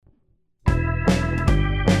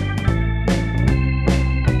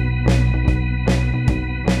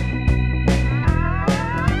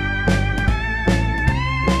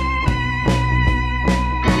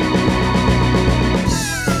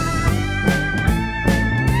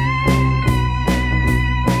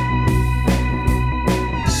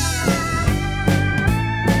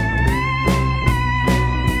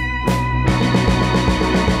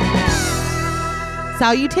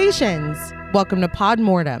Salutations! Welcome to Pod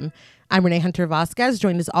Mortem. I'm Renee Hunter Vasquez,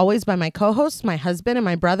 joined as always by my co-hosts, my husband and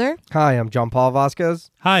my brother. Hi, I'm John Paul Vasquez.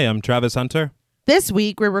 Hi, I'm Travis Hunter. This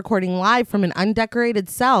week, we're recording live from an undecorated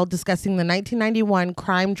cell discussing the 1991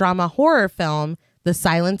 crime drama horror film, The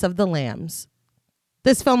Silence of the Lambs.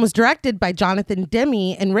 This film was directed by Jonathan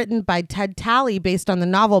Demme and written by Ted Tally based on the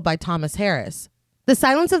novel by Thomas Harris. The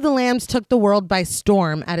Silence of the Lambs took the world by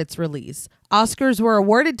storm at its release. Oscars were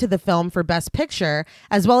awarded to the film for Best Picture,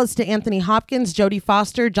 as well as to Anthony Hopkins, Jodie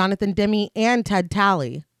Foster, Jonathan Demme, and Ted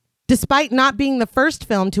Tally. Despite not being the first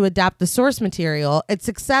film to adapt the source material, its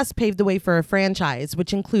success paved the way for a franchise,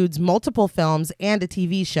 which includes multiple films and a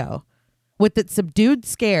TV show. With its subdued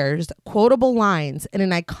scares, quotable lines, and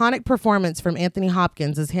an iconic performance from Anthony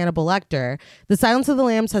Hopkins as Hannibal Lecter, The Silence of the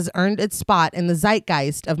Lambs has earned its spot in the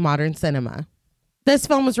zeitgeist of modern cinema. This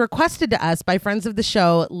film was requested to us by friends of the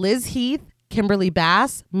show Liz Heath, Kimberly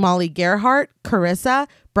Bass, Molly Gerhart, Carissa,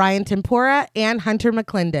 Brian Tempora, and Hunter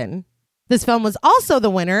McClendon. This film was also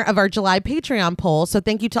the winner of our July Patreon poll, so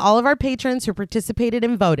thank you to all of our patrons who participated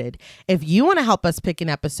and voted. If you want to help us pick an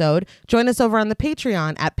episode, join us over on the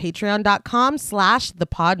Patreon at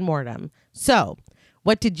patreon.com/thepodmortem. So,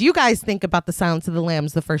 what did you guys think about The Silence of the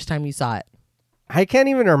Lambs the first time you saw it? I can't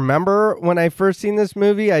even remember when I first seen this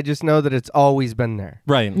movie. I just know that it's always been there.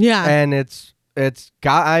 Right. Yeah. And it's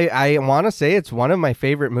got, I want to say it's one of my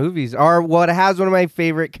favorite movies, or what has one of my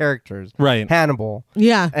favorite characters. Right. Hannibal.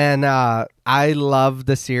 Yeah. And I love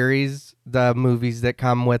the series, the movies that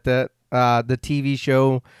come with it. The TV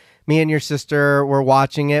show, me and your sister were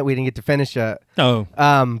watching it. We didn't get to finish it. Oh.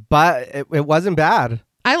 But it wasn't bad.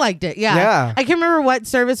 I liked it. Yeah. Yeah. I can't remember what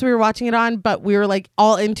service we were watching it on, but we were like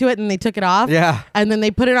all into it and they took it off. Yeah. And then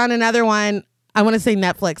they put it on another one. I want to say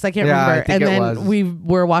Netflix. I can't Yeah, remember. I think And it then was.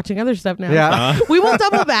 we're watching other stuff now. Yeah. We will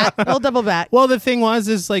double back. We'll double back. Well, the thing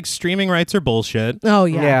is like streaming rights are bullshit. Oh,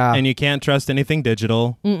 yeah. Yeah. And you can't trust anything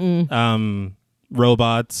digital.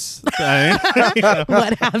 Robots. What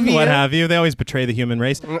have you? What have you. They always betray the human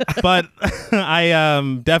race. But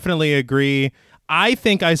I definitely agree. I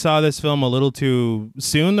think I saw this film a little too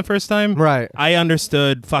soon the first time. Right. I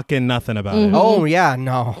understood fucking nothing about it. Oh, yeah.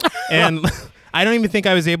 No. And I don't even think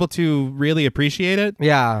I was able to really appreciate it.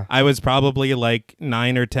 Yeah. I was probably like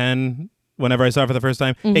 9 or 10 whenever I saw it for the first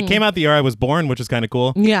time. It came out the year I was born, which is kind of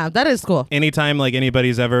cool. Yeah, that is cool. Anytime like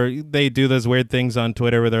anybody's they do those weird things on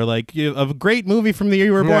Twitter where they're like, a great movie from the year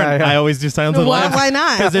you were born. Yeah, yeah. I always do Silence of the Lambs. Why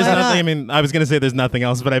not? Because there's Why nothing. not? I mean, I was going to say there's nothing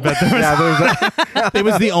else, but I bet there was. Yeah, It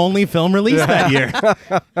was the only film released that year. But,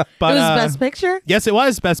 It was Best Picture? Yes, it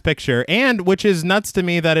was Best Picture, and which is nuts to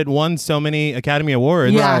me that it won so many Academy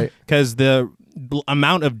Awards. Yeah. Right. Because the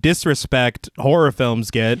amount of disrespect horror films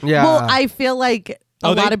get. Yeah. Well, I feel like a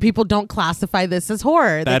Oh, lot of people don't classify this as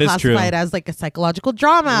horror. That They is classify true. it as like a psychological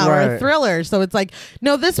drama or a Right. thriller. So it's like,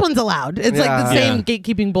 no, this one's allowed. It's like the Yeah. same Yeah.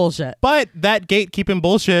 gatekeeping bullshit. But that gatekeeping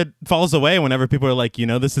bullshit falls away whenever people are like,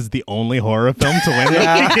 this is the only horror film to win.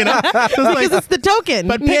 Yeah. It's like, Because it's the token.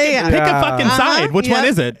 but pick, yeah. pick a Yeah. fucking side. Which one yeah.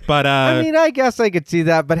 is it? But I mean, I guess I could see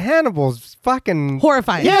that, but Hannibal's fucking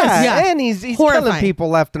Horrifying. Yeah, Yeah. and he's killing Horrifying. people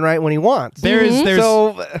left and right when he wants. there's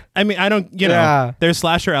so I mean, I don't, Yeah. there's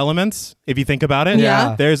slasher elements if you think about it. Yeah.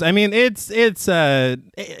 There's, I mean, it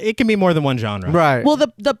can be more than one genre. right. Well,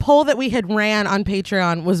 the poll that we had ran on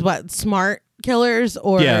Patreon was what, smart killers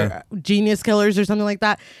or Yeah. genius killers or something like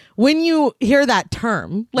that. When you hear that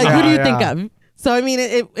term, like who do you think Yeah. of? So I mean,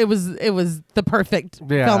 it was the perfect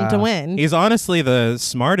Yeah. film to win. He's honestly the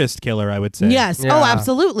smartest killer, I would say. Yes. Yeah. Oh,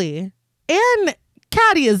 absolutely. And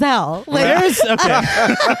catty as hell. Like There's, okay.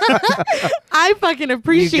 I fucking you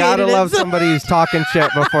appreciate gotta it. love So- somebody who's talking shit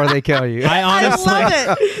before they kill you. I I honestly. love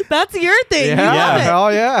it. That's your thing. You yeah. love it. Oh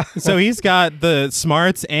yeah. So he's got the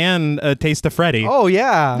smarts and a taste of Freddy. Oh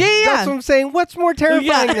yeah. Yeah, yeah. That's what I'm saying. What's more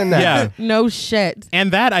terrifying Yeah. than that? Yeah. No shit.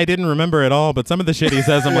 And that I didn't remember at all, but some of the shit he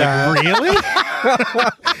says, I'm like, really?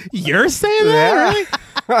 You're saying that?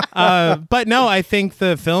 Yeah. Really? But no, I think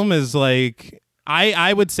the film is like,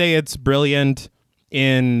 I would say it's brilliant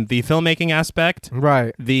in the filmmaking aspect.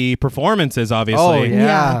 Right. The performances, obviously. Oh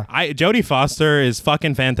yeah. Jodie Foster is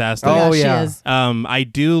fucking fantastic. Oh, She yeah. is. I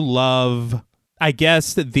do love, I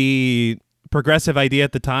guess, the progressive idea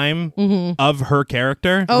at the time of her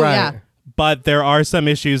character. Oh Right. yeah. But there are some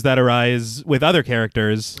issues that arise with other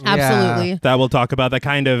characters Absolutely. that we'll talk about that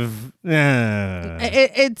kind of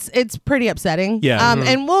It's pretty upsetting. Yeah.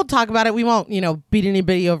 And we'll talk about it. We won't, beat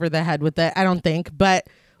anybody over the head with it, I don't think, but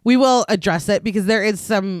we will address it because there is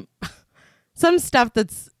some stuff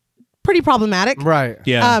that's pretty problematic. Right.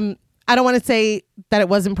 yeah. I don't want to say that it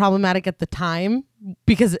wasn't problematic at the time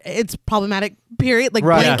because it's problematic, period. Like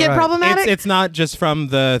Right, blanket right. problematic. It's not just from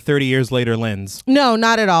the 30 years later lens. No,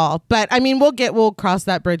 not at all. But I mean, we'll cross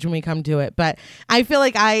that bridge when we come to it. But I feel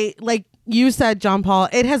like you said, John Paul,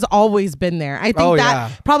 it has always been there. I think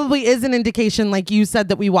that probably is an indication, like you said,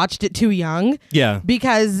 that we watched it too young. Yeah.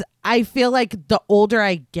 Because I feel like the older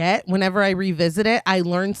I get, whenever I revisit it, I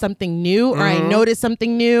learn something new or I notice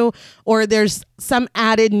something new or there's some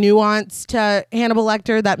added nuance to Hannibal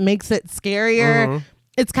Lecter that makes it scarier.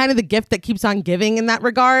 It's kind of the gift that keeps on giving in that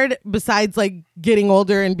regard, besides like getting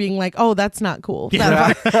older and being like, oh, that's not cool.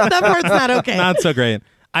 That part's not okay. Not so great.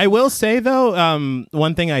 I will say, though,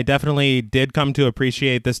 one thing I definitely did come to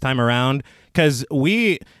appreciate this time around, because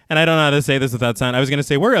and I don't know how to say this without sound. I was going to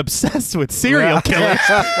say we're obsessed with serial killers.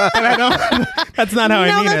 And I don't, that's not how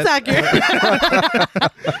I mean it. No, that's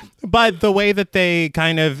accurate. But the way that they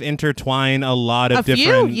kind of intertwine a lot of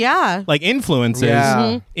different like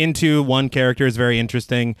influences into one character is very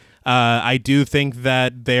interesting. I do think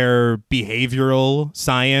that their behavioral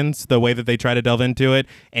science, the way that they try to delve into it,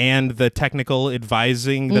 and the technical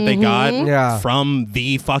advising that they got from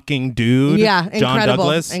the fucking dude, John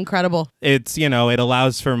Douglas. Incredible. It's, it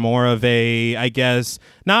allows for more of a, I guess,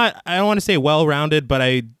 I don't want to say well-rounded, but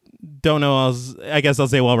I don't know. I guess I'll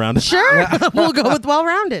say well-rounded. Sure. We'll go with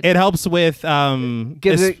well-rounded. It helps with...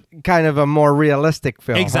 gives it kind of a more realistic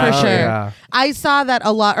film. Exactly. For sure. Yeah. I saw that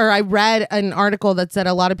a lot, or I read an article that said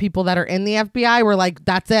a lot of people that are in the FBI were like,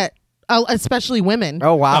 that's it. Especially women.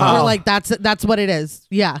 Oh, wow. Were like, that's what it is.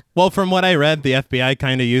 Yeah. Well, from what I read, the FBI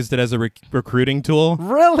kind of used it as a recruiting tool.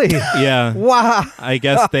 Really? Yeah. Wow. I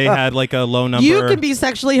guess they had like a low number. You can be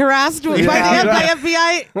sexually harassed by the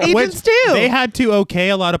FBI agents too. They had to okay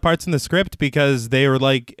a lot of parts in the script because they were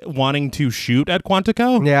like wanting to shoot at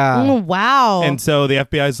Quantico. Yeah. Oh, wow. And so the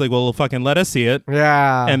FBI's like, well, fucking let us see it.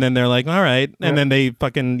 Yeah. And then they're like, all right. And then they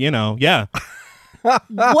fucking,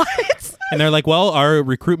 what? And they're like, well, our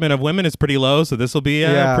recruitment of women is pretty low, so this will be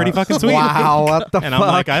pretty fucking sweet. Wow, what the And fuck? I'm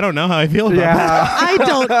like, I don't know how I feel about that. I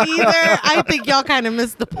don't either. I think y'all kind of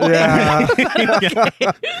missed the point.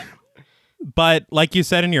 Yeah. But like you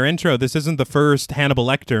said in your intro, this isn't the first Hannibal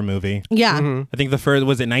Lecter movie. Yeah. I think the first,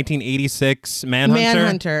 was it 1986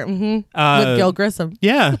 Manhunter? Manhunter. With Gil Grissom.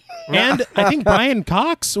 Yeah. And I think Brian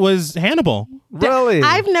Cox was Hannibal. Really?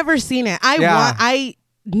 I've never seen it. I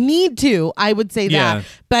need to, I would say that.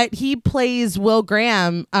 But he plays Will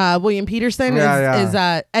Graham. William Peterson is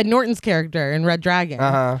Ed Norton's character in Red Dragon.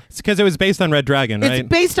 It's because it was based on Red Dragon, right? It's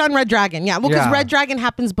based on Red Dragon, yeah. Well, because Red Dragon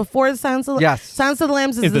happens before the Silence of the Lambs. Silence of the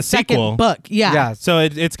Lambs is the second sequel. book. Yeah. Yes. So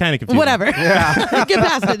it's kind of confusing. Whatever. Yeah. Get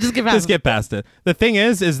past it. Just get past it. Just get past it. The thing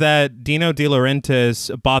is that Dino De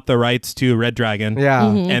Laurentiis bought the rights to Red Dragon. Yeah.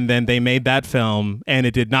 And then they made that film, and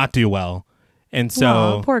it did not do well. And so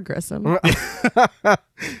Aw, poor Grissom.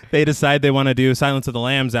 they decide they want to do Silence of the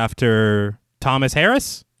Lambs after Thomas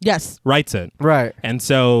Harris Yes. writes it. Right. And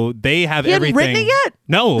so they have He hadn't everything. written it yet?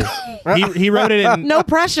 No. he wrote it in No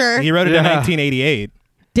pressure. He wrote it in 1988.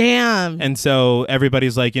 Damn. And so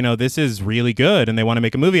everybody's like, this is really good, and they want to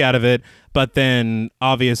make a movie out of it. But then,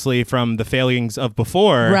 obviously, from the failings of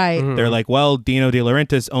before, Right. they're like, well, Dino De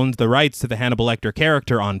Laurentiis owns the rights to the Hannibal Lecter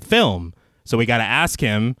character on film. So we got to ask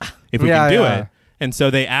him if we can do it. And so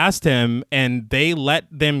they asked him, and they let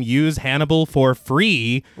them use Hannibal for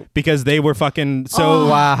free because they were fucking so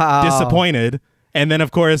disappointed. And then,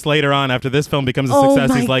 of course, later on, after this film becomes a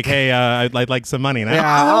success, he's like, hey, I'd like some money now.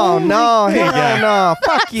 Yeah. Oh, no. Hell no.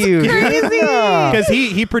 Fuck you. Crazy. Because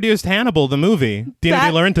he produced Hannibal, the movie. Dino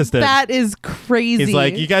De Laurentiis did. That is crazy. He's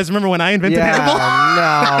like, you guys remember when I invented Hannibal?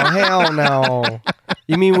 No. Hell no.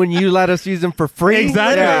 You mean when you let us use him for free?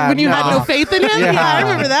 Exactly. Yeah, when you had no faith in him? Yeah, I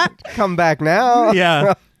remember that. Come back now.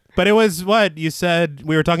 Yeah. But it was what you said.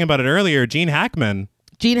 We were talking about it earlier. Gene Hackman.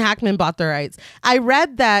 Gene Hackman bought the rights. I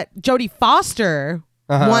read that Jodie Foster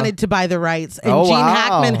wanted to buy the rights, and Gene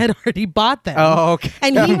Hackman had already bought them. Oh, okay.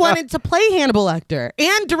 And he wanted to play Hannibal Lecter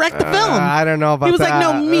and direct the film. I don't know about that. He was like,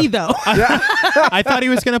 no, me though. I thought he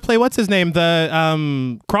was going to play, what's his name?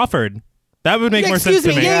 The Crawford. That would make more sense to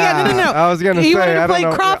me. No. I was going to say, he wanted to I don't play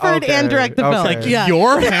know. Crawford and direct the film. Like, Yeah.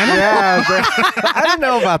 you're Hannibal? Yeah, I didn't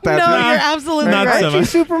know about that. No, dude. you're absolutely Not right. so Aren't you much.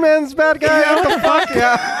 Superman's bad guy? What the fuck?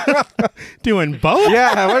 Yeah. Doing both?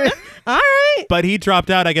 Yeah. What do you- All right. But he dropped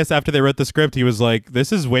out, I guess, after they wrote the script. He was like,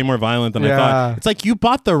 this is way more violent than I Yeah. thought. It's like, you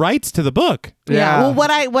bought the rights to the book. Yeah. Well,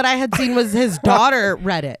 what I had seen was his daughter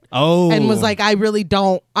read it. Oh. And was like, I really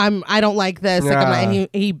don't. I don't like this. Like, Yeah. and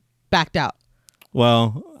he backed out.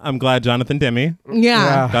 Well, I'm glad Jonathan Demme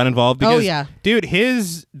Yeah. got involved. Because, yeah. dude,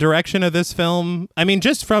 his direction of this film, I mean,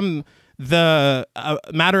 just from the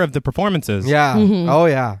matter of the performances. Yeah. Oh,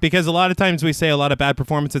 yeah. Because a lot of times we say a lot of bad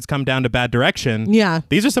performances come down to bad direction. Yeah.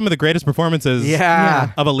 These are some of the greatest performances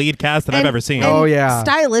of a lead cast that I've ever seen. Oh, yeah.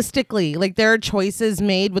 Stylistically, like there are choices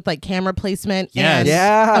made with like camera placement. Yes.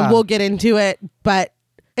 And we'll get into it, but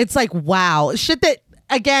it's like, wow. Shit that,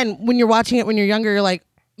 again, when you're watching it when you're younger, you're like,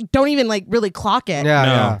 don't even like really clock it.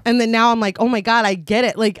 Yeah. And then now I'm like, oh my God, I get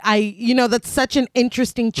it. Like that's such an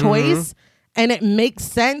interesting choice. And it makes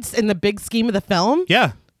sense in the big scheme of the film.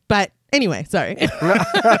 Yeah. But anyway, sorry.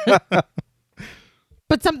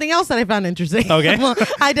 But something else that I found interesting. Okay. Well,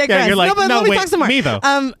 I digress. Yeah, you're like, let me talk some more. Me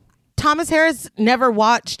though. Thomas Harris never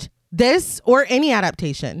watched this or any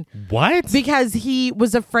adaptation. What? Because he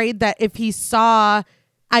was afraid that if he saw,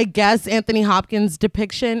 I guess, Anthony Hopkins'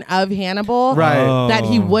 depiction of Hannibal, that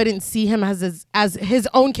he wouldn't see him as his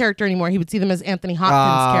own character anymore. He would see them as Anthony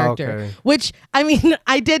Hopkins' character. Okay. Which, I mean,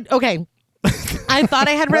 I did. Okay. I thought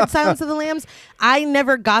I had read Silence of the Lambs. I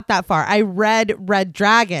never got that far. I read Red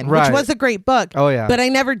Dragon, which was a great book. Oh, yeah. But I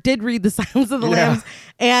never did read the Silence of the Lambs.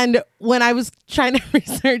 And when I was trying to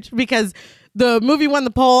research, because the movie won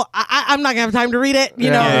the poll, I'm not going to have time to read it.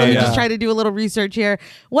 Let me just try to do a little research here.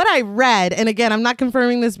 What I read, and again, I'm not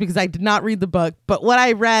confirming this because I did not read the book, but what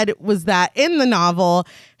I read was that in the novel,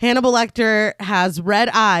 Hannibal Lecter has red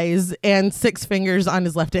eyes and 6 fingers on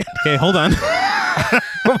his left hand. Okay, hold on.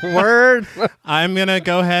 Word. I'm going to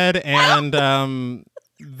go ahead and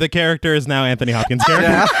the character is now Anthony Hopkins'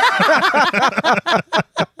 character.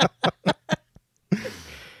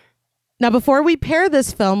 Now, before we pair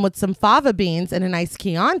this film with some fava beans and a nice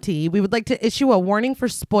Chianti, we would like to issue a warning for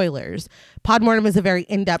spoilers. Podmortem is a very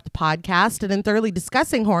in-depth podcast, and in thoroughly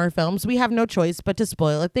discussing horror films, we have no choice but to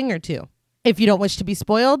spoil a thing or two. If you don't wish to be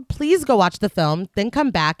spoiled, please go watch the film, then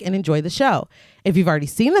come back and enjoy the show. If you've already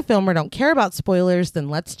seen the film or don't care about spoilers, then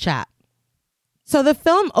let's chat. So the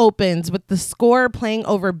film opens with the score playing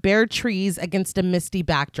over bare trees against a misty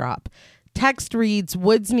backdrop. Text reads,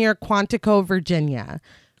 "Woods near Quantico, Virginia."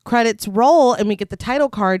 Credits roll and we get the title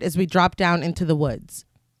card as we drop down into the woods.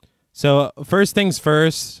 So first things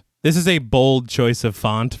first, this is a bold choice of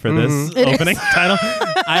font for this opening title.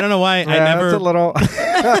 I don't know why. I never. It's a little.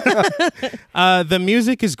 The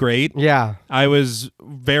music is great. Yeah. I was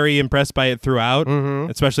very impressed by it throughout,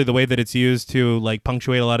 especially the way that it's used to like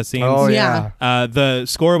punctuate a lot of scenes. Oh yeah. The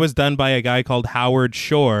score was done by a guy called Howard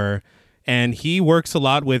Shore. And he works a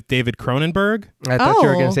lot with David Cronenberg. I thought you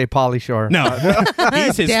were going to say Pauly Shore. No,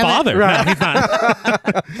 he's his father. Right. No, he's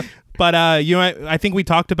not. But I think we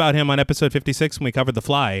talked about him on episode 56 when we covered The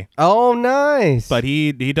Fly. Oh, nice. But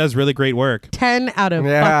he does really great work. 10 out of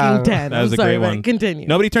fucking 10. That was a great one. Continue.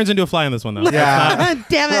 Nobody turns into a fly in this one, though. Yeah.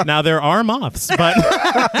 Damn it. Now, there are moths, but...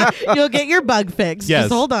 You'll get your bug fixed. Yes.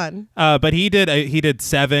 Just hold on. But he did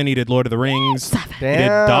Seven. He did Lord of the Rings. Damn. He did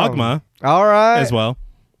Dogma. All right. As well.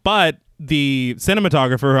 But... the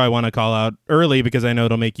cinematographer who I want to call out early because I know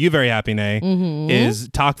it'll make you very happy, Nay, is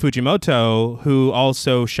Tak Fujimoto, who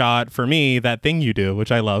also shot, for me, That Thing You Do,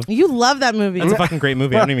 which I love. You love that movie. It's a fucking great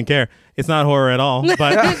movie. I don't even care. It's not horror at all.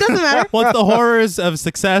 But it doesn't matter. Well, it's the horrors of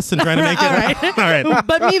success and trying to make it. All right.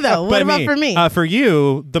 But me, though. What about for me? For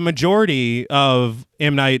you, the majority of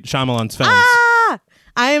M. Night Shyamalan's films.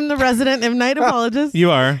 I am the resident M. Night apologist.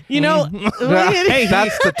 You are. You know. Hey,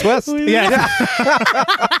 that's the twist. Yeah.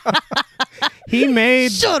 He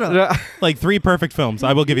made Shut up. like 3 perfect films.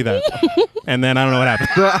 I will give you that. And then I don't know what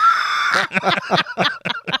happened.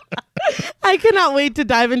 I cannot wait to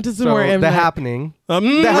dive into some more M. The Night. Happening.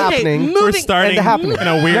 Happening. We're starting The Happening. in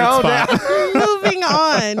a weird spot. Moving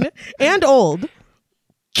on. And old.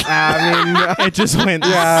 I mean, It just went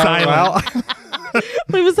silent. well,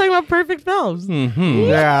 We was talking about perfect films.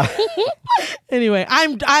 yeah. Anyway,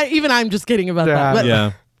 I'm just kidding about that. But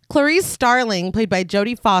Yeah. Clarice Starling, played by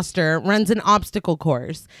Jodie Foster, runs an obstacle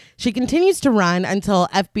course. She continues to run until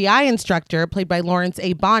FBI instructor, played by Lawrence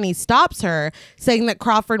A. Bonney, stops her, saying that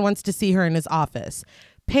Crawford wants to see her in his office.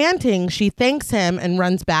 Panting, she thanks him and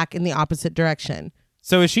runs back in the opposite direction.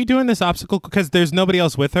 So is she doing this obstacle because there's nobody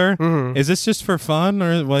else with her? Is this just for fun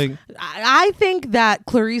or like I think that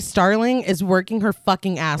Clarice Starling is working her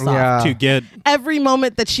fucking ass off to get every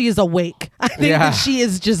moment that she is awake. I think that she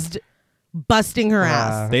is just busting her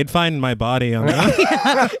ass. They'd find my body on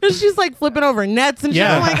that. She's like flipping over nets and shit.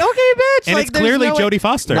 Yeah. I'm like, okay, bitch. And like, it's clearly Jodie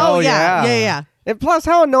Foster. Oh, yeah. And plus,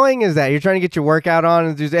 how annoying is that? You're trying to get your workout on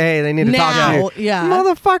and just, hey, they need to talk to you. Yeah.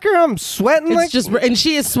 Motherfucker, I'm sweating. It's just, and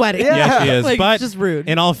she is sweating. Yeah, she is. Like, but it's just rude.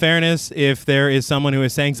 In all fairness, if there is someone who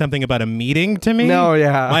is saying something about a meeting to me,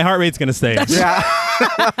 my heart rate's going to stay. Yeah.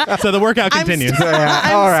 So the workout continues.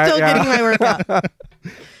 I'm still getting my workout.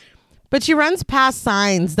 But she runs past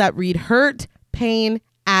signs that read hurt, pain,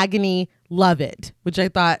 agony. Love it. Which I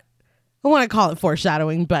thought, I want to call it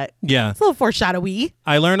foreshadowing, but yeah, it's a little foreshadowy.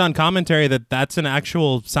 I learned on commentary that that's an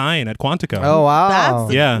actual sign at Quantico. Oh, wow.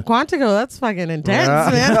 Yeah. Quantico, that's fucking intense,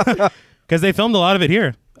 man. Because they filmed a lot of it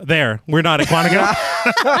here. There. We're not at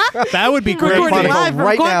Quantico. That would be great. Recording live from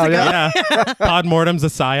right now, Quantico. Yeah. Podmortem's a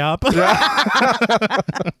psyop.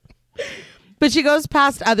 But she goes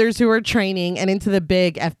past others who are training and into the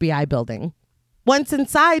big FBI building. Once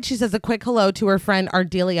inside, she says a quick hello to her friend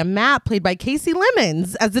Ardelia Mapp, played by Casey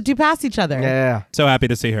Lemons, as the two pass each other. Yeah. So happy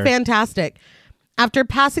to see her. Fantastic. After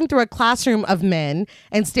passing through a classroom of men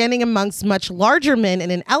and standing amongst much larger men in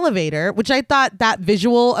an elevator, which I thought that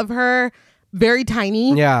visual of her, very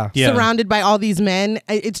tiny, surrounded by all these men,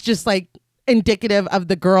 it's just like indicative of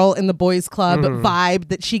the girl in the boys club vibe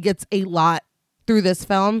that she gets a lot through this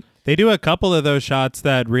film. They do a couple of those shots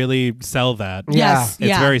that really sell that. Yes.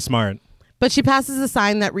 It's very smart. But she passes a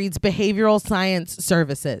sign that reads Behavioral Science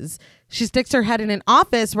Services. She sticks her head in an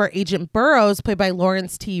office where Agent Burroughs, played by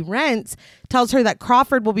Lawrence T. Rentz, tells her that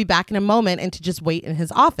Crawford will be back in a moment and to just wait in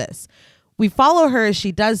his office. We follow her as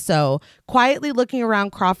she does so, quietly looking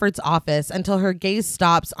around Crawford's office until her gaze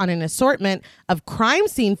stops on an assortment of crime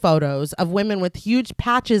scene photos of women with huge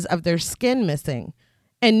patches of their skin missing,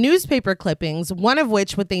 and newspaper clippings, one of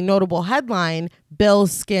which with a notable headline, Bill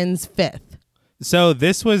Skins Fifth. So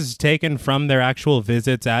this was taken from their actual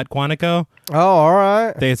visits at Quantico. Oh, all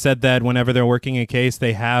right. They said that whenever they're working a case,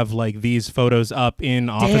 they have like these photos up in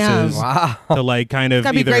offices to like kind of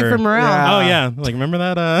That'd either. be great for morale. Yeah. Oh yeah, like remember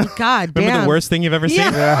that? God, remember the worst thing you've ever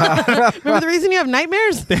seen? Remember the reason you have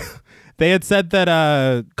nightmares? They had said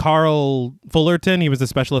that Carl Fullerton, he was the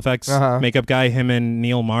special effects makeup guy, him and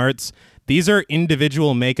Neil Martz. These are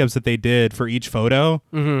individual makeups that they did for each photo.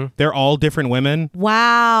 Mm-hmm. They're all different women.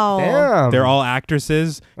 Wow. Damn. They're all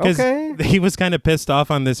actresses. Because he was kind of pissed off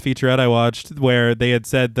on this featurette I watched where they had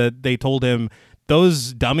said that they told him,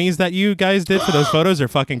 those dummies that you guys did for those photos are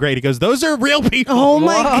fucking great. He goes, those are real people. Oh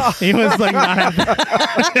my God. He was like not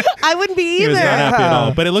happy. I wouldn't be either. He was not happy at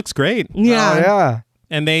all. But it looks great. Yeah. Oh, yeah.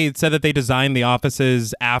 And they said that they designed the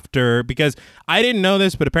offices after, because I didn't know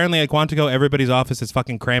this, but apparently at Quantico, everybody's office is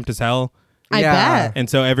fucking cramped as hell. I bet. And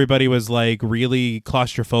so everybody was like really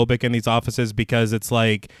claustrophobic in these offices because it's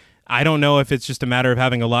like, I don't know if it's just a matter of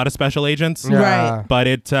having a lot of special agents. Yeah. Right. But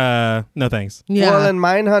it, no thanks. Yeah. Well, in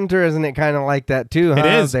Mindhunter, isn't it kind of like that too, huh? It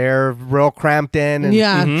is. They're real cramped in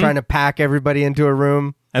and trying to pack everybody into a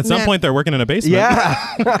room. At some point, they're working in a basement.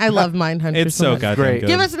 Yeah. I love Mindhunter. It's so much. goddamn good.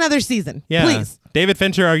 Give us another season, please. David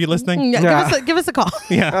Fincher, are you listening? Yeah. Give us a call.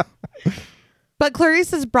 Yeah. But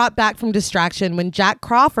Clarice is brought back from distraction when Jack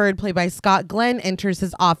Crawford, played by Scott Glenn, enters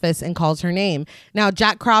his office and calls her name. Now,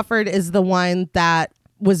 Jack Crawford is the one that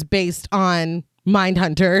was based on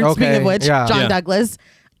Mindhunter, speaking of which, John Douglas.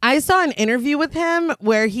 I saw an interview with him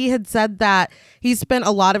where he had said that he spent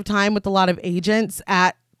a lot of time with a lot of agents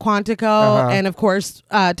at Quantico and of course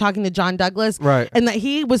talking to John Douglas, and that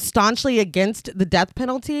he was staunchly against the death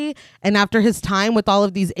penalty, and after his time with all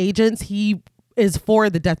of these agents, he is for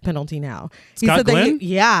the death penalty now. Scott Glenn?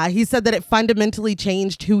 He said that it fundamentally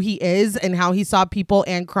changed who he is and how he saw people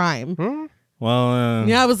and crime. Well,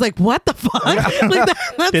 I was like, what the fuck?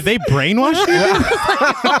 Like did they brainwash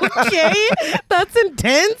you? Okay, that's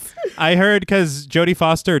intense. I heard because Jodie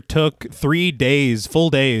Foster took 3 days, full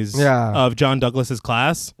days of John Douglas's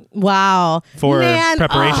class. Wow. For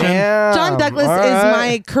preparation. John Douglas is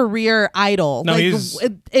my career idol. No,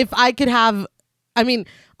 if I could have, I mean,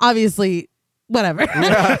 obviously, whatever.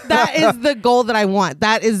 That is the goal that I want.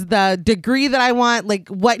 That is the degree that I want. Like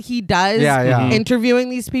what he does, interviewing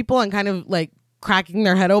these people and kind of like cracking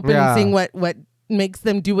their head open and seeing what makes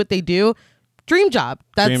them do what they do. Dream job.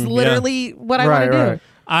 That's literally what I want to do.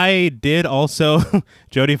 I did also,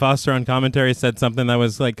 Jodie Foster on commentary said something that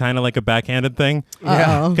was like kind of like a backhanded thing.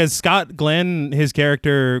 Yeah. Because Scott Glenn, his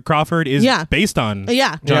character Crawford, is based on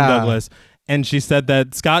John Douglas. And she said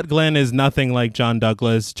that Scott Glenn is nothing like John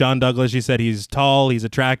Douglas. John Douglas, she said he's tall, he's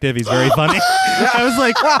attractive, he's very funny. I was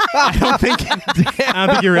like, I don't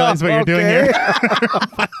think you realize what you're doing here.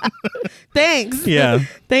 Thanks. Yeah.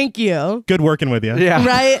 Thank you. Good working with you. Yeah.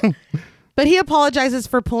 Right? But he apologizes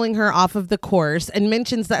for pulling her off of the course and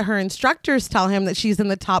mentions that her instructors tell him that she's in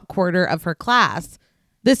the top quarter of her class.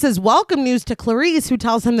 This is welcome news to Clarice, who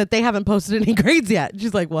tells him that they haven't posted any grades yet.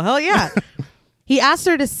 She's like, well, hell yeah. He asked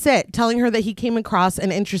her to sit, telling her that he came across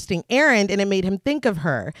an interesting errand and it made him think of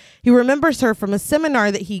her. He remembers her from a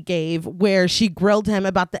seminar that he gave where she grilled him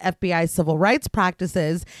about the FBI civil rights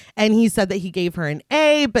practices, and he said that he gave her an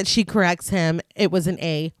A, but she corrects him. It was an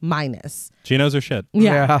A-. She knows her shit.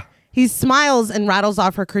 Yeah. He smiles and rattles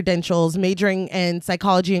off her credentials, majoring in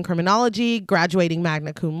psychology and criminology, graduating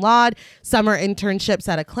magna cum laude, summer internships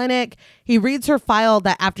at a clinic. He reads her file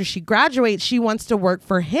that after she graduates, she wants to work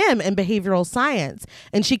for him in behavioral science.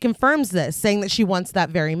 And she confirms this, saying that she wants that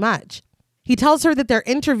very much. He tells her that they're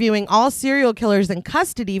interviewing all serial killers in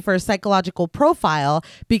custody for a psychological profile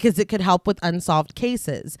because it could help with unsolved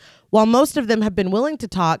cases. While most of them have been willing to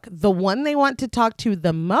talk, the one they want to talk to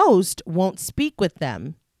the most won't speak with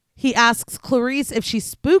them. He asks Clarice if she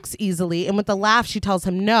spooks easily, and with a laugh, she tells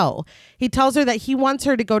him no. He tells her that he wants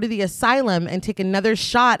her to go to the asylum and take another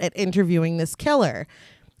shot at interviewing this killer.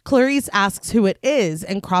 Clarice asks who it is,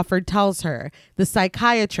 and Crawford tells her, the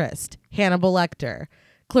psychiatrist, Hannibal Lecter.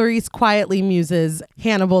 Clarice quietly muses,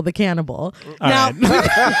 Hannibal the cannibal. All right.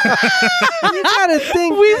 You gotta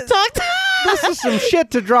think. We've talked... This is some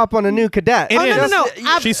shit to drop on a new cadet. It is. No.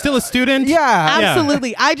 She's still a student? Yeah.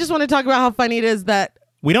 Absolutely. I just want to talk about how funny it is that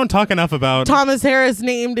we don't talk enough about Thomas Harris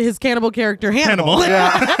named his cannibal character Hannibal.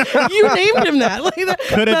 Yeah. You named him that.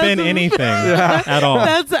 Could have been anything at all.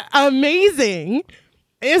 That's amazing.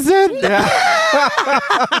 Is it?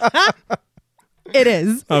 Yeah. It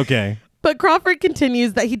is. Okay. But Crawford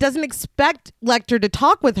continues that he doesn't expect Lecter to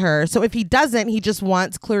talk with her. So if he doesn't, he just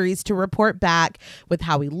wants Clarice to report back with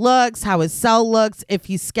how he looks, how his cell looks, if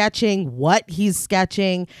he's sketching, what he's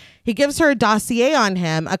sketching. He gives her a dossier on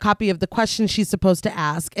him, a copy of the questions she's supposed to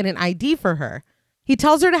ask, and an ID for her. He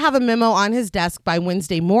tells her to have a memo on his desk by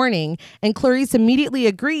Wednesday morning, and Clarice immediately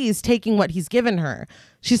agrees, taking what he's given her.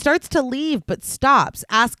 She starts to leave, but stops,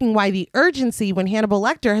 asking why the urgency when Hannibal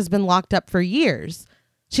Lecter has been locked up for years.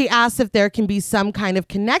 She asks if there can be some kind of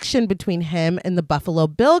connection between him and the Buffalo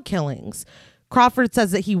Bill killings. Crawford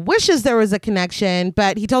says that he wishes there was a connection,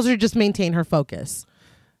 but he tells her to just maintain her focus.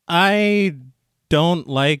 I don't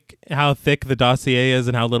like how thick the dossier is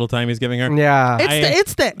and how little time he's giving her. Yeah.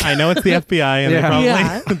 It's thick. I know it's the FBI and they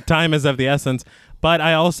probably time is of the essence, but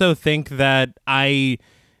I also think that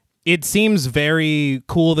it seems very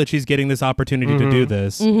cool that she's getting this opportunity to do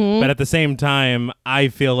this. But at the same time, I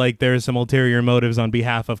feel like there's some ulterior motives on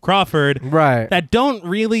behalf of Crawford that don't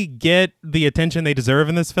really get the attention they deserve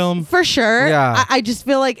in this film. For sure. Yeah. I just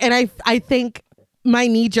feel like, and I think my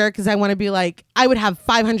knee jerk is I want to be like, I would have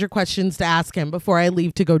 500 questions to ask him before I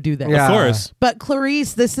leave to go do this. Yeah. Of course. But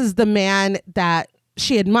Clarice, this is the man that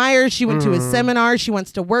she admires. She went to his seminar. She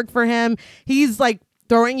wants to work for him. He's like,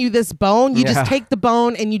 throwing you this bone, you just take the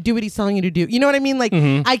bone and you do what he's telling you to do. You know what I mean? Like,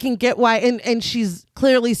 I can get why, and she's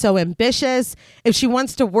clearly so ambitious. If she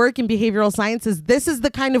wants to work in behavioral sciences, this is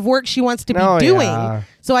the kind of work she wants to be doing. Yeah.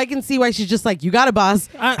 So I can see why she's just like, you got a boss.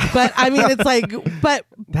 But I mean, it's like, but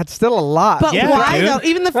that's still a lot. But why though?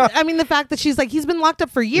 Even the fact that she's like, he's been locked up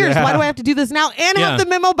for years. Why do I have to do this now and have the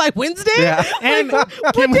memo by Wednesday? Yeah. And what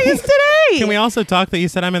day is today? Can we also talk that you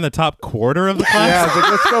said I'm in the top quarter of the class? Yeah, I was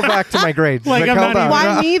like, let's go back to my grades. Like,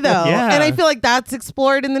 why me though? Yeah. And I feel like that's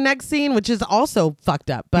explored in the next scene, which is also fucked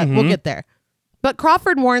up, but we'll get there. But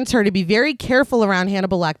Crawford warns her to be very careful around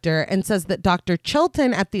Hannibal Lecter and says that Dr.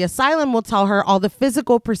 Chilton at the asylum will tell her all the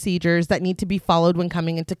physical procedures that need to be followed when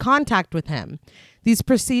coming into contact with him. These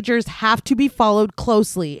procedures have to be followed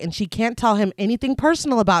closely, and she can't tell him anything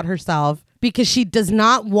personal about herself because she does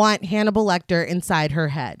not want Hannibal Lecter inside her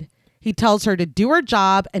head. He tells her to do her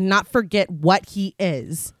job and not forget what he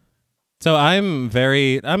is. So I'm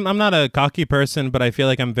not a cocky person, but I feel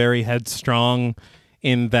like I'm very headstrong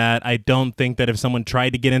in that I don't think that if someone tried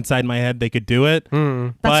to get inside my head, they could do it.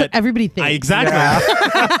 That's what everybody thinks. Exactly.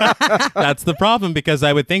 Yeah. That's the problem, because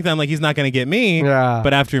I would think that I'm like, he's not going to get me. Yeah.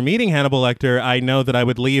 But after meeting Hannibal Lecter, I know that I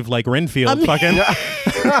would leave like Renfield, fucking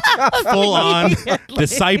full on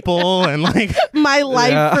disciple and like my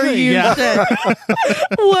life for you shit.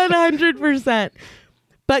 100%.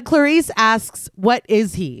 But Clarice asks, what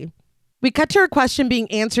is he? We cut to her question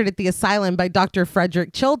being answered at the asylum by Dr.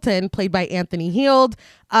 Frederick Chilton, played by Anthony Heald,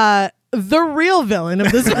 the real villain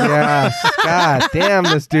of this film. Yes. God damn,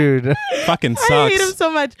 this dude fucking sucks. I hate him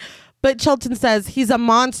so much. But Chilton says he's a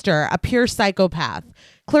monster, a pure psychopath.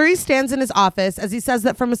 Clarice stands in his office as he says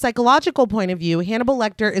that from a psychological point of view, Hannibal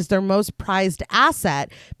Lecter is their most prized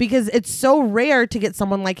asset because it's so rare to get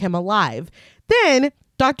someone like him alive. Then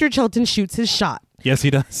Dr. Chilton shoots his shot. Yes,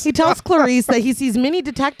 he does. He tells Clarice that he sees many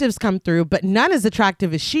detectives come through, but none as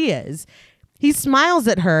attractive as she is. He smiles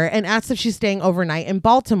at her and asks if she's staying overnight in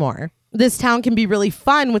Baltimore. This town can be really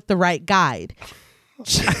fun with the right guide.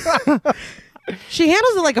 She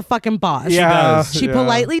handles it like a fucking boss. Yeah, she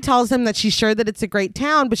politely tells him that she's sure that it's a great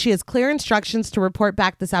town, but she has clear instructions to report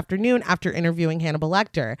back this afternoon after interviewing Hannibal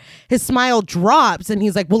Lecter. His smile drops and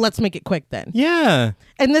he's like, well, let's make it quick then. Yeah.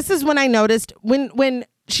 And this is when I noticed when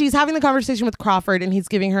she's having the conversation with Crawford and he's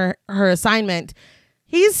giving her assignment,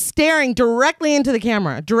 he's staring directly into the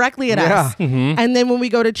camera, directly at us. Mm-hmm. And then when we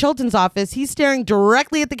go to Chilton's office, he's staring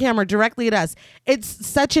directly at the camera, directly at us. It's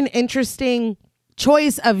such an interesting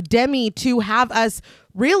choice of Demi to have us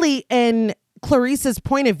really in Clarice's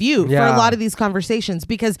point of view for a lot of these conversations,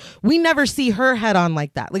 because we never see her head on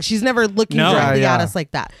like that. Like, she's never looking directly at us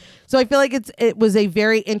like that. So I feel like it was a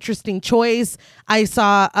very interesting choice. I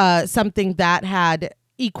saw something that had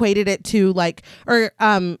equated it to like, or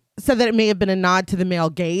said that it may have been a nod to the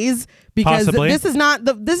male gaze, because this is not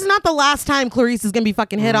the last time Clarice is gonna be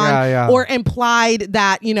fucking hit on or implied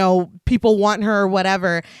that, you know, people want her or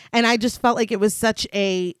whatever. And I just felt like it was such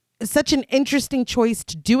an interesting choice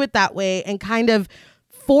to do it that way and kind of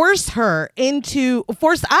force us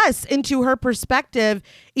into her perspective,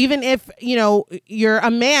 even if, you know, you're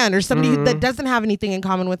a man or somebody that doesn't have anything in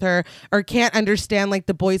common with her or can't understand like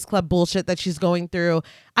the boys club bullshit that she's going through.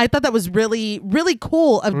 I thought that was really, really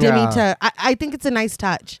cool of Demi to, I think it's a nice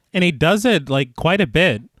touch. And he does it like quite a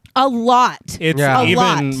bit. A lot. It's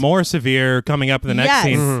even more severe coming up in the next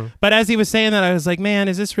scene. Mm-hmm. But as he was saying that, I was like, man,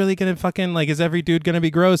 is this really going to fucking, like, is every dude going to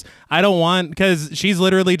be gross? I don't want, because she's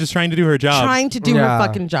literally just trying to do her job. Trying to do her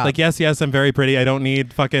fucking job. Like, yes, I'm very pretty. I don't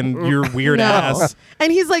need fucking your weird ass.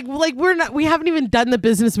 And he's like, we haven't even done the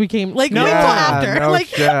business we came, like, wait till after. No like,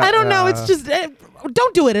 shit. I don't know. It's just,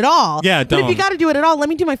 don't do it at all. Yeah, don't. But if you got to do it at all, let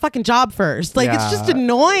me do my fucking job first. Like, it's just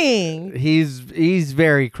annoying. He's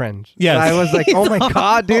very cringe. Yes. I was like, oh my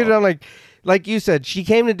God, dude. And I'm like you said, she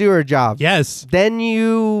came to do her job. Yes. Then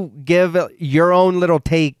you give your own little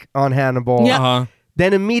take on Hannibal. Yeah. Uh-huh.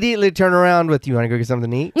 Then immediately turn around with, you want to go get something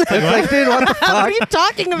to eat? It's like, dude, what the fuck? What are you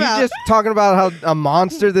talking about? You're just talking about how a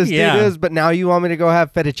monster this dude is, but now you want me to go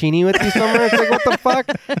have fettuccine with you somewhere? It's like, what the fuck?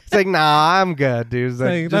 It's like, nah, I'm good, dude. It's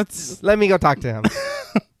like, just let me go talk to him.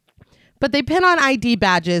 But they pin on ID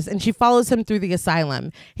badges and she follows him through the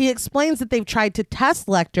asylum. He explains that they've tried to test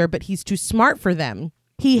Lecter, but he's too smart for them.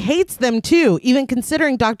 He hates them too, even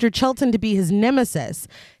considering Dr. Chilton to be his nemesis.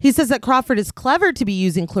 He says that Crawford is clever to be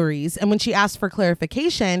using Clarice, and when she asks for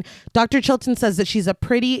clarification, Dr. Chilton says that she's a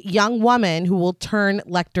pretty young woman who will turn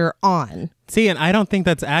Lecter on. See, and I don't think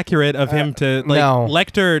that's accurate of him to, like, no.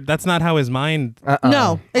 Lecter, that's not how his mind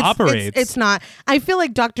operates. It's not. I feel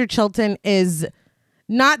like Dr. Chilton is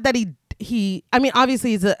not that he I mean,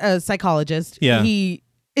 obviously he's a psychologist. Yeah. He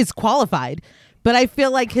is qualified. But I feel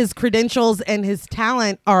like his credentials and his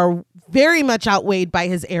talent are very much outweighed by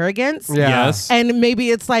his arrogance. Yeah. Yes. And maybe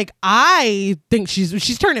it's like, I think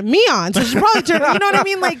she's turning me on. So she's probably turning, you know what I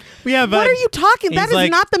mean? Like, what are you talking? That is like,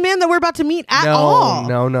 not the man that we're about to meet at all.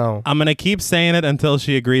 No. I'm going to keep saying it until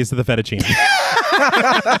she agrees to the fettuccine.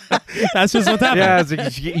 That's just what's happening. Yeah, it's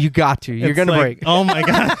like, you got to. You're going to break. Oh, my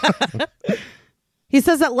God. He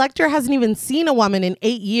says that Lecter hasn't even seen a woman in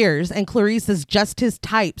 8 years, and Clarice is just his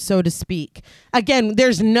type, so to speak. Again,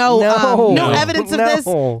 there's no evidence of this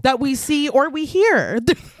that we see or we hear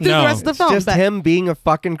through the rest of the film. It's just him being a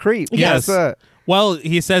fucking creep. Yes. Well,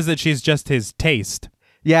 he says that she's just his taste.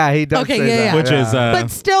 Yeah, he does say that. Which is...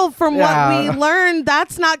 but still, from what we learned,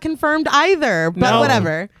 that's not confirmed either. But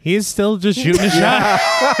whatever. He's still just shooting a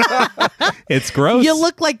shot. It's gross. You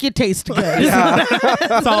look like you taste good.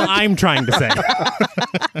 That's all I'm trying to say.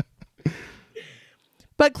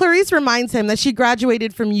 But Clarice reminds him that she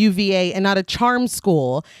graduated from UVA and not a charm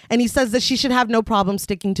school. And he says that she should have no problem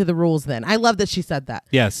sticking to the rules then. I love that she said that.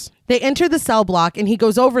 Yes. They enter the cell block and he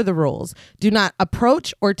goes over the rules. Do not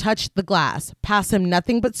approach or touch the glass. Pass him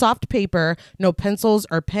nothing but soft paper, no pencils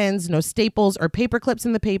or pens, no staples or paper clips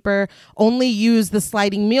in the paper. Only use the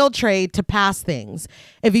sliding meal tray to pass things.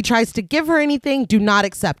 If he tries to give her anything, do not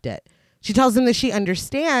accept it. She tells him that she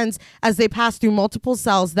understands as they pass through multiple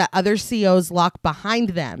cells that other COs lock behind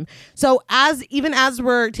them. So even as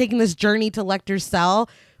we're taking this journey to Lecter's cell,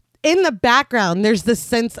 in the background, there's this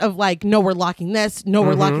sense of like, no, we're locking this. No,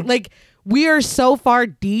 we're locking. Like, we are so far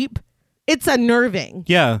deep. It's unnerving.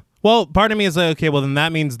 Yeah. Well, part of me is like, okay, well, then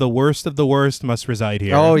that means the worst of the worst must reside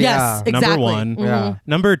here. Oh, yeah. Yes, exactly. Number one. Yeah.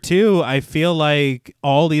 Number two, I feel like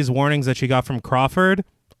all these warnings that she got from Crawford,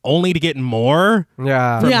 only to get more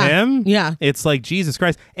from him. Yeah. It's like, Jesus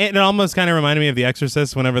Christ. And it almost kind of reminded me of The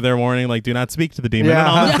Exorcist whenever they're warning, like, do not speak to the demon and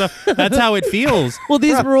all that stuff. That's how it feels. Well,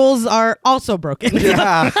 these rules are also broken.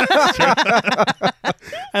 Yeah.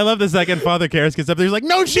 I love the second Father Karras gets up there. He's like,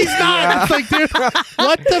 no, she's not. Yeah. It's like, dude,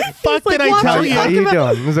 what the fuck did I tell you? What are you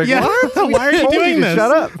doing? He's like, what? Why are you doing this? Shut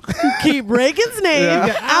up. Keep Reagan's name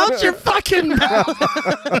out your fucking mouth.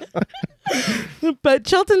 But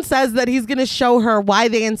Chilton says that he's going to show her why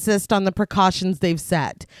they insist on the precautions they've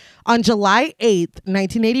set. On July 8th,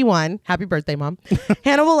 1981, happy birthday, Mom,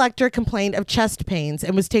 Hannibal Lecter complained of chest pains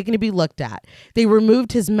and was taken to be looked at. They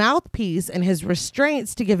removed his mouthpiece and his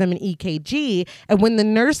restraints to give him an EKG, and when the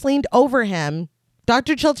nurse leaned over him,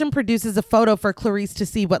 Dr. Chilton produces a photo for Clarice to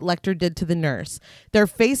see what Lecter did to the nurse. Their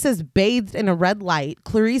faces bathed in a red light.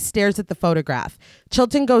 Clarice stares at the photograph.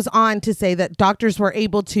 Chilton goes on to say that doctors were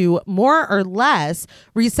able to, more or less,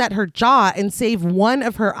 reset her jaw and save one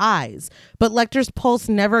of her eyes. But Lecter's pulse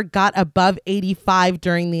never got above 85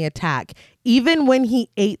 during the attack, even when he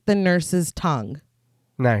ate the nurse's tongue.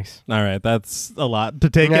 Nice. All right, that's a lot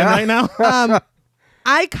to take in right now.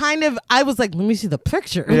 I was like, let me see the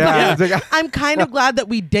picture. Yeah. I'm kind of glad that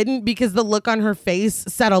we didn't, because the look on her face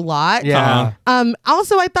said a lot. Yeah.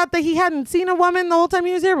 Also, I thought that he hadn't seen a woman the whole time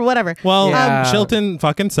he was here, but whatever. Well, Chilton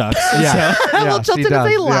fucking sucks. Yeah. So. Well, Chilton is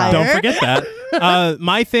a liar. Don't forget that.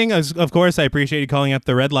 My thing is, of course, I appreciate you calling out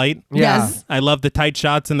the red light. Yes. I love the tight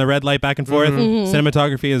shots and the red light back and forth. Mm-hmm.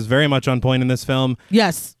 Cinematography is very much on point in this film.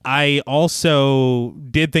 Yes. I also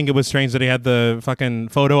did think it was strange that he had the fucking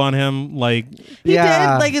photo on him. Like, He did.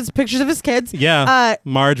 Like, it's pictures of his kids. Yeah.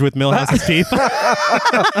 Marge with Milhouse's teeth.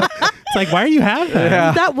 It's like, why do you have that?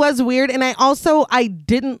 Yeah. That was weird. And I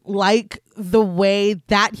didn't like the way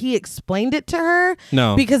that he explained it to her.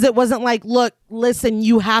 No. Because it wasn't like, look, listen,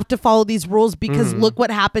 you have to follow these rules because look what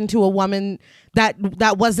happened to a woman that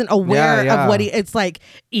wasn't aware of what it's like,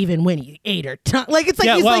 even when he ate her tongue. Like, it's like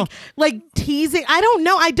he's like teasing. I don't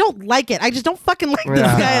know. I don't like it. I just don't fucking like this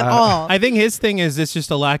guy at all. I think his thing is it's just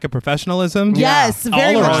a lack of professionalism. Yes,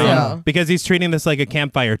 very all much around, so. because he's treating this like a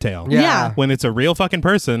campfire tale. Yeah. When it's a real fucking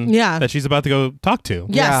person that she's about to go talk to.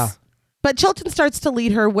 Yes. Yeah. But Chilton starts to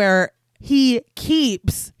lead her where he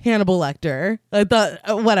keeps Hannibal Lecter. I thought,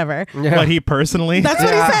 whatever. Yeah. But he personally. That's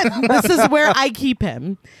what he said. This is where I keep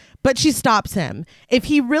him. But she stops him. If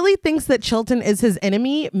he really thinks that Chilton is his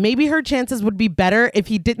enemy, maybe her chances would be better if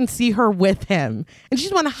he didn't see her with him. And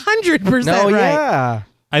she's 100% right. Yeah.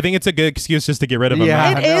 I think it's a good excuse just to get rid of him.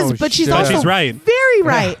 Yeah. Right? It is, but she's But also she's right. very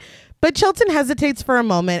right. But Chilton hesitates for a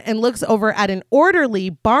moment and looks over at an orderly,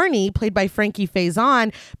 Barney, played by Frankie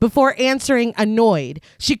Faison, before answering annoyed.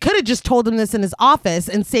 She could have just told him this in his office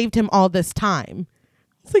and saved him all this time.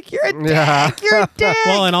 It's like, you're a dick. You're a dick.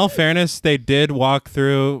 Well, in all fairness, they did walk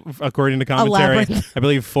through, according to commentary, I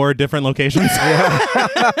believe 4 different locations.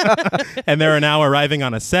 And they're now arriving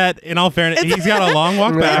on a set. In all fairness, he's got a long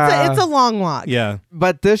walk back. It's a long walk. Yeah.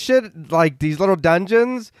 But this shit, like these little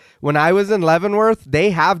dungeons, when I was in Leavenworth,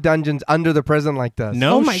 they have dungeons under the prison like this.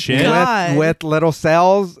 No Oh my shit. God. With little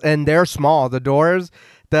cells, and they're small. The doors,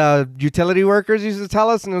 the utility workers used to tell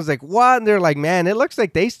us, and it was like, what? And they're like, man, it looks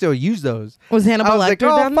like they still use those. Was Hannibal I was Lecter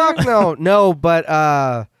like, down fuck there? no, but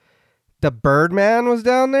the Birdman was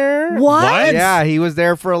down there. What? Yeah, he was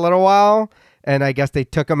there for a little while, and I guess they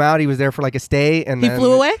took him out. He was there for like a stay, and He then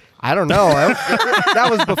flew away? I don't know. That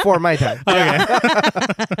was before my time.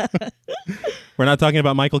 Okay. We're not talking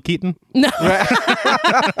about Michael Keaton? No.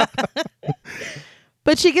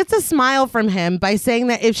 But she gets a smile from him by saying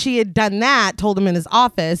that if she had done that, told him in his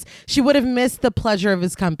office, she would have missed the pleasure of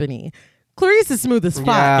his company. Clarice is smooth as fuck.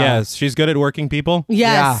 Yeah. Yes. She's good at working people.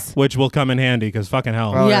 Yes. Which will come in handy because fucking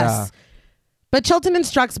hell. Oh, Yes. yeah. But Chilton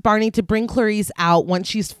instructs Barney to bring Clarice out once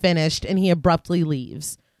she's finished, and he abruptly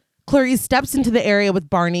leaves. Clarice steps into the area with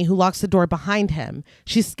Barney, who locks the door behind him.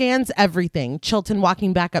 She scans everything. Chilton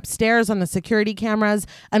walking back upstairs on the security cameras,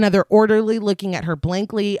 another orderly looking at her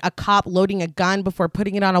blankly, a cop loading a gun before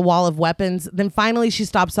putting it on a wall of weapons. Then finally she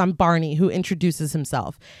stops on Barney, who introduces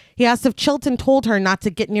himself. He asks if Chilton told her not to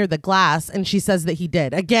get near the glass, and she says that he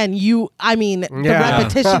did. Again, the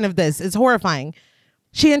repetition of this is horrifying.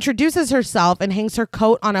 She introduces herself and hangs her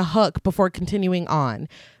coat on a hook before continuing on.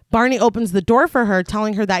 Barney opens the door for her,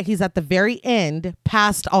 telling her that he's at the very end,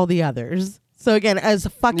 past all the others. So again, as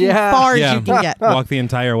fucking far as you can get. Walk the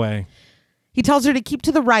entire way. He tells her to keep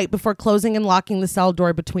to the right before closing and locking the cell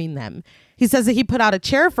door between them. He says that he put out a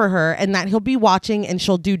chair for her and that he'll be watching and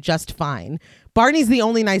she'll do just fine. Barney's the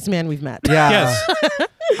only nice man we've met. Yeah. Yes.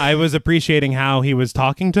 I was appreciating how he was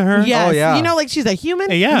talking to her. Yes. Oh, yeah. You know, like she's a human?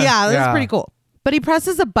 Yeah. Yeah, that's Yeah. pretty cool. But he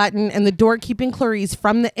presses a button and the door keeping Clarice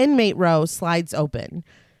from the inmate row slides open.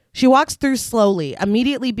 She walks through slowly,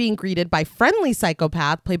 immediately being greeted by friendly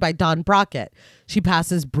psychopath played by Don Brockett. She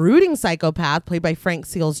passes brooding psychopath played by Frank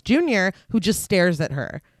Seals Jr., who just stares at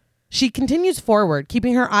her. She continues forward,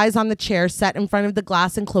 keeping her eyes on the chair set in front of the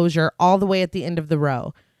glass enclosure all the way at the end of the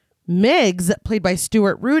row. Miggs, played by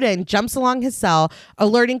Stuart Rudin, jumps along his cell,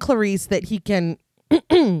 alerting Clarice that he can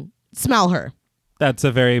smell her. That's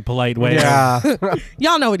a very polite way. Yeah.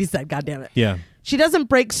 Y'all know what he said, goddammit. Yeah. She doesn't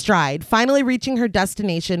break stride, finally reaching her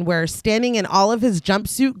destination where standing in all of his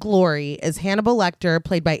jumpsuit glory is Hannibal Lecter,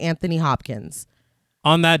 played by Anthony Hopkins.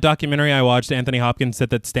 On that documentary I watched, Anthony Hopkins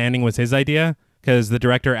said that standing was his idea because the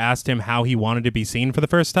director asked him how he wanted to be seen for the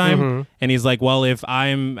first time. Mm-hmm. And he's like, well, if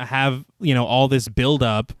have all this build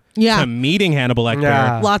up to meeting Hannibal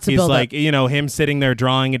Lecter, Lots of he's build-up. like, him sitting there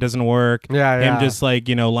drawing, it doesn't work. Him just like,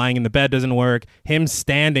 lying in the bed doesn't work. Him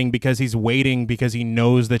standing because he's waiting because he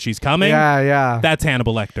knows that she's coming. Yeah. That's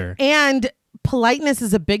Hannibal Lecter. And politeness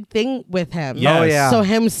is a big thing with him. Yes. Oh, yeah. So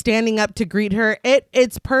him standing up to greet her,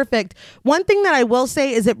 it's perfect. One thing that I will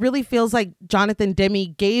say is it really feels like Jonathan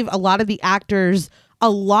Demme gave a lot of the actors a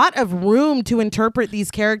lot of room to interpret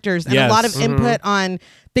these characters and a lot of input on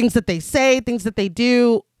things that they say, things that they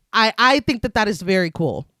do. I think that is very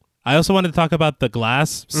cool. I also wanted to talk about the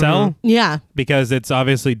glass cell Yeah. because it's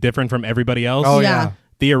obviously different from everybody else. Oh, Yeah. yeah.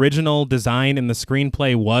 The original design in the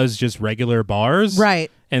screenplay was just regular bars.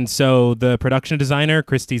 Right. And so the production designer,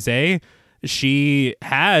 Christy Zay, she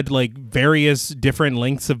had like various different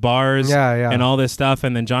lengths of bars and all this stuff.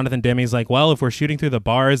 And then Jonathan Demme's like, well, if we're shooting through the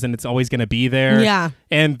bars, then it's always going to be there. Yeah.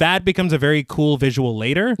 And that becomes a very cool visual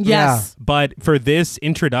later. Yes. But for this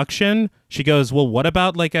introduction, she goes, well, what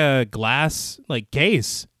about like a glass like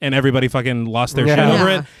case? And everybody fucking lost their shit over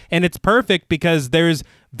Yeah. it. And it's perfect because there's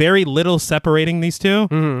very little separating these two.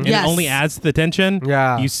 And Yes. it only adds to the tension.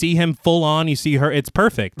 Yeah. You see him full on, you see her. It's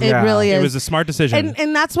perfect. It really is. It was a smart decision.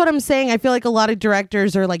 And that's what I'm saying. I feel like a lot of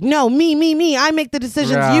directors are like, no, me. I make the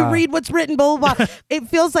decisions. Yeah. You read what's written, blah, blah, blah. It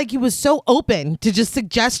feels like he was so open to just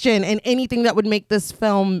suggestion and anything that would make this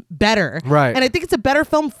film better. Right. And I think it's a better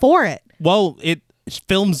film for it. Well,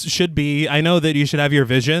 films should be. I know that you should have your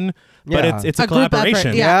vision, but Yeah. it's a group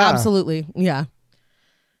collaboration. effort. Yeah, Yeah. absolutely. Yeah.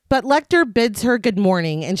 But Lecter bids her good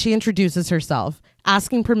morning and she introduces herself,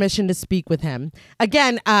 asking permission to speak with him.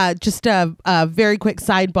 Again, just a very quick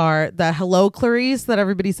sidebar. The hello, Clarice, that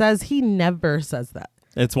everybody says, he never says that.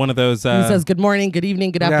 It's one of those. He says good morning, good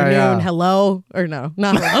evening, good Yeah, afternoon, yeah. hello, or no,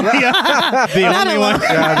 not hello. the Not only hello. one.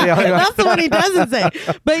 Yeah, the only one. That's the one he doesn't say.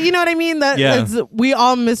 But you know what I mean? We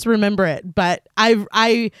all misremember it. But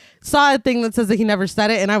I saw a thing that says that he never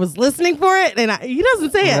said it, and I was listening for it, and he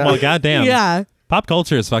doesn't say it. Well, goddamn. Yeah. Pop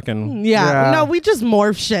culture is fucking. Yeah. Yeah. No, we just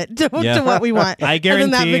morph shit to what we want. I And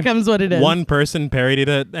guarantee then that becomes what it is. one person parodied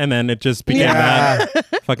it, and then it just became Yeah. that.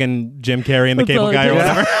 Fucking Jim Carrey and the That's all Cable it Guy or is.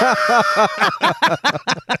 whatever.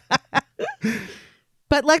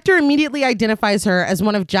 But Lecter immediately identifies her as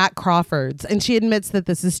one of Jack Crawford's, and she admits that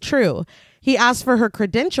this is true. He asks for her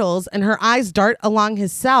credentials, and her eyes dart along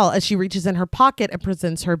his cell as she reaches in her pocket and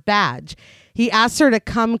presents her badge. He asks her to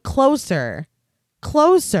come closer,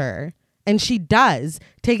 and she does,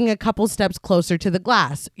 taking a couple steps closer to the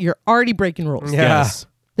glass. You're already breaking rules. Yeah. Yes.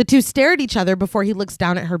 The two stare at each other before he looks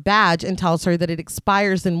down at her badge and tells her that it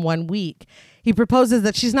expires in 1 week. He proposes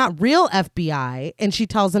that she's not real FBI, and she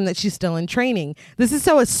tells him that she's still in training. This is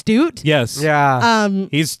so astute. Yes. Yeah.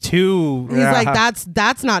 He's too. He's like,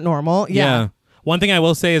 that's not normal. Yeah. One thing I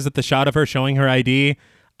will say is that the shot of her showing her ID,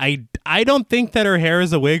 I don't think that her hair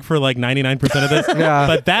is a wig for like 99% of this. Yeah.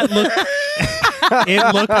 But that looked.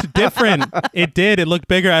 It looked different. It did. It looked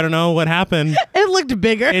bigger. I don't know what happened. It looked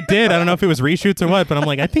bigger. It did. I don't know if it was reshoots or what, but I'm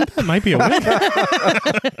like, I think that might be a wig.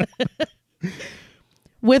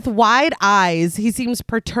 With wide eyes, he seems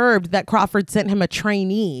perturbed that Crawford sent him a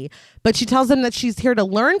trainee, but she tells him that she's here to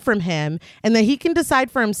learn from him and that he can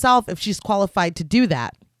decide for himself if she's qualified to do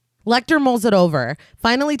that. Lecter mulls it over,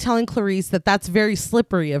 finally telling Clarice that that's very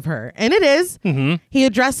slippery of her. And it is. Mm-hmm. He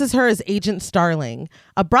addresses her as Agent Starling.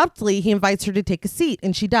 Abruptly, he invites her to take a seat,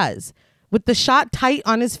 and she does. With the shot tight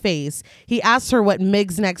on his face, he asks her what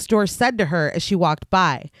Miggs next door said to her as she walked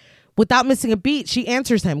by. Without missing a beat, she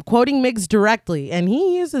answers him, quoting Miggs directly, and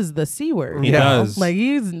he uses the C word. He does. Like,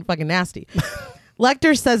 he's fucking nasty.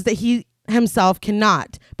 Lecter says that he himself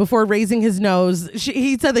cannot before raising his nose.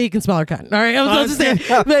 He said that he can smell her cunt. All right, I was just saying.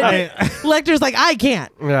 But Lecter's like, I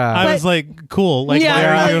can't. Yeah. I was like, cool. Like, why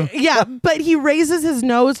are you? Yeah, but he raises his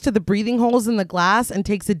nose to the breathing holes in the glass and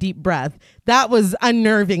takes a deep breath. That was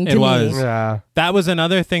unnerving to It me. was. Yeah. That was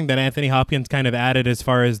another thing that Anthony Hopkins kind of added as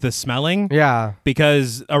far as the smelling. Yeah.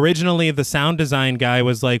 Because originally the sound design guy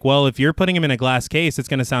was like, well, if you're putting him in a glass case, it's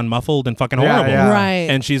going to sound muffled and fucking Yeah, horrible. yeah. Right.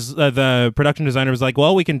 And the production designer was like,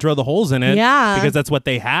 well, we can drill the holes in it. Yeah. Because that's what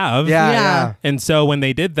they have. Yeah. Yeah. Yeah. And so when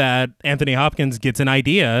they did that, Anthony Hopkins gets an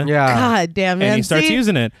idea. Yeah. God damn, man. And he starts See?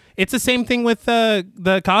 using it. It's the same thing with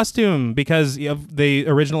the costume because the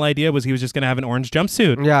original idea was he was just going to have an orange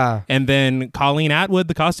jumpsuit. Yeah. And then And Colleen Atwood,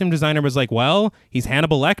 the costume designer, was like, well, he's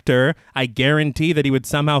Hannibal Lecter. I guarantee that he would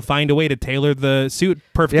somehow find a way to tailor the suit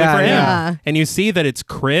perfectly for him. Yeah. And you see that it's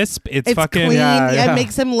crisp. It's fucking clean. It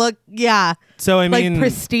makes him look, So I mean,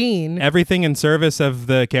 pristine. Everything in service of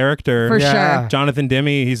the character. For sure. Jonathan Demme,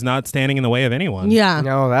 he's not standing in the way of anyone. Yeah.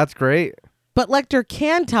 No, that's great. But Lecter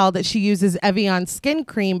can tell that she uses Evian skin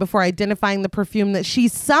cream before identifying the perfume that she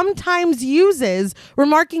sometimes uses,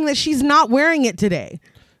 remarking that she's not wearing it today.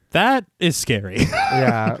 That is scary.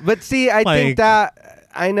 Yeah. But see, I think that,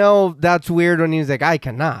 I know that's weird when he's like, I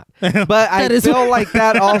cannot. But I feel like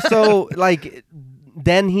that also, like,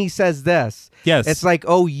 then he says this. Yes. It's like,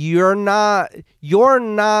 oh, you're not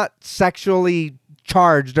sexually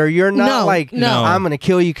charged, or you're not I'm going to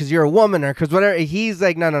kill you because you're a woman or because whatever. He's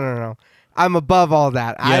like, no. I'm above all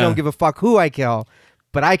that. Yeah. I don't give a fuck who I kill,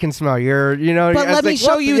 but I can smell your, But let me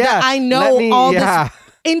show you that I know all this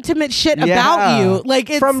intimate shit about you. Like,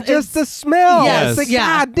 it's from just the smell. Yes. It's like,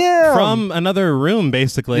 goddamn. From another room,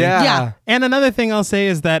 basically. Yeah. And another thing I'll say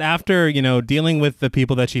is that after, dealing with the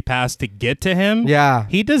people that she passed to get to him,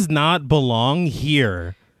 he does not belong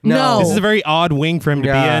here. No. This is a very odd wing for him to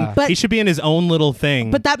be in. But he should be in his own little thing.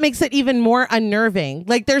 But that makes it even more unnerving.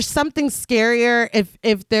 Like, there's something scarier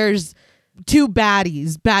if there's two bad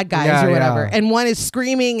guys or whatever, and one is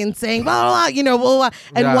screaming and saying blah, blah, blah,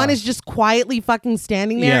 and one is just quietly fucking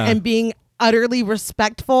standing there and being utterly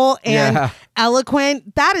respectful and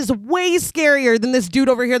eloquent. That is way scarier than this dude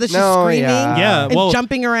over here that's just screaming and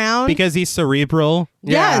jumping around because he's cerebral.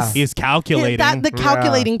 Yes, he's calculating. The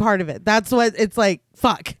calculating part of it. That's what it's like.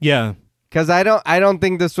 Fuck. Yeah. Because I don't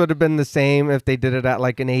think this would have been the same if they did it at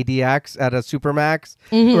like an ADX at a Supermax.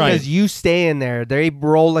 Mm-hmm. Right. Because you stay in there. They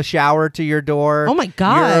roll a shower to your door. Oh my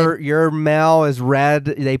God. Your mail is read.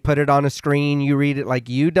 They put it on a screen. You read it. Like,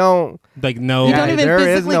 you don't. Like, no. You don't even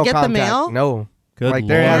physically get the mail? No. Good like, Lord.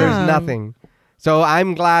 there's nothing. So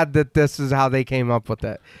I'm glad that this is how they came up with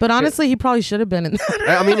it. But honestly, he probably should have been in that.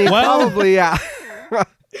 I mean, probably, yeah.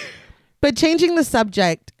 But changing the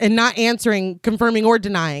subject and not answering, confirming, or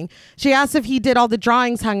denying, she asks if he did all the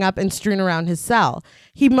drawings hung up and strewn around his cell.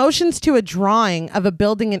 He motions to a drawing of a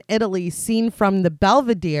building in Italy seen from the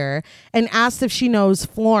Belvedere and asks if she knows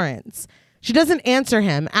Florence. She doesn't answer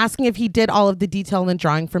him, asking if he did all of the detail in the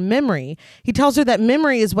drawing from memory. He tells her that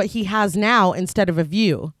memory is what he has now instead of a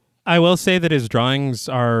view. I will say that his drawings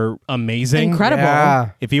are amazing. Incredible.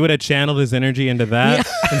 Yeah. If he would have channeled his energy into that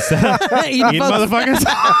instead of eating motherfuckers,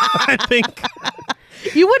 I think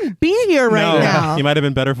you wouldn't be here right now. You might have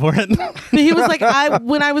been better for it. He was like,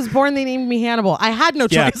 when I was born, they named me Hannibal. I had no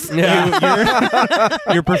choice. Yeah.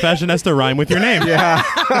 Your profession has to rhyme with your name. Yeah.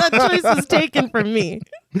 That choice was taken from me.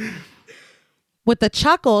 With a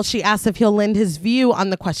chuckle, she asks if he'll lend his view on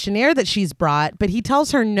the questionnaire that she's brought, but he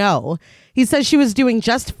tells her no. He says she was doing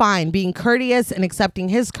just fine, being courteous and accepting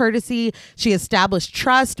his courtesy. She established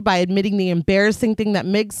trust by admitting the embarrassing thing that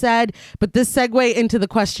Mig said, but this segue into the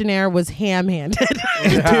questionnaire was ham-handed.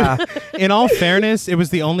 In all fairness, it was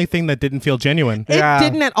the only thing that didn't feel genuine. It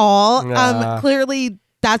didn't at all. Clearly,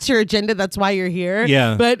 that's your agenda. That's why you're here.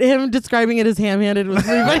 Yeah. But him describing it as ham-handed was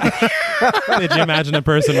really funny. Did you imagine a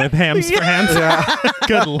person with hams for hands? Yeah.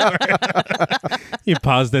 Good Lord. You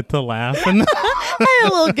paused it to laugh. And I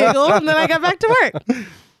had a little giggle, and then I got back to work.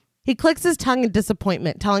 He clicks his tongue in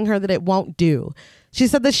disappointment, telling her that it won't do. She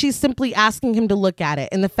said that she's simply asking him to look at it,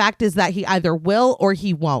 and the fact is that he either will or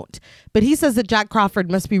he won't. But he says that Jack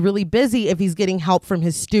Crawford must be really busy if he's getting help from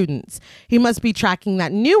his students. He must be tracking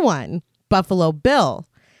that new one, Buffalo Bill.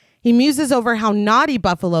 He muses over how naughty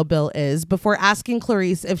Buffalo Bill is before asking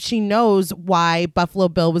Clarice if she knows why Buffalo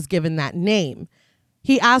Bill was given that name.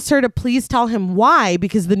 He asks her to please tell him why,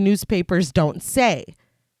 because the newspapers don't say.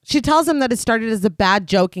 She tells him that it started as a bad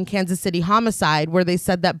joke in Kansas City Homicide, where they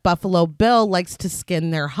said that Buffalo Bill likes to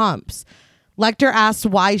skin their humps. Lecter asks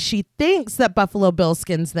why she thinks that Buffalo Bill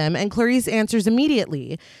skins them, and Clarice answers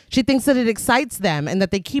immediately. She thinks that it excites them and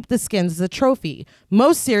that they keep the skins as a trophy.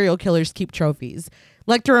 Most serial killers keep trophies.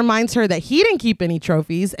 Lecter reminds her that he didn't keep any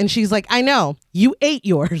trophies, and she's like, I know, you ate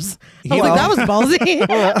yours. I was like, that was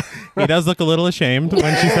ballsy. He does look a little ashamed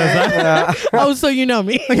when she says that. Yeah. Oh, so you know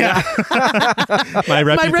me. Yeah. My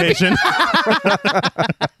reputation.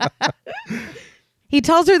 He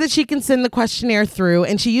tells her that she can send the questionnaire through,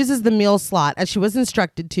 and she uses the meal slot as she was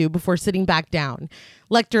instructed to before sitting back down.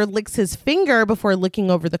 Lecter licks his finger before looking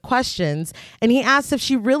over the questions, and he asks if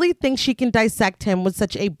she really thinks she can dissect him with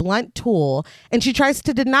such a blunt tool, and she tries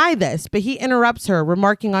to deny this, but he interrupts her,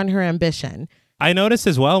 remarking on her ambition. I noticed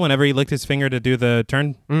as well whenever he licked his finger to do the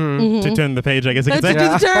turn, to turn the page, I guess I could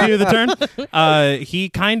say. Do the turn. He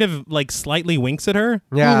kind of like slightly winks at her.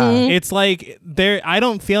 Yeah. It's like I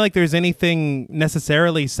don't feel like there's anything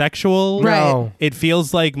necessarily sexual. Right. It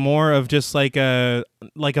feels like more of just like a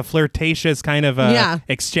flirtatious kind of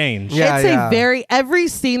exchange. Yeah, it's every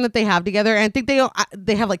scene that they have together, and I think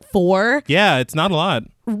they have like 4. Yeah, it's not a lot.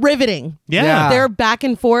 Riveting. Yeah. They're back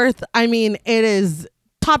and forth. I mean, it is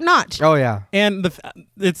top notch. Oh yeah. And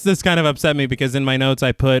this kind of upset me because in my notes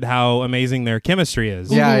I put how amazing their chemistry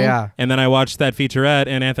is. Yeah. And then I watched that featurette,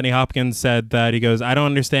 and Anthony Hopkins said that he goes, I don't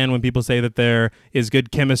understand when people say that there is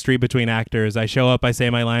good chemistry between actors. I show up, I say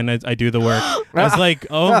my line, I do the work. I was like,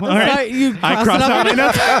 oh, all right. I crossed out my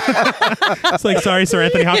notes. It's like, sorry, Sir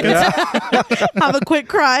Anthony Hopkins. Have a quick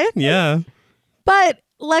cry. Yeah. But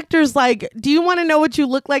Lecter's like, do you want to know what you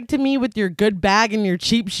look like to me with your good bag and your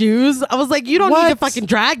cheap shoes? I was like, you don't need to fucking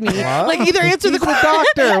drag me. What? Like, either answer the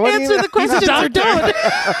questions or don't.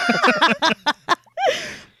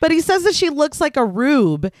 But he says that she looks like a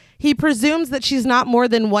rube. He presumes that she's not more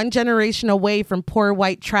than one generation away from poor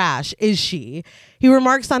white trash, is she? He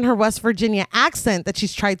remarks on her West Virginia accent that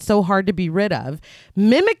she's tried so hard to be rid of.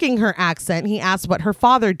 Mimicking her accent, he asks what her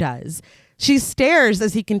father does. She stares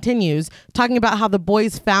as he continues, talking about how the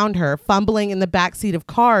boys found her fumbling in the backseat of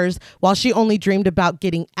cars while she only dreamed about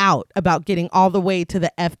getting out, about getting all the way to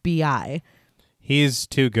the FBI. He's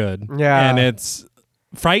too good. Yeah. And it's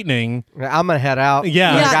frightening. I'm going to head out.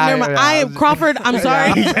 Yeah. Crawford, I'm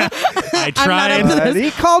sorry. I tried. He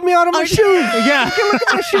called me out of my shoes. Yeah. You can look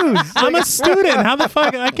at my shoes. I'm a student. How the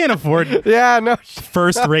fuck? I can't afford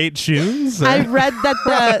first-rate shoes. I read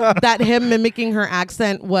that that him mimicking her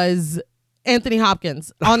accent was Anthony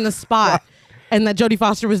Hopkins on the spot, and that Jodie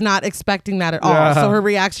Foster was not expecting that at all. So her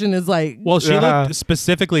reaction is like, well, she looked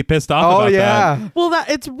specifically pissed off about that. Well,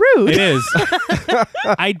 it's rude. It is.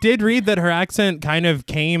 I did read that her accent kind of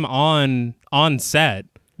came on set.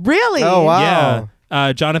 Really? Oh, wow.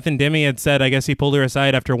 Yeah. Jonathan Demme had said, I guess he pulled her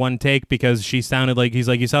aside after one take because she sounded like, he's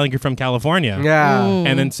like, you sound like you're from California. Yeah.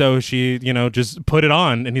 And then so she, just put it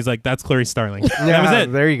on, and he's like, that's Clarice Starling. That was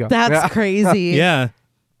it. There you go. That's crazy. Yeah.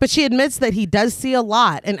 But she admits that he does see a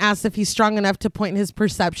lot and asks if he's strong enough to point his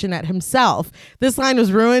perception at himself. This line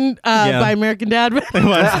was ruined by American Dad. But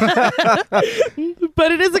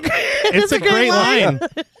it is a great line.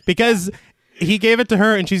 Because he gave it to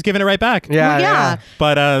her and she's giving it right back. Yeah.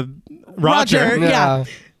 But Roger. Yeah.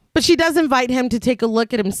 But she does invite him to take a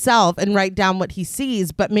look at himself and write down what he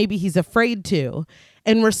sees, but maybe he's afraid to.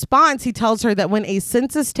 In response, he tells her that when a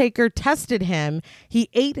census taker tested him, he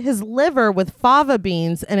ate his liver with fava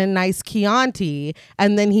beans and a nice Chianti,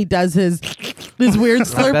 and then he does his weird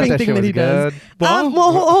slurping thing that he does. Well,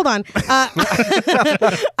 hold on.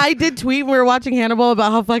 I did tweet when we were watching Hannibal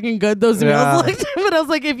about how fucking good those meals looked, but I was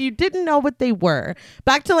like, if you didn't know what they were,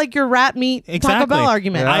 back to like your rat meat Taco Bell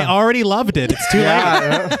argument. I already loved it. It's too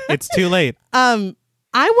late. It's too late.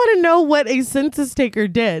 I want to know what a census taker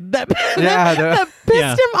did that pissed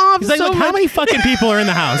him off. He's like, so look, much. how many fucking people are in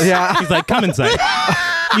the house? Yeah. He's like, come inside.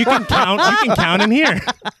 You can count in here.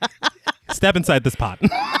 Step inside this pot.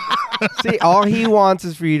 See, all he wants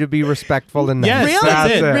is for you to be respectful and nice. Yes, really?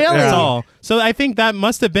 that's it. Really? That's all. So I think that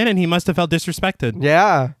must have been, and he must have felt disrespected.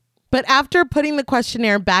 Yeah. But after putting the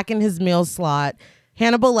questionnaire back in his meal slot,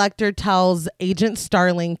 Hannibal Lecter tells Agent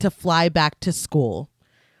Starling to fly back to school.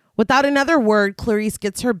 Without another word, Clarice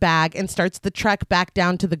gets her bag and starts the trek back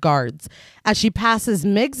down to the guards. As she passes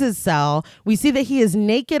Miggs's cell, we see that he is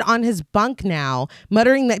naked on his bunk now,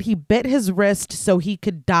 muttering that he bit his wrist so he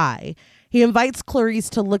could die. He invites Clarice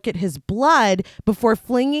to look at his blood before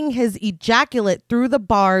flinging his ejaculate through the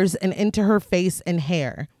bars and into her face and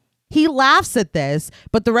hair. He laughs at this,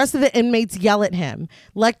 but the rest of the inmates yell at him.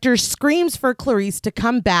 Lecter screams for Clarice to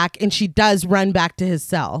come back, and she does run back to his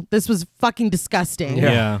cell. This was fucking disgusting.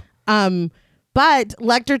 Yeah. But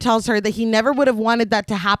Lecter tells her that he never would have wanted that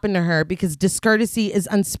to happen to her because discourtesy is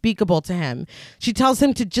unspeakable to him. She tells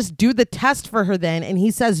him to just do the test for her then, and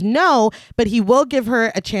he says no, but he will give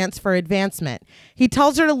her a chance for advancement. He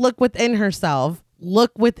tells her to look within herself.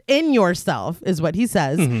 Look within yourself is what he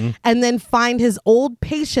says, and then find his old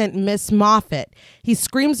patient, Miss Moffat. He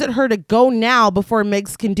screams at her to go now before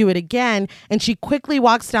Miggs can do it again, and she quickly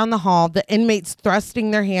walks down the hall, the inmates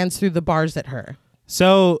thrusting their hands through the bars at her.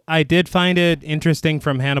 So I did find it interesting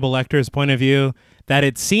from Hannibal Lecter's point of view that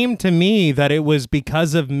it seemed to me that it was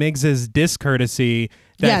because of Miggs's discourtesy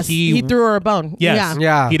that he threw her a bone. Yes,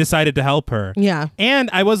 yeah. He decided to help her. Yeah. And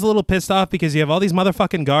I was a little pissed off because you have all these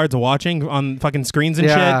motherfucking guards watching on fucking screens and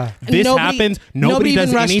shit. This happens. Nobody does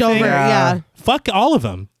even rushed anything. over. Yeah. Fuck all of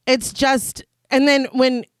them. It's just, and then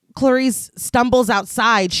when Clarice stumbles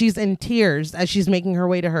outside, she's in tears as she's making her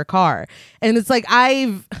way to her car. And it's like,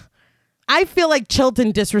 I feel like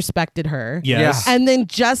Chilton disrespected her. Yes. And then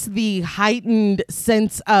just the heightened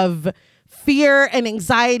sense of fear and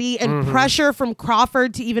anxiety and pressure from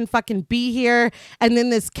Crawford to even fucking be here. And then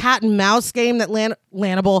this cat and mouse game that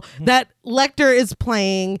that Lecter is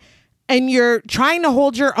playing. And you're trying to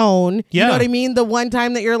hold your own. You know what I mean? The one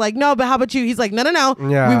time that you're like, no, but how about you? He's like, no.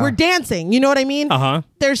 Yeah. We were dancing. You know what I mean? Uh-huh.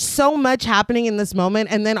 There's so much happening in this moment.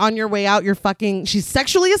 And then on your way out, she's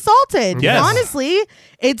sexually assaulted. Yes. Honestly,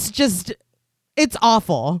 it's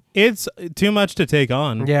awful. It's too much to take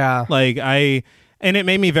on. Yeah. And it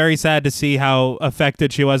made me very sad to see how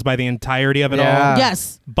affected she was by the entirety of it all.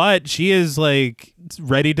 Yes. But she is like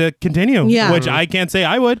ready to continue, which I can't say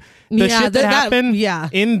I would. The shit that happened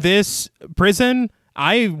in this prison,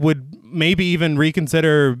 I would maybe even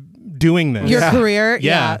reconsider doing this. Your career?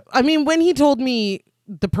 Yeah. I mean, when he told me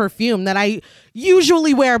the perfume that I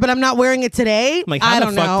usually wear, but I'm not wearing it today, like, I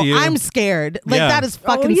don't know. I'm scared. That is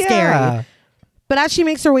fucking scary. But as she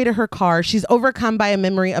makes her way to her car, she's overcome by a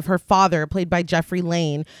memory of her father, played by Jeffrey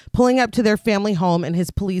Lane, pulling up to their family home in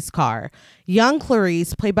his police car. Young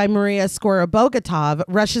Clarice, played by Maria Skorobogatov,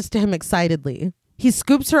 rushes to him excitedly. He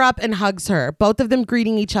scoops her up and hugs her, both of them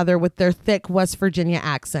greeting each other with their thick West Virginia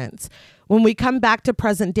accents. When we come back to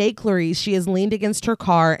present-day Clarice, she is leaned against her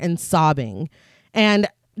car and sobbing. And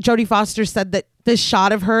Jodie Foster said that this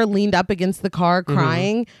shot of her leaned up against the car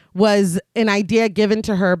crying was an idea given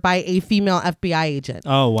to her by a female FBI agent.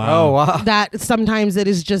 Oh, wow. That sometimes it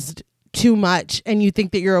is just too much and you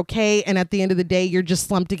think that you're okay, and at the end of the day, you're just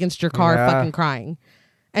slumped against your car fucking crying.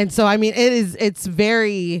 And so, I mean, it's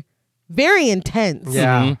very, very intense.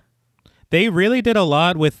 Yeah. Mm-hmm. They really did a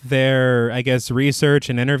lot with their, I guess, research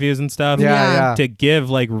and interviews and stuff to give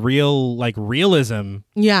realism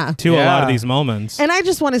to a lot of these moments. And I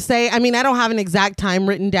just want to say, I mean, I don't have an exact time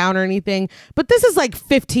written down or anything, but this is like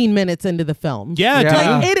 15 minutes into the film.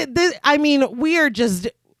 I mean, we are just,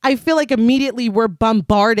 I feel like immediately we're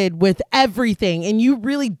bombarded with everything and you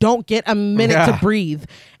really don't get a minute to breathe.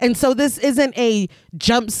 And so this isn't a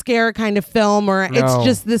jump scare kind of film, or it's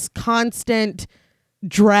just this constant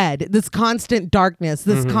dread, this constant darkness,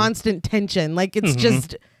 this constant tension. Like it's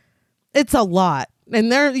just, it's a lot.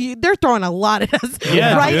 And they're throwing a lot at us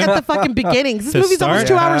at the fucking beginning. This movie's almost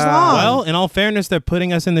 2 hours long. Well, in all fairness, they're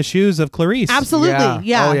putting us in the shoes of Clarice. Absolutely.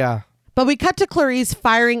 Yeah. Oh, yeah. But we cut to Clarice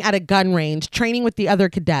firing at a gun range, training with the other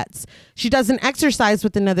cadets. She does an exercise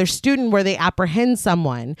with another student where they apprehend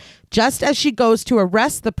someone. Just as she goes to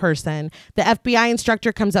arrest the person, the FBI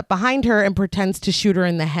instructor comes up behind her and pretends to shoot her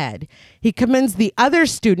in the head. He commends the other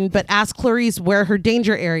student, but asks Clarice where her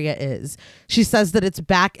danger area is. She says that it's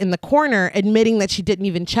back in the corner, admitting that she didn't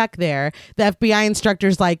even check there. The FBI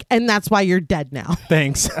instructor's like, and that's why you're dead now.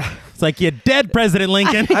 Thanks. It's like, you're dead, President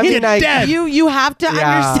Lincoln. You're dead. You have to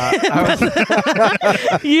understand.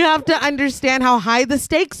 You have to understand how high the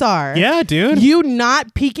stakes are. Yeah, dude. You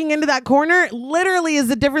not peeking into that corner literally is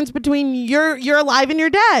the difference between you're alive and you're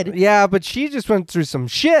dead. Yeah, but she just went through some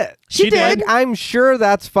shit. She did. Like, I'm sure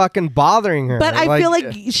that's fucking bothering her. But I feel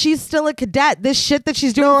like she's still a cadet. This shit that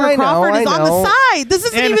she's doing for Crawford is on the side. This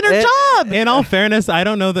isn't even her job. In all fairness, I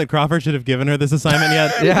don't know that Crawford should have given her this assignment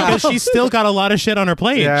yet. Because she's still got a lot of shit on her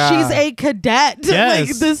plate. Yeah. She's a cadet.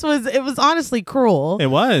 Yes. Like, it was honestly cruel. It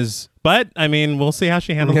was. But, I mean, we'll see how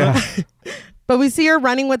she handles it. But we see her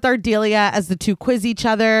running with Ardelia as the two quiz each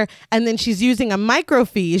other. And then she's using a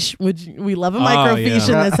microfiche, which we love a microfiche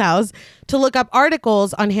in this house, to look up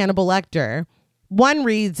articles on Hannibal Lecter. One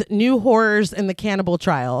reads, "New horrors in the cannibal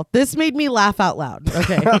trial." This made me laugh out loud.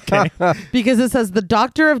 Okay. Because it says the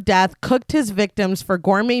doctor of death cooked his victims for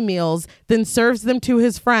gourmet meals, then serves them to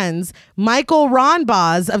his friends. Michael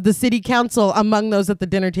Ronbaz of the city council among those at the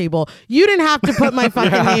dinner table. You didn't have to put my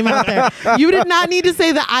fucking name out there. You did not need to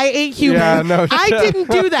say that I ate human. I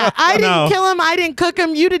didn't do that. I didn't kill him. I didn't cook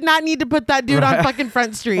him. You did not need to put that dude on fucking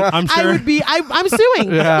Front Street. I'm sure. I'm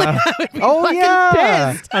suing. Yeah.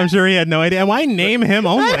 Pissed. I'm sure he had no idea. Why name him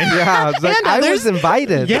only? Yeah, it's like, I was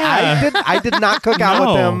invited. Yeah. I did not cook out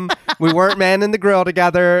with him. We weren't manning the grill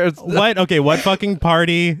together. What fucking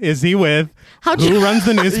party is he with? Who runs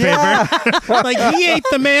the newspaper? Like, he ate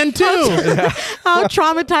the man too. How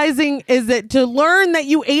traumatizing is it to learn that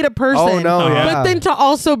you ate a person, but then to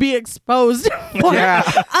also be exposed for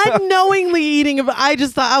unknowingly eating him? I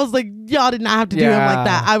was like, y'all did not have to do him like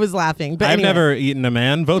that. I was laughing. But I've never eaten a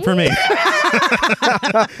man. Vote for me.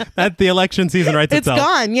 That the election season writes itself. It's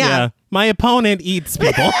gone, yeah. My opponent eats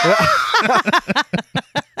people.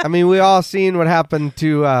 I mean, we all seen what happened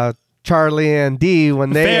to Charlie and Dee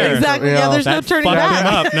when they Fair. Exactly. You know, yeah, there's no turning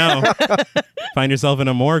back. No. Find yourself in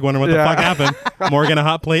a morgue wondering what the fuck happened. Morgue and a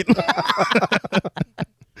hot plate.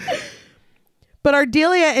 But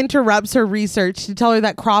Ardelia interrupts her research to tell her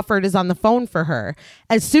that Crawford is on the phone for her.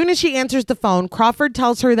 As soon as she answers the phone, Crawford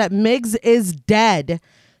tells her that Miggs is dead.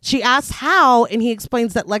 She asks how, and he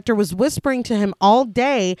explains that Lecter was whispering to him all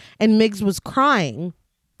day and Miggs was crying.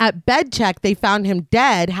 At bed check, they found him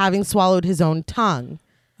dead, having swallowed his own tongue.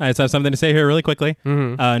 I just have something to say here really quickly.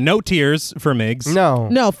 No tears for Miggs.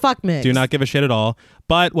 No, fuck Miggs. Do not give a shit at all.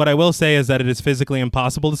 But what I will say is that it is physically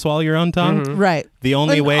impossible to swallow your own tongue. Right. The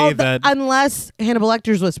only way that... Unless Hannibal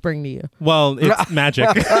Lecter's whispering to you. Well, it's magic.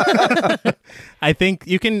 I think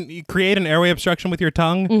you can create an airway obstruction with your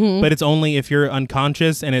tongue, but it's only if you're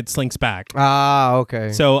unconscious and it slinks back. Ah,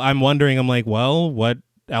 okay. So I'm wondering, what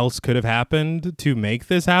else could have happened to make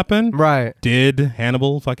this happen? Right. Did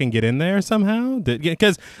Hannibal fucking get in there somehow?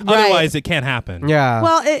 Because otherwise it can't happen. Yeah.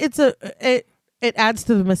 Well, it adds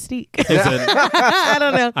to the mystique. I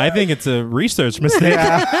don't know. I think it's a research mistake.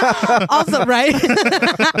 Yeah. Also, right?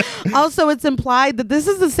 Also, it's implied that this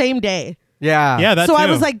is the same day. Yeah. Yeah, that's so I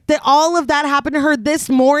was like, all of that happened to her this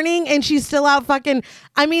morning and she's still out fucking...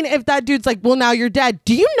 I mean, if that dude's like, well, now you're dead.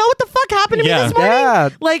 Do you know what the fuck happened to me this morning? Yeah.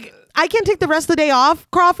 Like... I can't take the rest of the day off,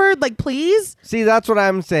 Crawford. Like, please. See, that's what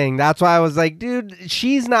I'm saying. That's why I was like, dude,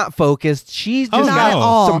 she's not focused. She's just not at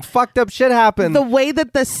all. Some fucked up shit happened. The way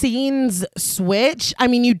that the scenes switch, I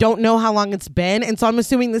mean, you don't know how long it's been. And so I'm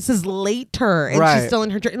assuming this is later and she's still in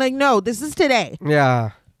her... Like, no, this is today.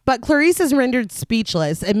 Yeah. But Clarice is rendered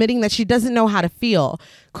speechless, admitting that she doesn't know how to feel.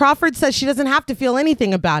 Crawford says she doesn't have to feel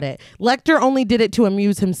anything about it. Lecter only did it to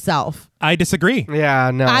amuse himself. I disagree. Yeah,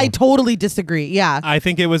 no. I totally disagree. Yeah. I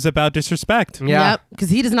think it was about disrespect. Yeah. Yep. Because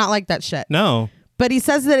he does not like that shit. No. But he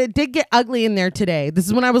says that it did get ugly in there today. This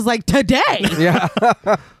is when I was like, today? Yeah.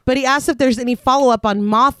 But he asks if there's any follow-up on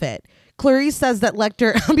Moffat. Clarice says that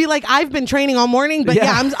Lecter... I'll be like, I've been training all morning, but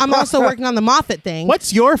I'm also working on the Moffat thing.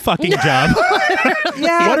 What's your fucking job?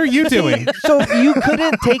 Yeah. What are you doing? So you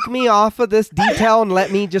couldn't take me off of this detail and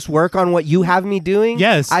let me just work on what you have me doing?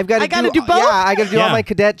 Yes. I got to do both? Yeah, I got to do all my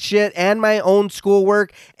cadet shit and my own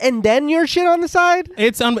schoolwork and then your shit on the side?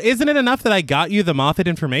 It's isn't it enough that I got you the Moffat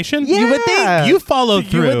information? Yeah. You would think. You followed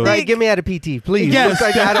through. Right, give me out a PT, please. Yes.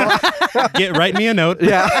 Write me a note.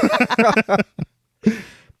 Yeah.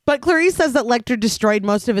 But Clarice says that Lecter destroyed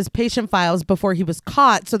most of his patient files before he was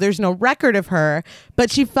caught, so there's no record of her.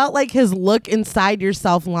 But she felt like his look inside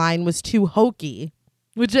yourself line was too hokey,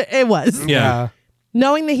 which it was. Yeah.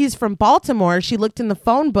 Knowing that he's from Baltimore, she looked in the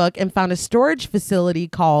phone book and found a storage facility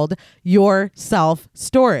called Your Self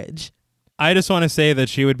Storage. I just want to say that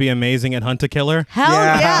she would be amazing at Hunt a Killer. Hell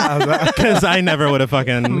yeah. Because I never would have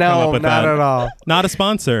fucking come up with that. No, not at all. Not a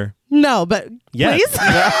sponsor. No, but yes. Please.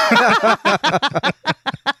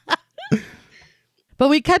 But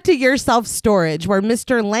we cut to Your Self Storage, where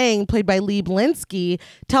Mr. Lang, played by Lee Blinsky,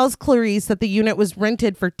 tells Clarice that the unit was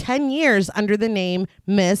rented for 10 years under the name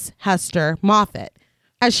Miss Hester Moffat.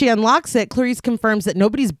 As she unlocks it, Clarice confirms that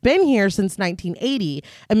nobody's been here since 1980,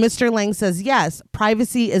 and Mr. Lang says yes,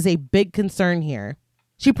 privacy is a big concern here.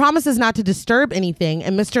 She promises not to disturb anything,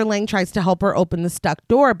 and Mr. Lang tries to help her open the stuck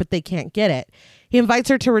door, but they can't get it. He invites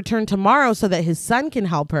her to return tomorrow so that his son can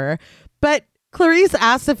help her, but Clarice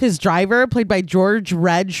asks if his driver, played by George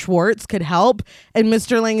Red Schwartz, could help, and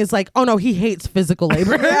Mr. Lang is like, oh no, he hates physical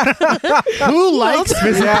labor. Who likes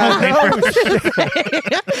physical labor?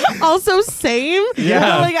 Also, same.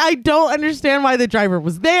 Yeah. Like, I don't understand why the driver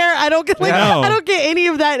was there. I don't get I don't get any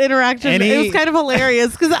of that interaction. It was kind of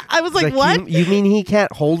hilarious because I was like, what? You mean he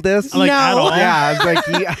can't hold this? No. At all? Yeah, it's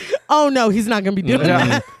like oh no, he's not gonna be doing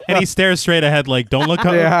that. And he stares straight ahead like, don't look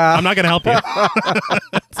up. Yeah. I'm not going to help you.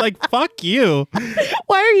 It's like, fuck you.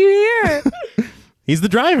 Why are you here? He's the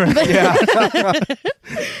driver. Yeah.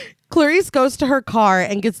 Clarice goes to her car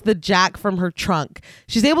and gets the jack from her trunk.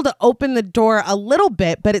 She's able to open the door a little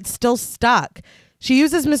bit, but it's still stuck. She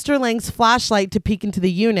uses Mr. Lang's flashlight to peek into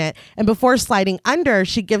the unit, and before sliding under,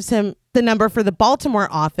 she gives him the number for the Baltimore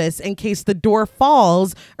office in case the door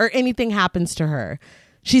falls or anything happens to her.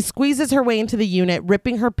 She squeezes her way into the unit,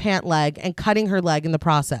 ripping her pant leg and cutting her leg in the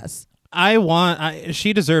process.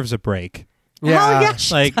 She deserves a break. Yeah. Hell yeah,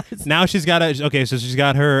 she does. Now she's got so she's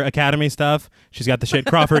got her academy stuff. She's got the shit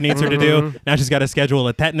Crawford needs her to do. Now she's got to schedule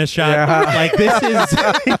a tetanus shot. Yeah. Like, this is,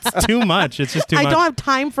 it's too much. It's just too much. I don't have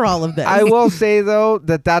time for all of this. I will say though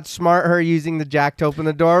that's smart, her using the jack to open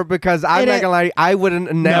the door, because I'm not gonna lie, I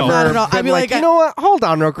wouldn't never. Not at all. I'd be like, you know what? Hold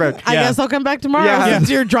on, real quick. I guess I'll come back tomorrow since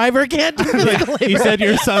your driver can't do physical labor. You said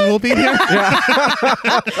your son will be here.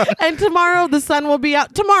 And tomorrow the sun will be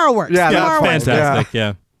out. Tomorrow works. Yeah, tomorrow That's works. fantastic.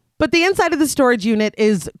 Yeah. But the inside of the storage unit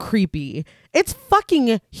is creepy. It's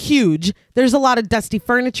fucking huge. There's a lot of dusty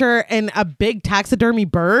furniture and a big taxidermy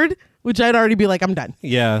bird, which I'd already be like, I'm done.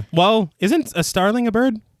 Yeah. Well, isn't a starling a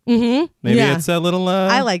bird? Mm-hmm. Maybe it's a little...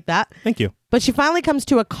 I like that. Thank you. But she finally comes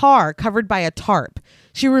to a car covered by a tarp.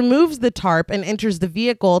 She removes the tarp and enters the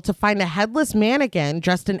vehicle to find a headless mannequin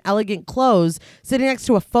dressed in elegant clothes sitting next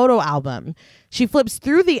to a photo album. She flips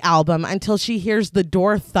through the album until she hears the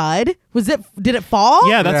door thud. Did it fall?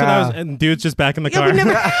 Yeah, that's what I was... And dude's just back in the car.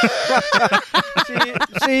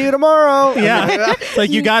 See you tomorrow. Yeah. It's like,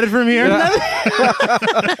 you got it from here?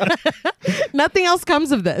 Nothing else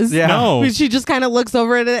comes of this. Yeah. No. She just kind of looks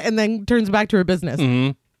over at it and then turns back to her business.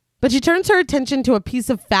 Mm-hmm. But she turns her attention to a piece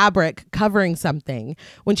of fabric covering something.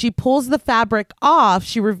 When she pulls the fabric off,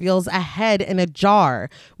 she reveals a head in a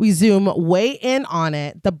jar. We zoom way in on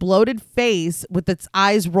it, the bloated face with its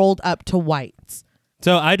eyes rolled up to whites.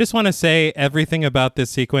 So I just want to say everything about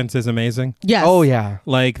this sequence is amazing. Yes. Oh, yeah.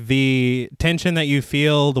 Like the tension that you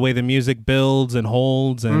feel, the way the music builds and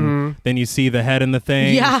holds, and then you see the head in the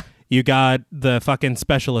thing. Yeah. You got the fucking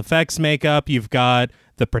special effects makeup. You've got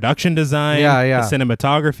the production design, the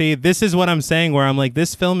cinematography. This is what I'm saying, where I'm like,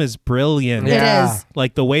 this film is brilliant. Yeah. It is.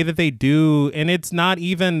 Like the way that they do, and it's not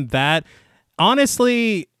even that.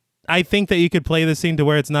 Honestly, I think that you could play the scene to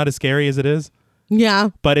where it's not as scary as it is. Yeah.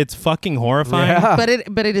 But it's fucking horrifying. Yeah.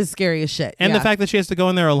 But it is scary as shit. And the fact that she has to go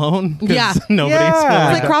in there alone. Yeah. Nobody's It's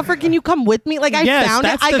like, Crawford, can you come with me? Like, I found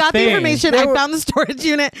it. I got the information. I found the storage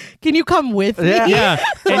unit. Can you come with me? Yeah.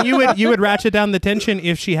 And you would ratchet down the tension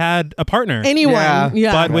if she had a partner. Anyone.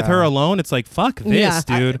 Yeah. But with her alone, it's like, fuck this,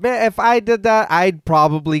 dude. Man, if I did that, I'd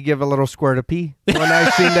probably give a little squirt of pee when I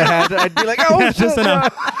seen the head. I'd be like, oh, just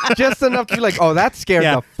enough. Just enough to be like, oh, that scared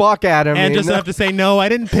the fuck out of me. And just enough to say, no, I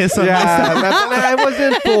didn't piss on myself. I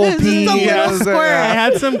wasn't full pee. I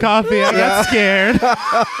had some coffee. I got scared.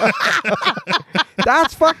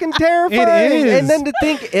 That's fucking terrifying. It is. And then to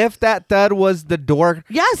think if that thud was the door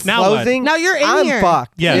closing. Now you're in I'm here.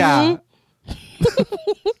 fucked. Yeah.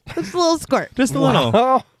 Just a little squirt. Just a little.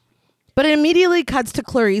 Oh. But it immediately cuts to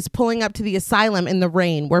Clarice pulling up to the asylum in the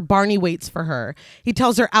rain where Barney waits for her. He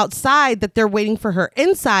tells her outside that they're waiting for her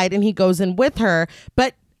inside and he goes in with her.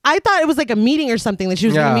 But I thought it was like a meeting or something that she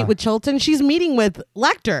was going to meet with Chilton. She's meeting with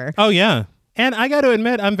Lecter. Oh, yeah. And I got to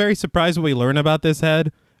admit, I'm very surprised when we learn about this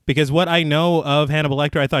head. Because what I know of Hannibal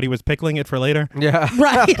Lecter, I thought he was pickling it for later. Yeah.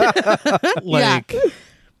 Right. Like... Yeah.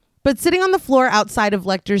 But sitting on the floor outside of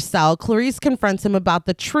Lecter's cell, Clarice confronts him about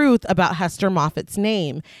the truth about Hester Moffat's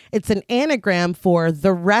name. It's an anagram for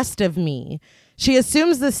the rest of me. She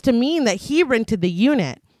assumes this to mean that he rented the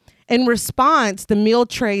unit. In response, the meal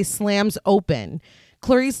tray slams open.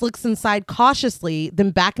 Clarice looks inside cautiously, then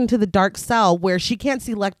back into the dark cell where she can't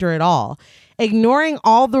see Lecter at all. Ignoring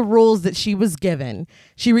all the rules that she was given,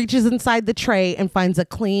 she reaches inside the tray and finds a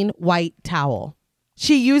clean white towel.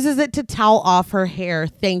 She uses it to towel off her hair,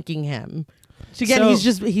 thanking him.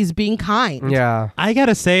 He's being kind. Yeah. I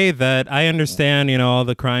gotta say that I understand, all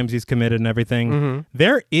the crimes he's committed and everything. Mm-hmm.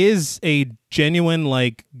 There is a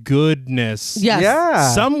genuine, goodness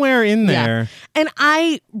somewhere in there. And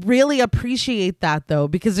I really appreciate that, though,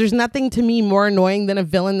 because there's nothing to me more annoying than a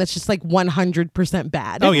villain that's just 100%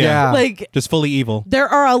 bad. Oh, yeah. Just fully evil. There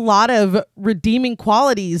are a lot of redeeming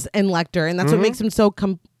qualities in Lecter, and that's what makes him so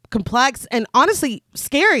complex and honestly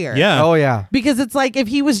scarier. Yeah. Oh, yeah. Because it's like if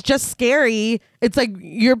he was just scary, it's like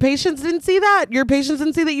your patients didn't see that. Your patients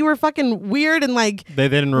didn't see that you were fucking weird and they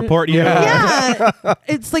didn't report you. Yeah.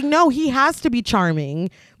 It's like, no, he has to be charming.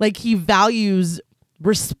 He values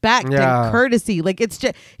respect and courtesy.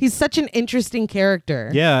 He's such an interesting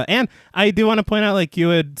character. Yeah. And I do want to point out, you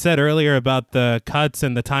had said earlier about the cuts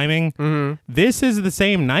and the timing. This is the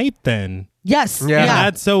same night then. Yes. Yeah.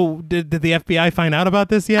 So did the FBI find out about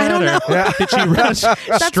this yet? I don't know. Did she rush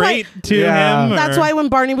straight to him? That's why when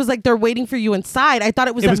Barney was like, they're waiting for you inside, I thought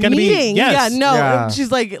it was a meeting. Yes. Yeah, no. Yeah.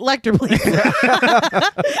 She's like, Lecter, please.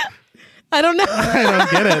 I don't know. I don't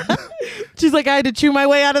get it. She's like, I had to chew my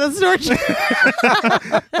way out of the storage.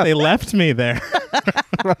 They left me there.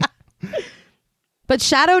 But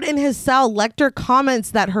shadowed in his cell, Lecter comments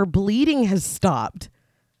that her bleeding has stopped.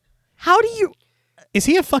 How do you... Is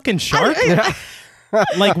he a fucking shark?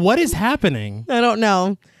 What is happening? I don't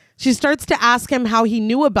know. She starts to ask him how he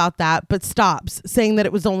knew about that, but stops, saying that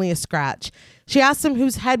it was only a scratch. She asks him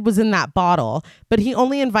whose head was in that bottle, but he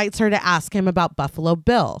only invites her to ask him about Buffalo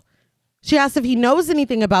Bill. She asks if he knows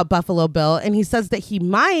anything about Buffalo Bill, and he says that he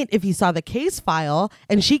might if he saw the case file,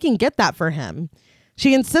 and she can get that for him.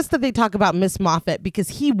 She insists that they talk about Miss Moffat because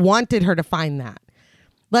he wanted her to find that.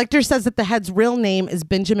 Lecter says that the head's real name is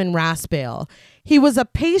Benjamin Raspail. He was a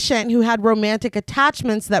patient who had romantic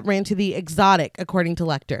attachments that ran to the exotic, according to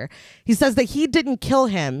Lecter. He says that he didn't kill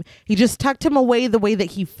him. He just tucked him away the way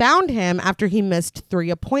that he found him after he missed 3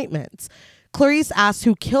 appointments. Clarice asks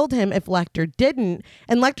who killed him if Lecter didn't,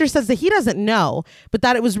 and Lecter says that he doesn't know, but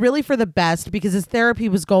that it was really for the best because his therapy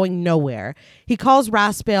was going nowhere. He calls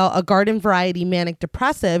Raspail a garden variety manic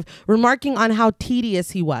depressive, remarking on how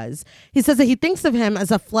tedious he was. He says that he thinks of him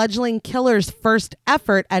as a fledgling killer's first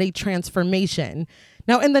effort at a transformation.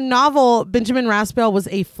 Now, in the novel, Benjamin Raspail was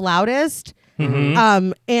a flautist,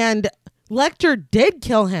 and Lecter did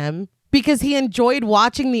kill him because he enjoyed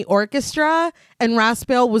watching the orchestra, and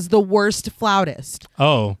Raspail was the worst flautist.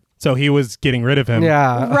 Oh, so he was getting rid of him.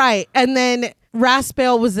 Yeah. Right. And then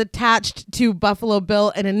Raspail was attached to Buffalo Bill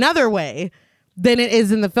in another way than it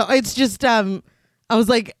is in the film. It's just, I was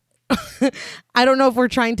like, I don't know if we're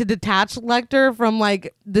trying to detach Lecter from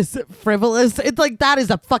like this frivolous. It's like that is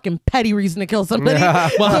a fucking petty reason to kill somebody. Yeah.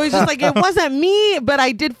 Well, so it's just like it wasn't me, but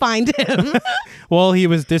I did find him. Well, he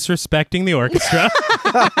was disrespecting the orchestra.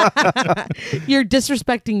 You're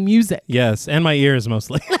disrespecting music. Yes, and my ears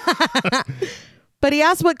mostly. But he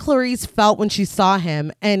asked what Clarice felt when she saw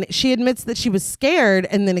him, and she admits that she was scared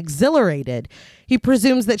and then exhilarated. He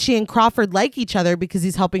presumes that she and Crawford like each other because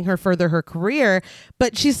he's helping her further her career,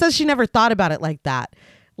 but she says she never thought about it like that.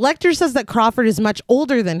 Lecter says that Crawford is much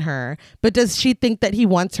older than her, but does she think that he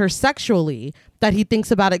wants her sexually? That he thinks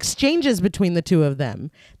about exchanges between the two of them?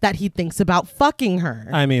 That he thinks about fucking her?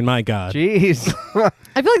 I mean, my God. Jeez.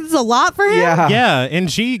 I feel like this is a lot for him. Yeah,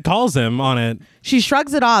 and she calls him on it. She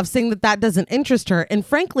shrugs it off, saying that doesn't interest her, and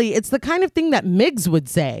frankly, it's the kind of thing that Miggs would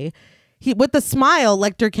say. With a smile,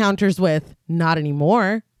 Lecter counters with, "Not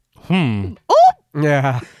anymore." Oh!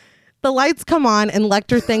 Yeah. The lights come on and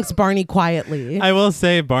Lecter thanks Barney quietly. I will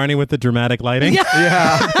say Barney with the dramatic lighting.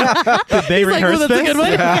 Yeah. Did they rehearse this? A good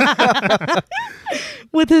one. Yeah.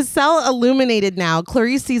 With his cell illuminated now,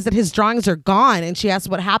 Clarice sees that his drawings are gone and she asks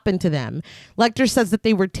what happened to them. Lecter says that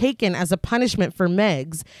they were taken as a punishment for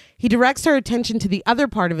Miggs. He directs her attention to the other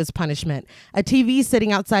part of his punishment, a TV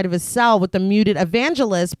sitting outside of his cell with the muted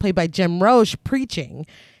evangelist played by Jim Roche preaching.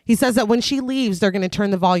 He says that when she leaves, they're going to turn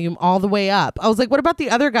the volume all the way up. I was like, what about the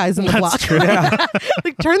other guys in the block? True.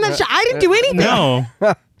 Like, turn that shit. I didn't do anything. No.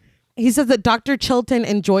 He says that Dr. Chilton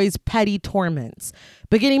enjoys petty torments.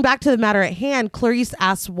 But getting back to the matter at hand, Clarice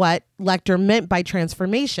asks what Lecter meant by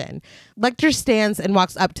transformation. Lecter stands and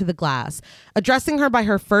walks up to the glass. Addressing her by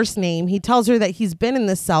her first name, he tells her that he's been in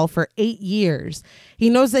this cell for 8 years. He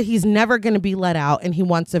knows that he's never going to be let out, and he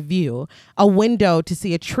wants a view, a window to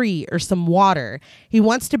see a tree or some water. He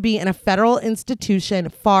wants to be in a federal institution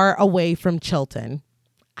far away from Chilton.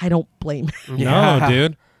 I don't blame him. No,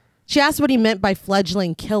 dude. She asked what he meant by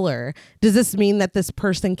fledgling killer. Does this mean that this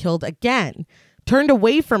person killed again? Turned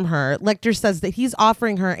away from her, Lecter says that he's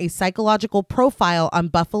offering her a psychological profile on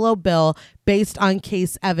Buffalo Bill based on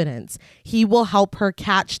case evidence. He will help her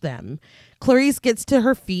catch them. Clarice gets to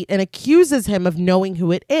her feet and accuses him of knowing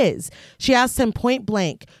who it is. She asks him point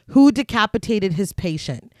blank, who decapitated his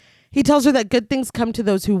patient? He tells her that good things come to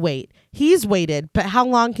those who wait. He's waited, but how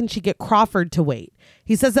long can she get Crawford to wait?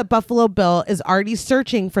 He says that Buffalo Bill is already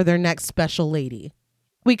searching for their next special lady.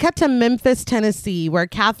 We cut to Memphis, Tennessee, where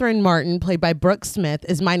Catherine Martin, played by Brooke Smith,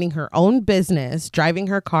 is minding her own business, driving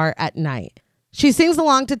her car at night. She sings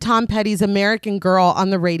along to Tom Petty's American Girl on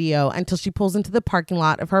the radio until she pulls into the parking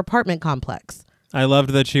lot of her apartment complex. I loved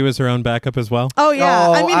that she was her own backup as well. Oh, yeah.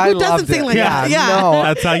 Oh, I mean, who doesn't sing like that? Yeah. No.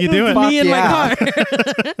 That's how you do it. Me in my car.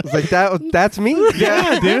 It's like, that's me?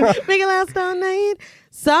 Yeah, dude. Make it last all night.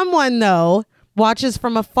 Someone, though, watches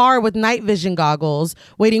from afar with night vision goggles,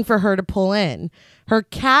 waiting for her to pull in. Her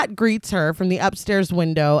cat greets her from the upstairs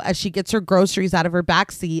window as she gets her groceries out of her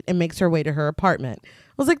back seat and makes her way to her apartment.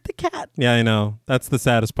 I was like, the cat. Yeah, I know. That's the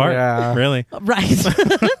saddest part. Yeah. Really. Right.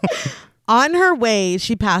 On her way,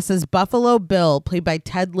 she passes Buffalo Bill, played by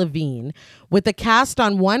Ted Levine. With a cast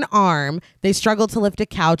on one arm, they struggle to lift a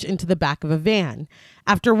couch into the back of a van.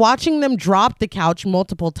 After watching them drop the couch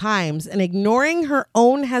multiple times and ignoring her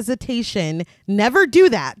own hesitation, never do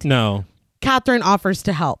that. No. Catherine offers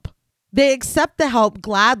to help. They accept the help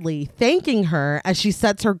gladly, thanking her as she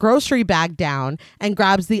sets her grocery bag down and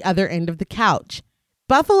grabs the other end of the couch.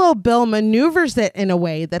 Buffalo Bill maneuvers it in a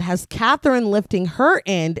way that has Catherine lifting her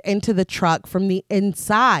end into the truck from the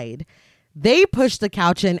inside. They push the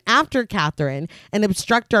couch in after Catherine and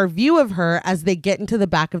obstruct our view of her as they get into the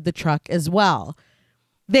back of the truck as well.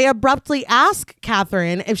 They abruptly ask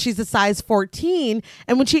Catherine if she's a size 14,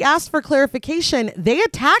 and when she asks for clarification, they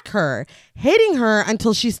attack her, hitting her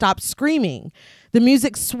until she stops screaming. The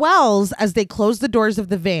music swells as they close the doors of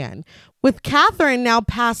the van. With Catherine now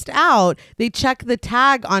passed out, they check the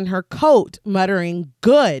tag on her coat, muttering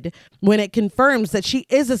 "good" when it confirms that she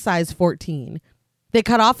is a size 14. They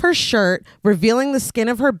cut off her shirt, revealing the skin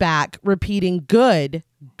of her back, repeating "good,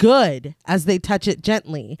 good" as they touch it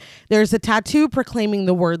gently. There's a tattoo proclaiming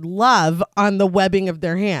the word "love" on the webbing of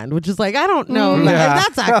their hand, which is like, I don't know if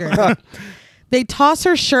that's accurate. They toss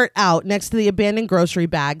her shirt out next to the abandoned grocery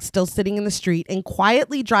bag still sitting in the street and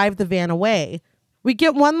quietly drive the van away. We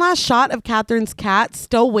get one last shot of Catherine's cat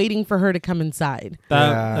still waiting for her to come inside.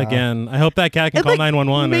 Again, I hope that cat can call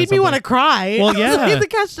 911. Made me want to cry. Well, yeah. The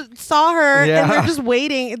cat saw her and they're just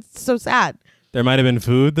waiting. It's so sad. There might have been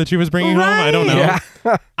food that she was bringing home. I don't know.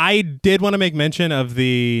 Yeah. I did want to make mention of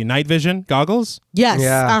the night vision goggles. Yes.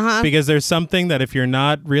 Yeah. Because there's something that if you're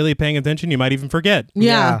not really paying attention, you might even forget.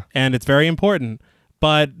 Yeah. And it's very important.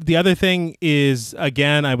 But the other thing is,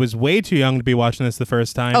 again, I was way too young to be watching this the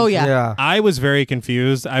first time. Oh, yeah. I was very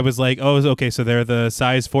confused. I was like, oh, okay, so they're the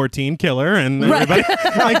size 14 killer. And everybody,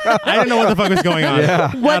 like, I didn't know what the fuck was going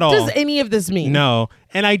on What does any of this mean? No.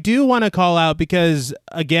 And I do want to call out because,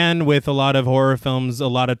 again, with a lot of horror films, a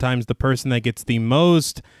lot of times the person that gets the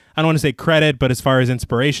most, I don't want to say credit, but as far as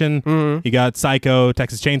inspiration, you got Psycho,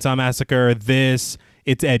 Texas Chainsaw Massacre, it's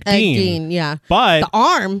Ed Gein. Yeah. But the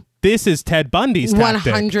arm. This is Ted Bundy's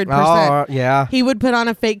tactic. 100%. Oh, yeah. He would put on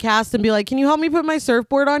a fake cast and be like, can you help me put my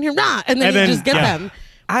surfboard on here? Nah. And then he'd just get them.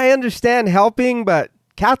 I understand helping, but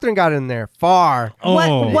Catherine got in there far.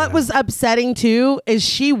 What was upsetting too is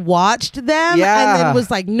she watched them and then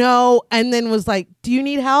was like, no, and then was like, do you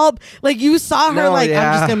need help? Like you saw her I'm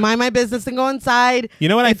just gonna mind my business and go inside. You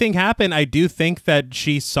know what I think happened? I do think that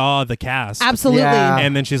she saw the cast. Absolutely. Yeah.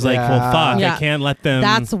 And then she's like, well, fuck, I can't let them.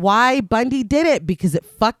 That's why Bundy did it, because it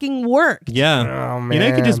fucking worked. Yeah. Oh, man. You know,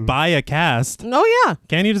 you could just buy a cast. Oh, yeah.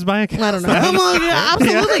 Can you just buy a cast? I don't know.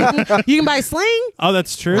 Absolutely. You can buy a sling. Oh,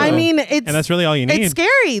 that's true. I mean, and that's really all you need. It's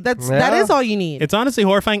scary. That is all you need. It's honestly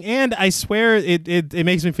horrifying, and I swear it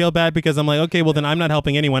makes me feel bad because I'm like, okay, well then I'm not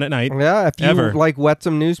helping anyone at night. Yeah, if you ever. like wet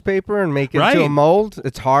some newspaper and make it into a mold,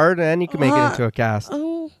 it's hard, and you can make it into a cast.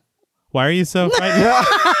 Why are you so frightened?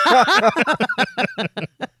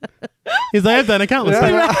 He's like, I've done it countless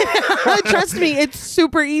times. Trust me, it's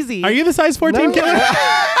super easy. Are you the size 14 killer?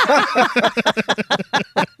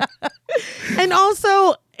 And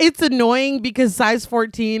also, it's annoying because size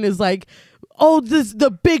 14 is like, oh,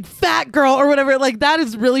 the big fat girl or whatever. Like, that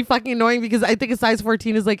is really fucking annoying because I think a size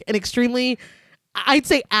 14 is like an extremely, I'd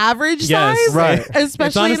say, average size. Right. Especially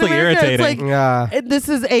it's honestly in America. irritating. It's like, this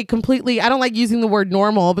is a completely, I don't like using the word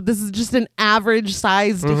normal, but this is just an average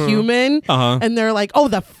sized human. And they're like, oh,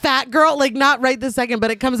 the fat girl. Like, not right this second,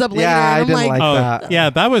 but it comes up later. Yeah, and I didn't like that. Yeah,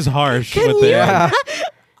 that was harsh. Can with you?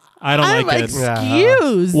 I don't like it.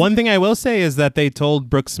 Excuse. One thing I will say is that they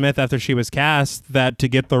told Brooke Smith after she was cast that to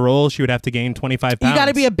get the role, she would have to gain 25 pounds. You got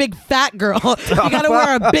to be a big fat girl. You got to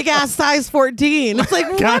wear a big ass size 14. It's like,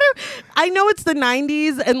 I know it's the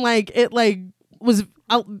 90s and like it like was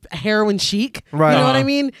heroin chic. Right. You know what I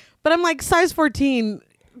mean? But I'm like, size 14.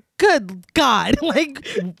 Good God. Like,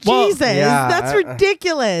 Jesus, that's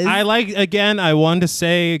ridiculous. I wanted to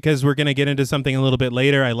say, because we're going to get into something a little bit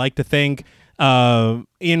later, I like to think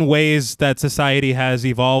in ways that society has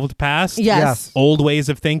evolved past. Yes. Old ways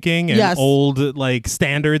of thinking and old like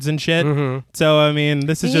standards and shit. So, I mean,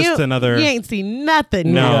 this is just another... You ain't seen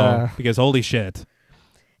nothing. No, because holy shit.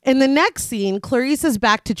 In the next scene, Clarice is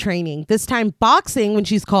back to training, this time boxing when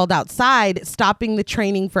she's called outside, stopping the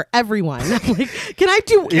training for everyone. I'm like, can I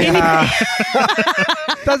do anything?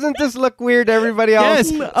 Doesn't this look weird to everybody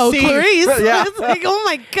else? Yes. Oh, Clarice. Yeah. It's like, oh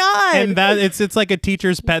my God. And that it's like a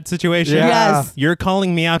teacher's pet situation. Yeah. Yes. You're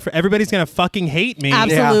calling me out for everybody's going to fucking hate me.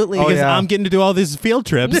 Absolutely. Because I'm getting to do all these field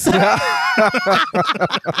trips.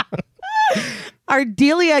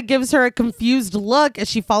 Ardelia gives her a confused look as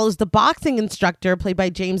she follows the boxing instructor, played by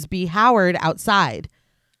James B. Howard, outside.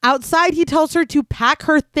 Outside, he tells her to pack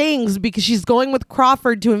her things because she's going with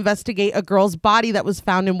Crawford to investigate a girl's body that was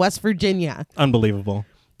found in West Virginia. Unbelievable.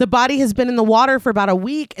 The body has been in the water for about a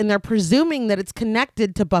week, and they're presuming that it's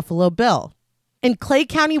connected to Buffalo Bill. In Clay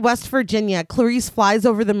County, West Virginia, Clarice flies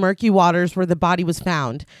over the murky waters where the body was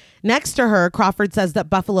found. Next to her, Crawford says that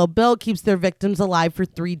Buffalo Bill keeps their victims alive for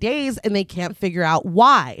 3 days and they can't figure out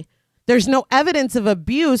why. There's no evidence of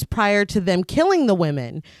abuse prior to them killing the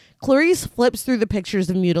women. Clarice flips through the pictures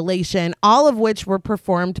of mutilation, all of which were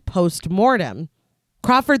performed post-mortem.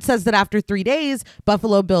 Crawford says that after 3 days,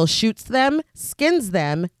 Buffalo Bill shoots them, skins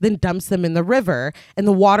them, then dumps them in the river, and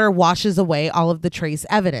the water washes away all of the trace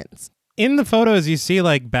evidence. In the photos, you see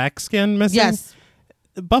like back skin missing. Yes.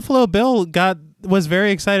 Buffalo Bill got was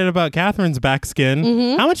very excited about Catherine's back skin.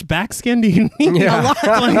 Mm-hmm. How much back skin do you need? Yeah.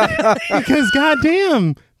 A lot. Because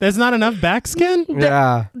goddamn, there's not enough back skin?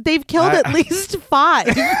 Yeah. They've killed at least 5.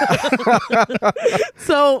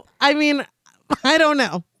 So, I mean, I don't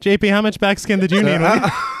know. JP, how much back skin did you need?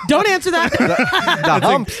 Don't answer that.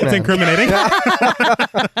 It's incriminating.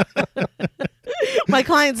 My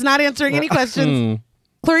client's not answering any questions.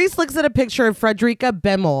 Clarice looks at a picture of Frederica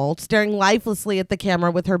Bemmel staring lifelessly at the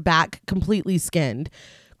camera with her back completely skinned.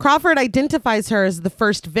 Crawford identifies her as the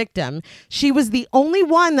first victim. She was the only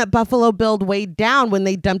one that Buffalo Bill weighed down when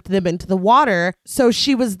they dumped them into the water, so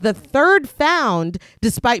she was the third found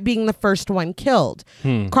despite being the first one killed.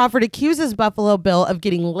 Crawford accuses Buffalo Bill of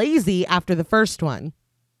getting lazy after the first one.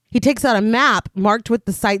 He takes out a map marked with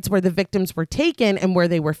the sites where the victims were taken and where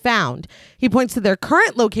they were found. He points to their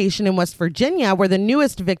current location in West Virginia, where the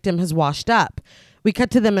newest victim has washed up. We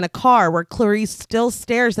cut to them in a car where Clarice still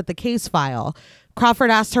stares at the case file.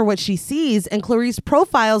 Crawford asks her what she sees, and Clarice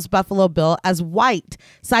profiles Buffalo Bill as white,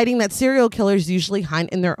 citing that serial killers usually hunt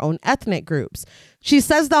in their own ethnic groups. She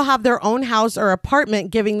says they'll have their own house or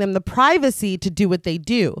apartment, giving them the privacy to do what they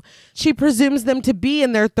do. She presumes them to be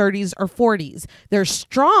in their 30s or 40s. They're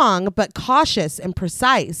strong, but cautious and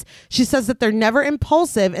precise. She says that they're never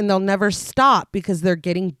impulsive and they'll never stop because they're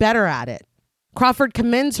getting better at it. Crawford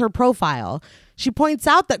commends her profile. She points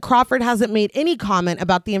out that Crawford hasn't made any comment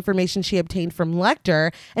about the information she obtained from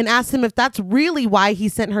Lecter and asks him if that's really why he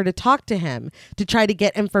sent her to talk to him, to try to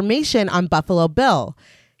get information on Buffalo Bill.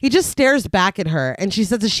 He just stares back at her, and she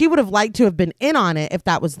says that she would have liked to have been in on it if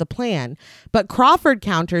that was the plan. But Crawford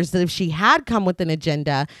counters that if she had come with an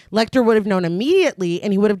agenda, Lecter would have known immediately,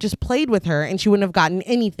 and he would have just played with her, and she wouldn't have gotten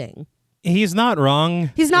anything. He's not wrong.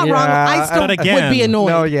 He's not wrong. I still would be annoyed.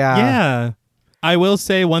 No, yeah. Yeah. I will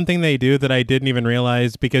say one thing they do that I didn't even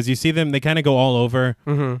realize, because you see them, they kind of go all over.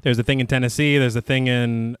 Mm-hmm. There's a thing in Tennessee. There's a thing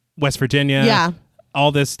in West Virginia. Yeah.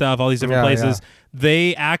 All this stuff, all these different places. Yeah.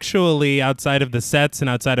 They actually, outside of the sets and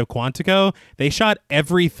outside of Quantico, they shot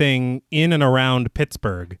everything in and around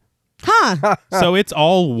Pittsburgh. Huh. So it's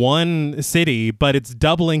all one city, but it's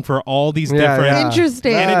doubling for all these different... Yeah.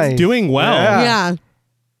 Interesting. And it's doing well. Yeah.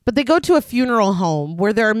 But they go to a funeral home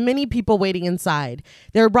where there are many people waiting inside.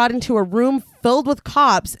 They're brought into a room filled with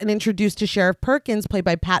cops and introduced to Sheriff Perkins, played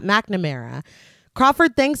by Pat McNamara.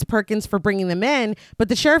 Crawford thanks Perkins for bringing them in, but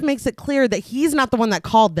the sheriff makes it clear that he's not the one that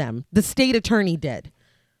called them. The state attorney did.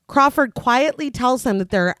 Crawford quietly tells him that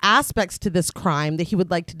there are aspects to this crime that he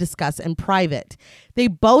would like to discuss in private. They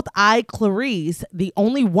both eye Clarice, the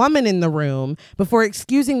only woman in the room, before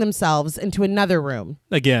excusing themselves into another room.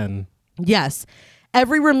 Again. Yes.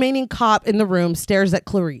 Every remaining cop in the room stares at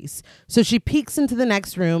Clarice. So she peeks into the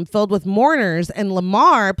next room filled with mourners and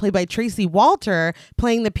Lamar, played by Tracy Walter,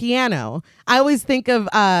 playing the piano. I always think of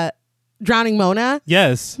Drowning Mona.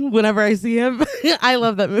 Yes. Whenever I see him. I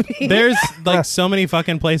love that movie. There's like so many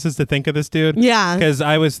fucking places to think of this dude. Yeah. Because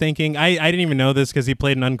I was thinking, I didn't even know this because he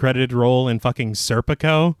played an uncredited role in fucking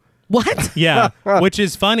Serpico. What? Yeah, which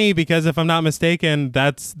is funny because if I'm not mistaken,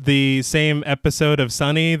 that's the same episode of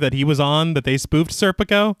Sunny that he was on that they spoofed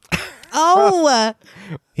Serpico. Oh.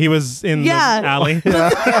 He was in the alley.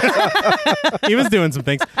 He was doing some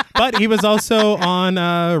things. But he was also on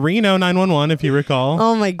Reno 911, if you recall.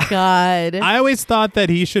 Oh, my God. I always thought that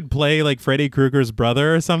he should play like Freddy Krueger's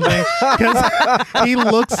brother or something. Because he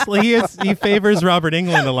looks, he favors Robert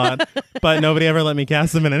Englund a lot. But nobody ever let me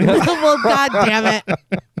cast him in anything. Well, God damn it.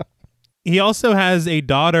 He also has a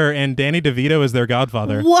daughter, and Danny DeVito is their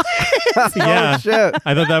godfather. What? Yeah. Oh, shit.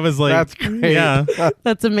 I thought that was like... That's great. Yeah.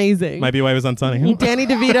 That's amazing. Might be why he was on Sunny. Danny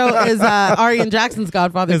DeVito is Arian Jackson's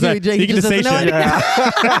godfather, too. He can just say shit.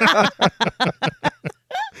 Yeah.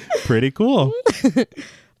 Pretty cool.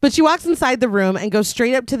 But she walks inside the room and goes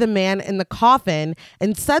straight up to the man in the coffin,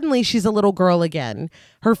 and suddenly she's a little girl again.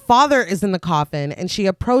 Her father is in the coffin, and she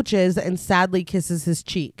approaches and sadly kisses his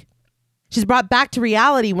cheek. She's brought back to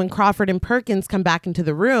reality when Crawford and Perkins come back into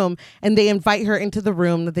the room, and they invite her into the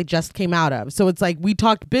room that they just came out of. So it's like, we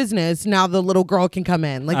talked business, now the little girl can come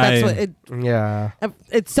in. Like, that's what it... Yeah.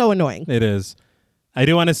 It's so annoying. It is. I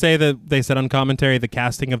do want to say that they said on commentary the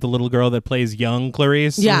casting of the little girl that plays young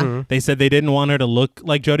Clarice. Yeah. Mm-hmm. They said they didn't want her to look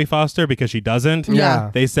like Jodie Foster because she doesn't. Yeah.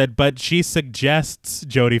 They said, but she suggests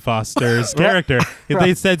Jodie Foster's character.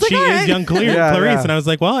 They said she is young Clarice. Yeah. And I was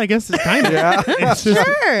like, well, I guess it's kind of. It's just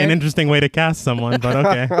an interesting way to cast someone, but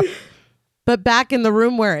okay. But back in the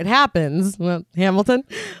room where it happens, Hamilton,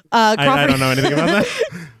 Crawford, I don't know anything about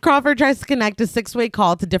that. Crawford tries to connect a 6-way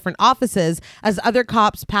call to different offices as other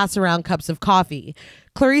cops pass around cups of coffee.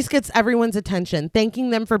 Clarice gets everyone's attention, thanking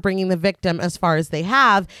them for bringing the victim as far as they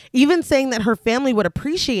have, even saying that her family would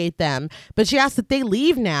appreciate them, but she asks that they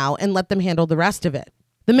leave now and let them handle the rest of it.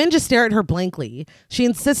 The men just stare at her blankly. She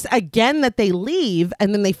insists again that they leave,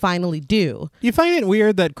 and then they finally do. You find it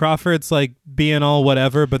weird that Crawford's like being all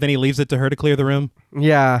whatever, but then he leaves it to her to clear the room?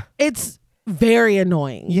 Yeah. It's very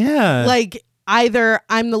annoying. Yeah. Like, either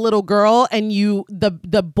I'm the little girl and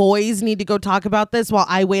the boys need to go talk about this while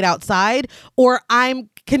I wait outside, or I'm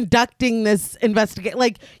conducting this investigation.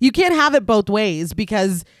 Like, you can't have it both ways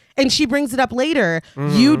because... And she brings it up later.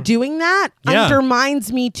 You doing that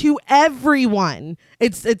undermines me to everyone.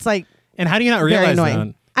 It's like, and how do you not realize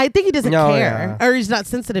that? I think he doesn't care, or he's not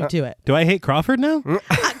sensitive to it. Do I hate Crawford now?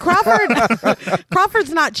 Crawford's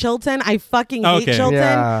not Chilton. I fucking hate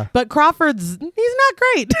Chilton, but Crawford's he's not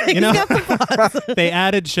great. He's got some flaws. They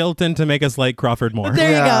added Chilton to make us like Crawford more. There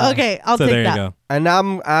you go. Okay, I'll take there that. You go. And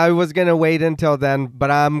I was gonna wait until then, but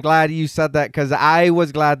I'm glad you said that because I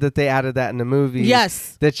was glad that they added that in the movie.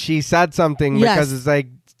 Yes, that she said something because it's like.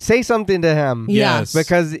 Say something to him. Yes.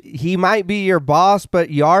 Because he might be your boss, but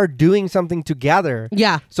you are doing something together.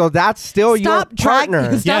 Yeah. So that's still your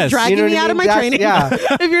partner. Stop dragging me out of my training. Yeah.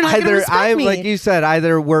 If you're not going to respect me. Like you said,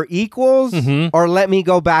 either we're equals or let me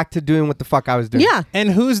go back to doing what the fuck I was doing. Yeah. And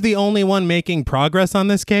who's the only one making progress on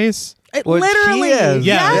this case? Literally. She is.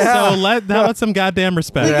 Yeah. So let some goddamn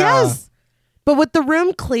respect. Yes. But with the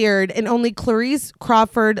room cleared and only Clarice,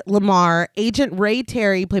 Crawford, Lamar, Agent Ray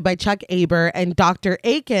Terry, played by Chuck Aber, and Dr.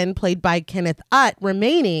 Aiken, played by Kenneth Utt,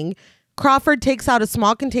 remaining, Crawford takes out a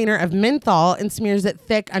small container of menthol and smears it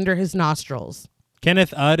thick under his nostrils.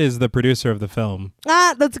 Kenneth Utt is the producer of the film.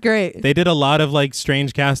 Ah, that's great. They did a lot of like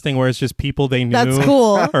strange casting where it's just people they knew that's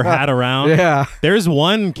cool. or had around. Yeah. There's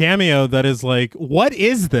one cameo that is like, what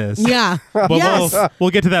is this? Yeah. But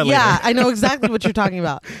we'll get to that later. Yeah, I know exactly what you're talking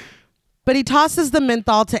about. But he tosses the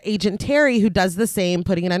menthol to Agent Terry, who does the same,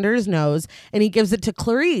 putting it under his nose, and he gives it to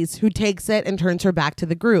Clarice, who takes it and turns her back to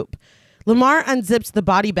the group. Lamar unzips the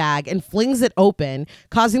body bag and flings it open,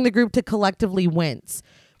 causing the group to collectively wince.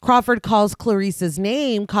 Crawford calls Clarice's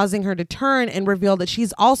name, causing her to turn and reveal that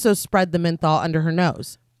she's also spread the menthol under her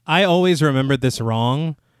nose. I always remembered this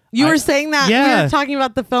wrong. You were saying that? Yeah. We were talking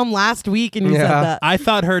about the film last week and you said that. I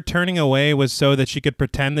thought her turning away was so that she could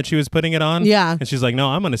pretend that she was putting it on. Yeah. And she's like, no,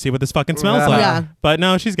 I'm going to see what this fucking smells like. Yeah. But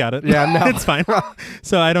no, she's got it. Yeah, no. It's fine.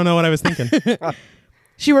 So I don't know what I was thinking.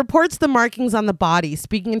 She reports the markings on the body,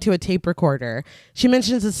 speaking into a tape recorder. She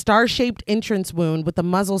mentions a star-shaped entrance wound with a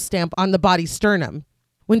muzzle stamp on the body's sternum.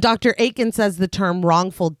 When Dr. Aiken says the term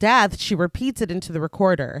wrongful death, she repeats it into the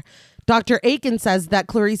recorder. Dr. Aiken says that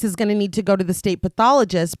Clarice is going to need to go to the state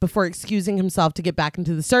pathologist before excusing himself to get back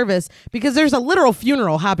into the service because there's a literal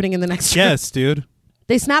funeral happening in the next room. Yes, dude.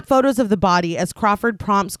 They snap photos of the body as Crawford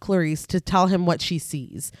prompts Clarice to tell him what she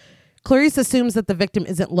sees. Clarice assumes that the victim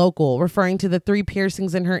isn't local, referring to the 3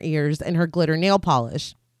 piercings in her ears and her glitter nail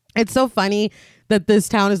polish. It's so funny that this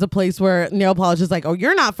town is a place where nail polish is like, oh,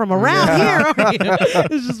 you're not from around here, are you?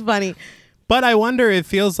 It's just funny. But I wonder, it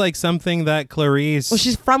feels like something that Clarice... Well,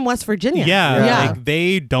 she's from West Virginia. Yeah. Like,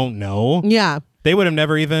 they don't know. Yeah. They would have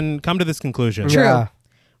never even come to this conclusion. True. Yeah.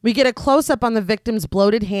 We get a close-up on the victim's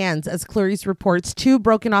bloated hands as Clarice reports 2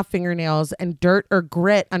 broken-off fingernails and dirt or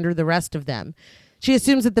grit under the rest of them. She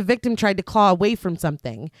assumes that the victim tried to claw away from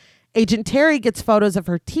something. Agent Terry gets photos of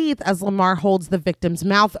her teeth as Lamar holds the victim's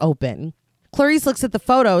mouth open. Clarice looks at the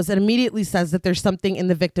photos and immediately says that there's something in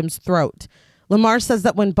the victim's throat. Lamar says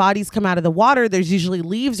that when bodies come out of the water, there's usually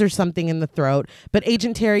leaves or something in the throat, but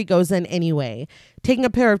Agent Terry goes in anyway. Taking a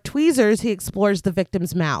pair of tweezers, he explores the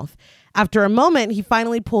victim's mouth. After a moment, he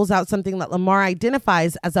finally pulls out something that Lamar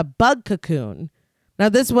identifies as a bug cocoon. Now,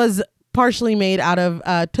 this was partially made out of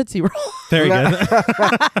Tootsie Roll. Very good.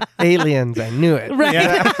 Aliens, I knew it. Right.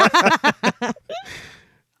 Yeah.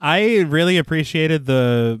 I really appreciated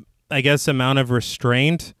the, I guess, amount of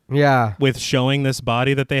restraint with showing this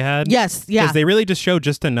body that they had. Yes, yeah. Because they really just showed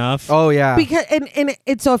just enough. Oh, yeah. Because and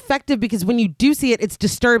it's so effective because when you do see it, it's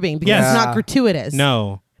disturbing because it's not gratuitous.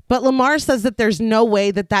 No. But Lamar says that there's no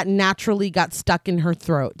way that that naturally got stuck in her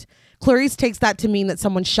throat. Clarice takes that to mean that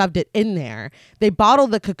someone shoved it in there. They bottle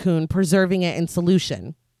the cocoon, preserving it in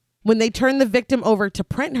solution. When they turn the victim over to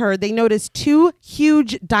print her, they notice 2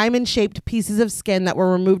 huge diamond-shaped pieces of skin that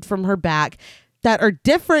were removed from her back that are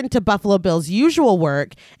different to Buffalo Bill's usual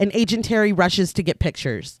work, and Agent Terry rushes to get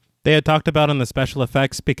pictures. They had talked about on the special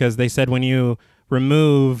effects because they said when you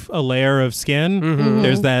remove a layer of skin,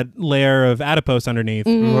 there's that layer of adipose underneath.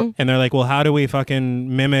 And they're like, well, how do we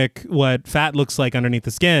fucking mimic what fat looks like underneath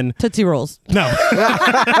the skin? Tootsie Rolls. No.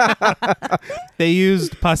 They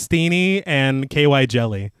used pastini and KY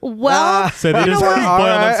jelly. Well, so they just boiled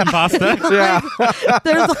up some pasta. Yeah.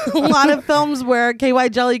 There's a lot of films where KY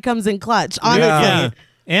jelly comes in clutch, honestly. Yeah.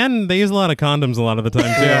 And they use a lot of condoms a lot of the time,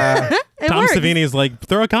 too. Yeah. Tom Savini is like,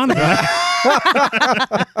 throw a condom in.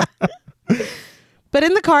 But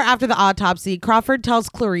in the car after the autopsy, Crawford tells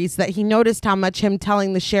Clarice that he noticed how much him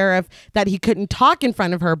telling the sheriff that he couldn't talk in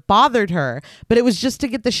front of her bothered her, but it was just to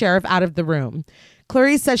get the sheriff out of the room.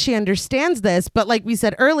 Clarice says she understands this, but like we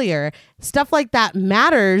said earlier, stuff like that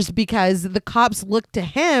matters because the cops look to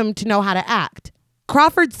him to know how to act.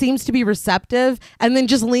 Crawford seems to be receptive and then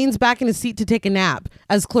just leans back in his seat to take a nap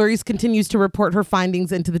as Clarice continues to report her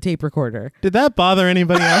findings into the tape recorder. Did that bother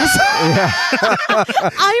anybody else?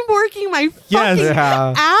 I'm working my fucking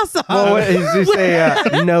ass off. Well, what did you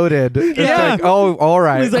say? Noted. It's like, oh, all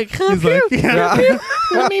right. He's like, He's like,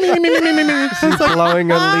 She's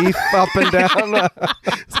blowing a leaf up and down.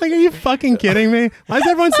 It's like, are you fucking kidding me? Why is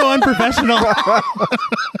everyone so unprofessional?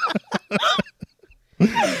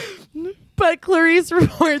 But Clarice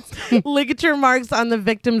reports ligature marks on the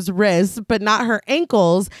victim's wrists, but not her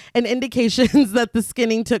ankles, and indications that the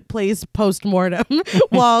skinning took place post-mortem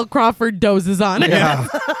while Crawford dozes on it. Yeah.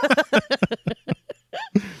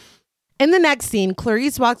 In the next scene,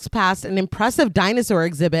 Clarice walks past an impressive dinosaur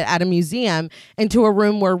exhibit at a museum into a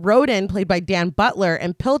room where Roden, played by Dan Butler,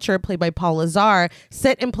 and Pilcher, played by Paul Lazar,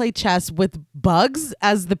 sit and play chess with bugs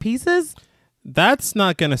as the pieces. That's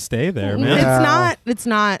not going to stay there, man. It's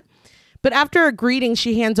not. But after a greeting,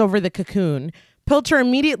 she hands over the cocoon. Pilcher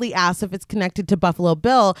immediately asks if it's connected to Buffalo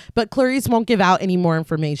Bill, but Clarice won't give out any more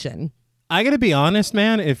information. I gotta be honest,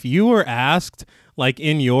 man. If you were asked, like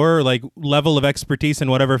in your like level of expertise in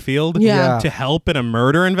whatever field, to help in a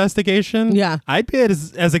murder investigation, I'd be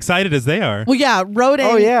as excited as they are. Well, yeah, Roden.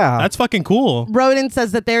 Oh, yeah. That's fucking cool. Roden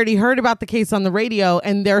says that they already heard about the case on the radio,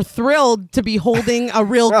 and they're thrilled to be holding a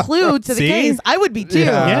real clue to the case. I would be too.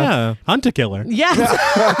 Yeah. Hunt a killer. Yes.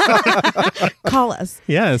 Call us.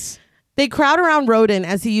 Yes. They crowd around Roden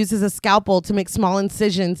as he uses a scalpel to make small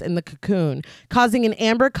incisions in the cocoon, causing an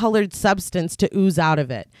amber-colored substance to ooze out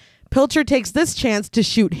of it. Pilcher takes this chance to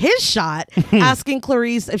shoot his shot, asking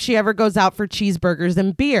Clarice if she ever goes out for cheeseburgers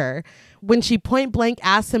and beer. When she point blank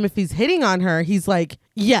asks him if he's hitting on her, he's like,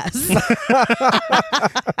 yes.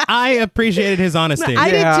 I appreciated his honesty.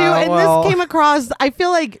 I did too. And this came across, I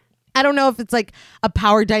feel like, I don't know if it's like a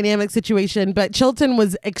power dynamic situation, but Chilton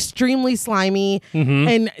was extremely slimy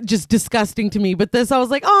and just disgusting to me. But this, I was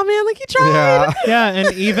like, oh man, like he tried. Yeah,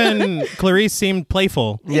 and even Clarice seemed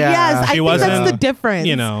playful. Yeah. Yes, I think that's the difference.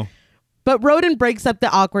 You know. But Roden breaks up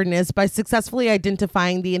the awkwardness by successfully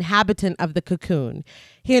identifying the inhabitant of the cocoon.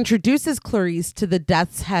 He introduces Clarice to the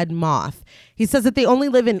death's head moth. He says that they only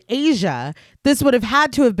live in Asia. This would have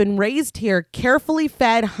had to have been raised here, carefully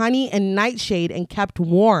fed honey and nightshade, and kept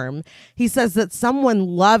warm. He says that someone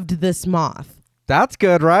loved this moth. That's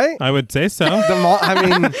good, right? I would say so. I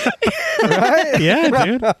mean, right? Yeah,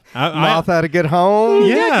 dude. Moth had a good home.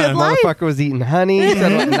 Yeah. Good life. Motherfucker was eating honey.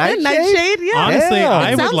 Nightshade, yeah. Honestly, Yeah.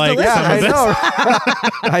 I would like some of this.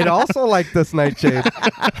 I know. I'd also like this nightshade.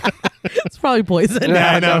 It's probably poison.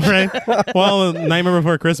 Yeah, I know, right? Well, Nightmare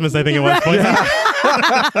Before Christmas, I think it was poison.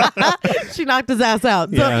 She knocked his ass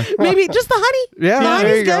out. So maybe just the honey. Yeah, the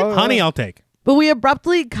there you go. Honey, I'll take. But we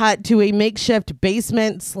abruptly cut to a makeshift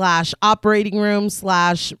basement / operating room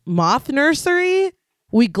 / moth nursery.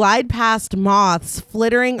 We glide past moths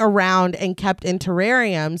flittering around and kept in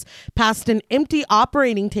terrariums, past an empty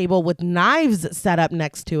operating table with knives set up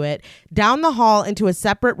next to it, down the hall into a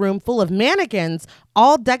separate room full of mannequins,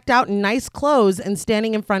 all decked out in nice clothes and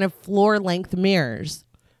standing in front of floor-length mirrors.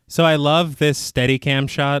 So I love this Steadicam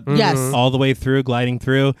shot. Yes. All the way through, gliding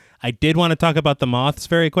through. I did want to talk about the moths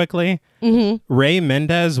very quickly. Ray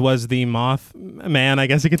Mendez was the moth man, I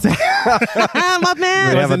guess you could say. Moth man.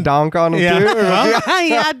 Did he have a donk on him too? Well,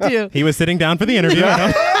 he had to. He was sitting down for the interview.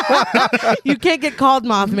 You can't get called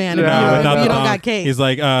Mothman if you don't got cake. He's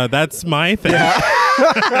like, that's my thing.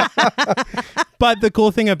 But the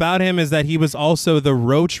cool thing about him is that he was also the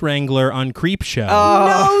roach wrangler on Creepshow.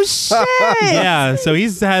 No shit. Yeah, so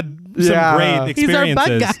he's had some great experiences.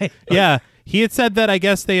 He's our bug guy. Yeah. He had said that I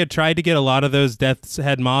guess they had tried to get a lot of those death's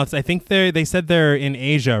head moths. I think they said they're in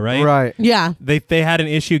Asia, right? Right. Yeah. They had an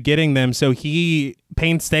issue getting them, so he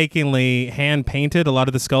painstakingly hand painted a lot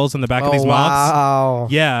of the skulls on the back of these moths. Wow.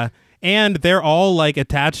 Yeah. And they're all like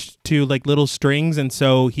attached to like little strings, and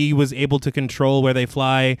so he was able to control where they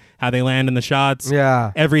fly, how they land in the shots,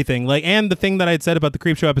 everything. Like, and the thing that I'd said about the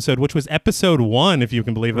Creepshow episode, which was episode 1, if you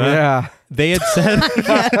can believe that. They had said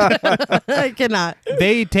I cannot.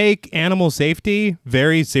 They take animal safety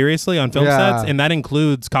very seriously on film sets, and that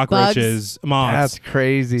includes cockroaches, moths. That's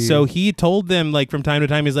crazy. So he told them, like, from time to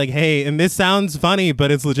time, he's like, hey, and this sounds funny, but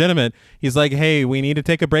it's legitimate. He's like, hey, we need to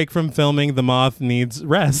take a break from filming. The moth needs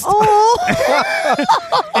rest.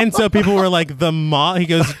 And so people were like, the moth? He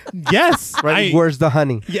goes, yes. Right, where's the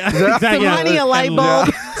honey? Yeah, exactly. Some honey, a light bulb.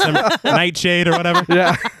 Some nightshade or whatever.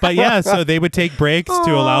 But so they would take breaks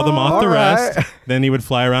to allow the moth to rest. Then he would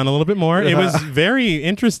fly around a little bit more. It was very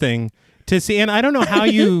interesting to see, and I don't know how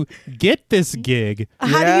you get this gig.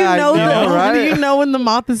 How do you know? How do you know when the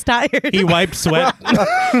moth is tired? He wiped sweat.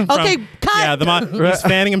 Okay, cut. Yeah, the moth. He's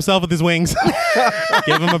fanning himself with his wings.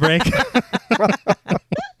 Give him a break.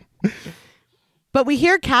 But we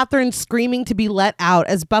hear Catherine screaming to be let out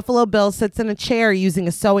as Buffalo Bill sits in a chair using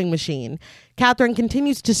a sewing machine. Catherine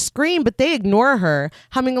continues to scream, but they ignore her,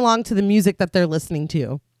 humming along to the music that they're listening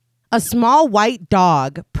to. A small white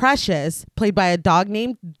dog, Precious, played by a dog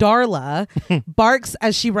named Darla, barks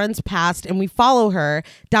as she runs past, and we follow her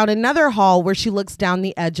down another hall where she looks down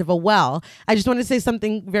the edge of a well. I just want to say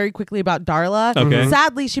something very quickly about Darla. Okay.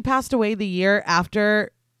 Sadly, she passed away the year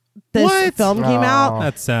after this film came out.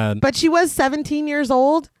 That's sad. But she was 17 years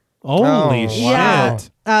old. Holy shit. Yeah.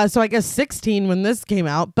 So I guess 16 when this came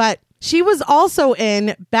out. But she was also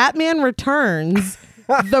in Batman Returns,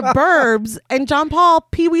 The Burbs, and John Paul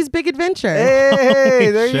Pee-wee's Big Adventure.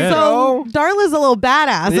 Hey, there you go. So Darla's a little badass.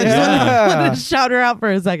 I just wanted to shout her out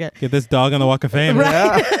for a second. Get this dog on the Walk of Fame.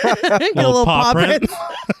 Right? Get a little paw print.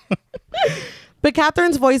 But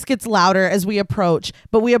Catherine's voice gets louder as we approach,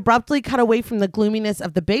 but we abruptly cut away from the gloominess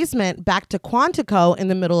of the basement back to Quantico in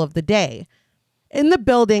the middle of the day. In the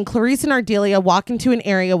building, Clarice and Ardelia walk into an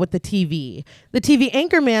area with the TV. The TV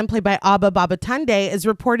anchorman, played by Abba Babatunde, is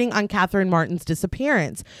reporting on Catherine Martin's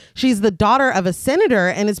disappearance. She's the daughter of a senator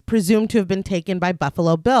and is presumed to have been taken by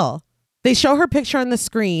Buffalo Bill. They show her picture on the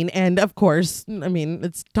screen, and of course, I mean,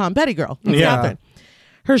 it's Tom Pettigrew. It's Catherine.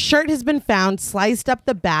 Her shirt has been found sliced up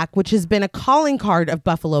the back, which has been a calling card of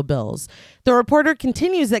Buffalo Bill's. The reporter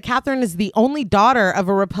continues that Catherine is the only daughter of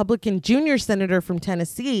a Republican junior senator from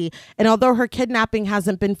Tennessee, and although her kidnapping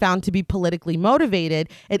hasn't been found to be politically motivated,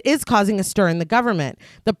 it is causing a stir in the government.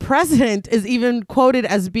 The president is even quoted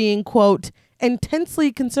as being, quote,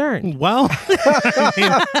 intensely concerned. Well,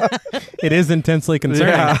 it is intensely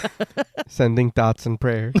concerning. Sending thoughts and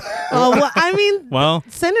prayers. Oh, well, I mean,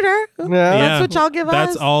 Senator, that's what y'all give us.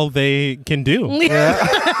 That's all they can do.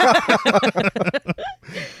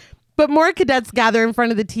 But more cadets gather in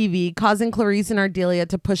front of the TV, causing Clarice and Ardelia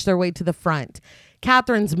to push their way to the front.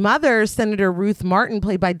 Catherine's mother, Senator Ruth Martin,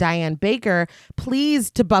 played by Diane Baker,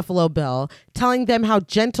 pleads to Buffalo Bill, telling them how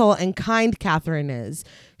gentle and kind Catherine is.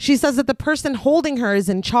 She says that the person holding her is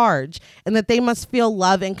in charge and that they must feel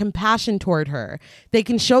love and compassion toward her. They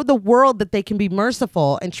can show the world that they can be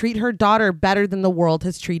merciful and treat her daughter better than the world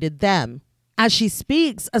has treated them. As she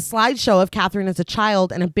speaks, a slideshow of Catherine as a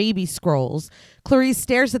child and a baby scrolls. Clarice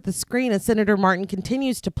stares at the screen as Senator Martin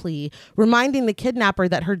continues to plead, reminding the kidnapper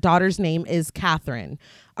that her daughter's name is Catherine.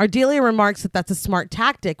 Ardelia remarks that that's a smart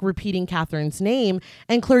tactic, repeating Catherine's name,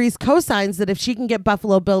 and Clarice co-signs that if she can get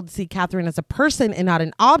Buffalo Bill to see Catherine as a person and not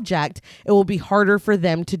an object, it will be harder for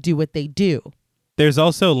them to do what they do. There's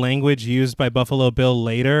also language used by Buffalo Bill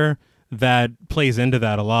later that plays into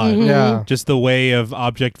that a lot. Yeah. Just the way of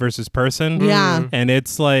object versus person. Yeah. And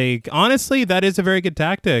it's like, honestly, that is a very good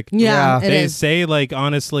tactic. Yeah. They say, like,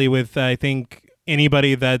 honestly, with, I think,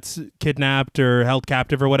 anybody that's kidnapped or held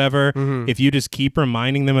captive or whatever, if you just keep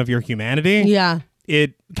reminding them of your humanity,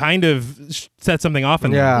 it kind of sets something off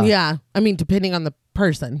in them. Yeah. I mean, depending on the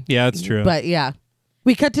person. Yeah, that's true. But yeah.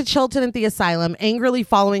 We cut to Chilton at the asylum, angrily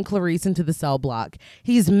following Clarice into the cell block.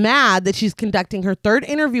 He's mad that she's conducting her third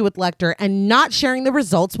interview with Lecter and not sharing the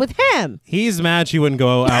results with him. He's mad she wouldn't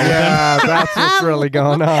go out with him. Yeah, that's what's really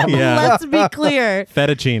going on. Yeah. Let's be clear.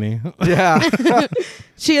 Fettuccine. Yeah.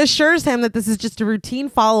 She assures him that this is just a routine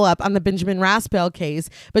follow-up on the Benjamin Raspail case,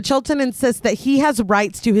 but Chilton insists that he has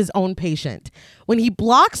rights to his own patient. When he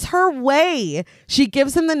blocks her way, she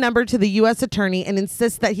gives him the number to the U.S. attorney and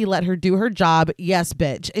insists that he let her do her job. Yes,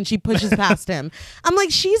 bitch. And she pushes past him. I'm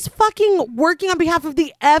like, she's fucking working on behalf of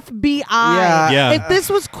the FBI. Yeah. If this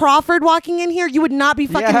was Crawford walking in here, you would not be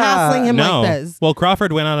fucking hassling him like this. Well,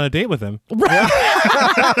 Crawford went on a date with him. Right.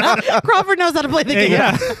 Crawford knows how to play the game.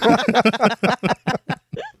 Yeah.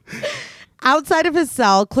 Outside of his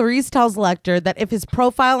cell, Clarice tells Lecter that if his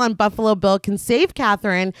profile on Buffalo Bill can save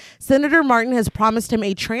Catherine, Senator Martin has promised him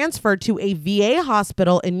a transfer to a VA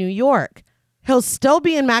hospital in New York. He'll still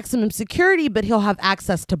be in maximum security, but he'll have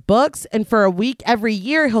access to books, and for a week every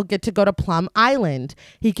year, he'll get to go to Plum Island.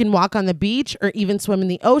 He can walk on the beach or even swim in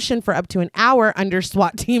the ocean for up to an hour under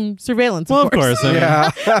SWAT team surveillance. Well, of course.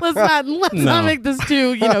 Yeah. let's not make this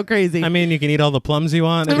too, crazy. I mean, you can eat all the plums you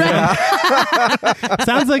want. Right.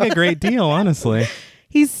 Sounds like a great deal, honestly.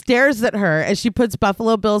 He stares at her as she puts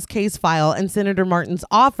Buffalo Bill's case file and Senator Martin's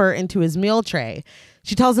offer into his meal tray.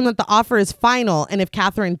 She tells him that the offer is final, and if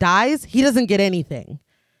Catherine dies, he doesn't get anything.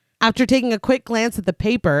 After taking a quick glance at the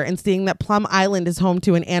paper and seeing that Plum Island is home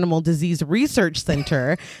to an animal disease research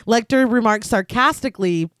center, Lecter remarks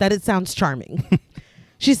sarcastically that it sounds charming.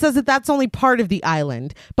 She says that that's only part of the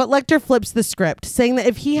island, but Lecter flips the script, saying that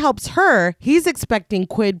if he helps her, he's expecting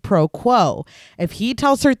quid pro quo. If he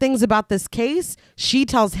tells her things about this case, she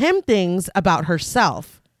tells him things about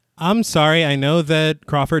herself. I'm sorry. I know that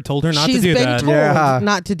Crawford told her not to do that. She's been told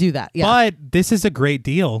not to do that. Yeah. But this is a great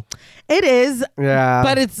deal. It is. Yeah.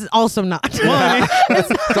 But it's also not. Well,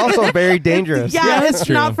 it's also very dangerous. Yeah, it's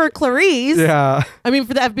true. Not for Clarice. Yeah. I mean,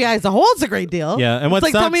 for the FBI as a whole, it's a great deal. Yeah. And what's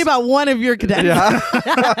like, tell me about one of your cadets.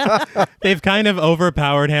 Yeah. They've kind of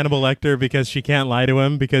overpowered Hannibal Lecter because she can't lie to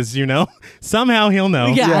him because, somehow he'll know.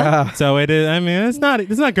 Yeah. So it is. I mean, it's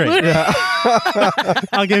not great. Yeah.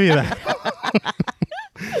 I'll give you that.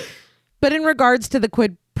 But in regards to the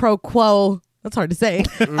quid pro quo, that's hard to say,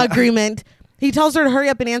 agreement, he tells her to hurry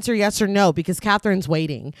up and answer yes or no because Catherine's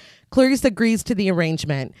waiting. Clarice agrees to the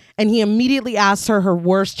arrangement, and he immediately asks her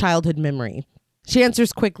worst childhood memory. She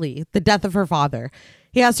answers quickly, the death of her father.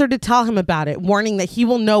 He asks her to tell him about it, warning that he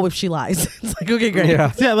will know if she lies. It's like, okay, great.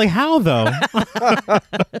 Yeah, like how though?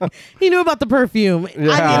 He knew about the perfume.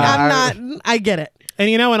 Yeah, I get it. And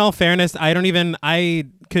in all fairness, I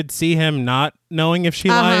could see him not knowing if she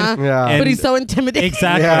lied. Yeah. But he's so intimidating.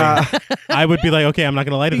 Exactly. Yeah. I would be like, okay, I'm not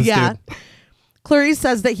going to lie to this dude. Clarice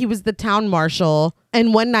says that he was the town marshal,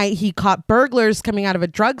 and one night he caught burglars coming out of a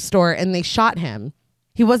drugstore and they shot him.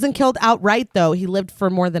 He wasn't killed outright, though. He lived for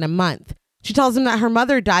more than a month. She tells him that her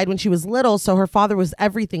mother died when she was little, so her father was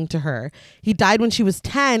everything to her. He died when she was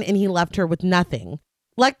 10 and he left her with nothing.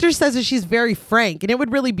 Lecter says that she's very frank, and it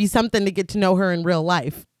would really be something to get to know her in real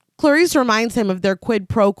life. Clarice reminds him of their quid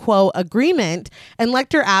pro quo agreement, and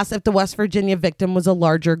Lecter asks if the West Virginia victim was a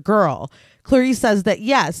larger girl. Clarice says that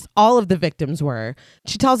yes, all of the victims were.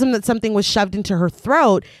 She tells him that something was shoved into her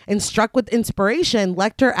throat, and struck with inspiration,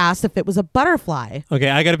 Lecter asks if it was a butterfly. Okay,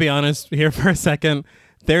 I gotta be honest here for a second.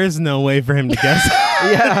 There is no way for him to guess.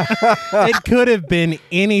 Yeah. It could have been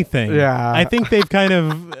anything. Yeah. I think they've kind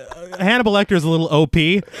of... Hannibal Lecter is a little OP.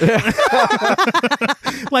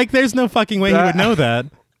 Like, there's no fucking way he would know that.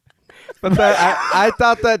 But I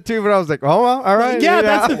thought that too, but I was like, oh, well, all right. Yeah,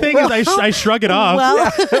 that's the thing is I shrug it off.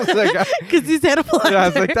 Well, because he's Hannibal Lecter. Yeah, I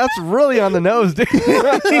was like, that's really on the nose, dude.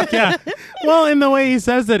 Yeah. Well, in the way he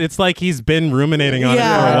says it, it's like he's been ruminating on it for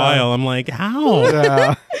a while. I'm like, how?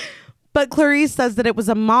 Yeah. But Clarice says that it was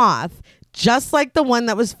a moth, just like the one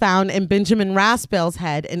that was found in Benjamin Raspail's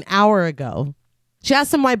head an hour ago. She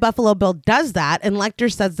asks him why Buffalo Bill does that, and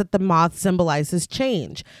Lecter says that the moth symbolizes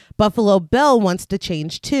change. Buffalo Bill wants to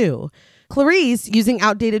change too. Clarice, using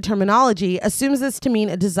outdated terminology, assumes this to mean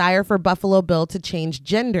a desire for Buffalo Bill to change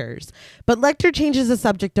genders. But Lecter changes the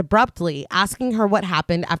subject abruptly, asking her what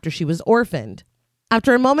happened after she was orphaned.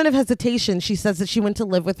 After a moment of hesitation, she says that she went to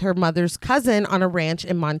live with her mother's cousin on a ranch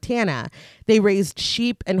in Montana. They raised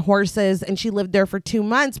sheep and horses, and she lived there for 2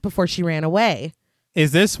 months before she ran away.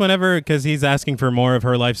 Is this whenever, because he's asking for more of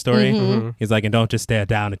her life story, Mm-hmm. he's like, and don't just stare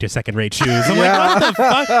down at your second-rate shoes. I'm like, what the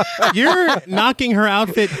fuck? You're knocking her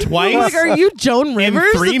outfit twice? I'm like, are you Joan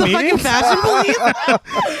Rivers in 3 at the meetings? fucking fashion police?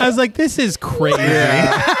 I was like, this is crazy.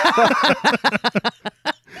 Yeah.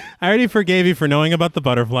 I already forgave you for knowing about the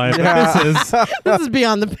butterfly, but this is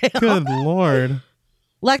beyond the pale. Good Lord.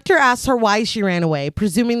 Lecter asks her why she ran away,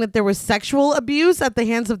 presuming that there was sexual abuse at the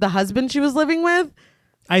hands of the husband she was living with.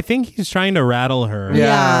 I think he's trying to rattle her.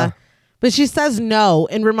 Yeah. But she says no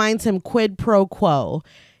and reminds him quid pro quo.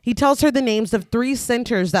 He tells her the names of 3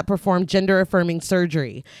 centers that perform gender-affirming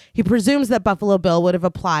surgery. He presumes that Buffalo Bill would have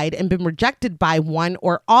applied and been rejected by one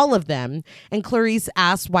or all of them, and Clarice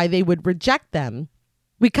asks why they would reject them.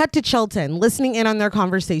 We cut to Chilton listening in on their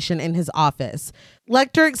conversation in his office.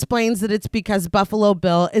 Lecter explains that it's because Buffalo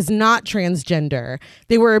Bill is not transgender.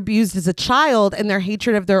 They were abused as a child, and their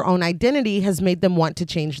hatred of their own identity has made them want to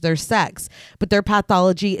change their sex. But their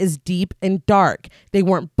pathology is deep and dark. They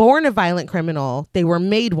weren't born a violent criminal. They were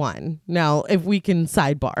made one. Now, if we can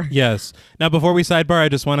sidebar. Yes. Now, before we sidebar, I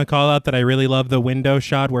just want to call out that I really love the window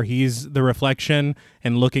shot where he's the reflection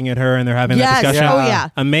and looking at her and they're having that discussion. Oh, yeah.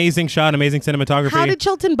 Amazing shot, amazing cinematography. How did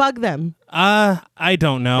Chilton bug them? I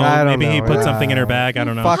don't know. Maybe he put something in her bag. I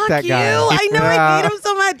don't know. Fuck that guy. I know. I hate him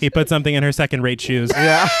so much. He put something in her second-rate shoes.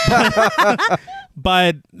 Yeah.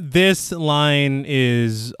 But this line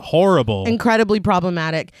is horrible. Incredibly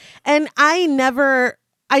problematic. And I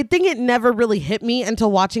think it never really hit me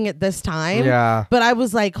until watching it this time. Yeah. But I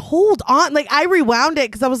was like, hold on. Like, I rewound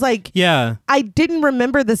it because I was like, yeah, I didn't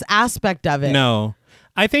remember this aspect of it. No.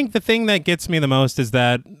 I think the thing that gets me the most is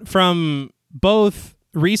that from both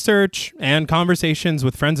research and conversations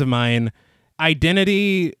with friends of mine,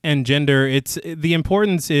 identity and gender, the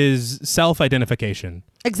importance is self-identification.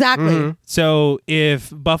 Exactly. Mm-hmm. So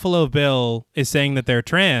if Buffalo Bill is saying that they're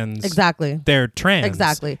trans, they're trans.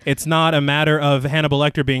 Exactly. It's not a matter of Hannibal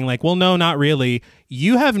Lecter being like, well, no, not really.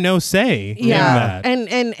 You have no say in that. And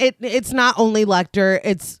it's not only Lecter,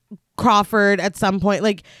 it's Crawford at some point.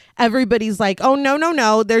 Like, everybody's like, oh,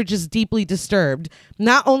 no, they're just deeply disturbed.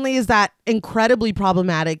 Not only is that incredibly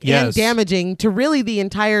problematic and damaging to really the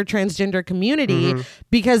entire transgender community,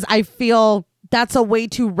 because I feel that's a way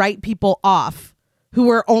to write people off who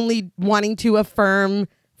are only wanting to affirm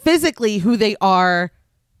physically who they are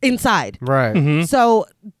inside. Right. Mm-hmm. So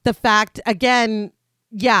the fact, again,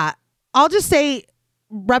 I'll just say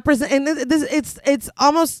represent, and this, it's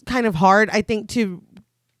almost kind of hard, I think, to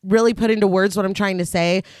really put into words what I'm trying to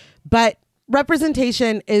say, but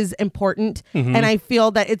representation is important. And I feel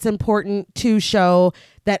that it's important to show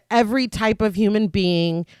that every type of human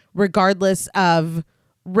being, regardless of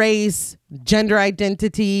race, gender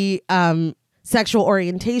identity, sexual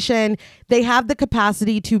orientation, they have the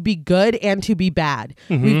capacity to be good and to be bad.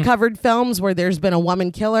 We've covered films where there's been a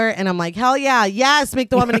woman killer and I'm like, hell yeah, yes, make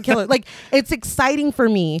the woman a killer. Like, it's exciting for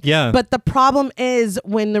me. Yeah. But the problem is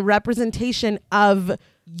when the representation of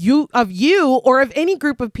you or of any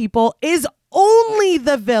group of people is only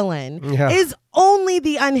the villain, is only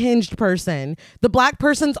the unhinged person. The black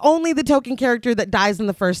person's only the token character that dies in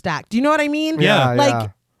the first act. Do you know what I mean? Yeah.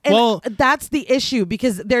 Like, and that's the issue,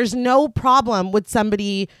 because there's no problem with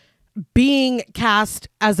somebody being cast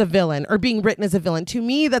as a villain or being written as a villain. To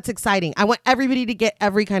me, that's exciting. I want everybody to get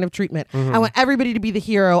every kind of treatment. I want everybody to be the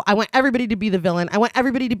hero. I want everybody to be the villain. I want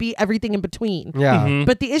everybody to be everything in between. Yeah.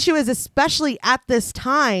 But the issue is, especially at this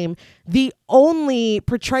time, the only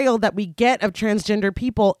portrayal that we get of transgender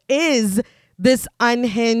people is this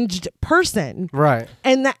unhinged person. Right.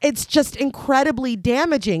 And that it's just incredibly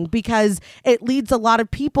damaging, because it leads a lot of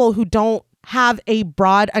people who don't have a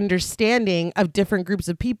broad understanding of different groups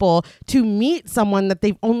of people to meet someone that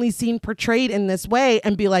they've only seen portrayed in this way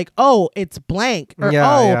and be like, oh, it's blank, or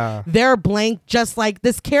they're blank just like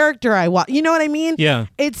this character I watch. You know what I mean? Yeah.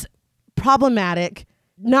 It's problematic,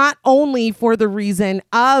 not only for the reason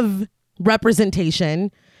of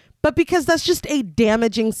representation, but because that's just a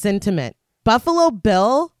damaging sentiment. Buffalo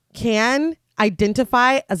Bill can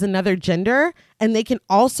identify as another gender, and they can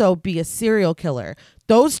also be a serial killer.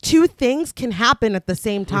 Those two things can happen at the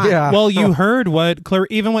same time. Yeah. Well, you heard what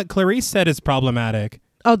Clarice said is problematic.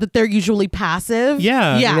 Oh, that they're usually passive?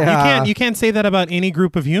 Yeah. You can't say that about any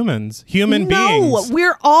group of humans. Human beings.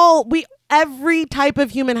 No, every type of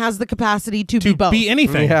human has the capacity to be both. Be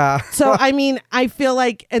anything. Yeah. So, I mean, I feel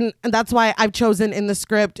like, and that's why I've chosen in the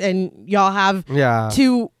script, and y'all have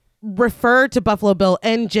to refer to Buffalo Bill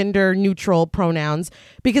and gender neutral pronouns,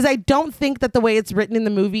 because I don't think that the way it's written in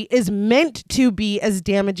the movie is meant to be as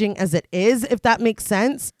damaging as it is, if that makes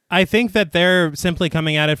sense. I think that they're simply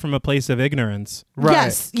coming at it from a place of ignorance. Right.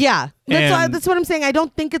 Yes. Yeah. That's what I'm saying. I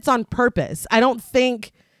don't think it's on purpose. I don't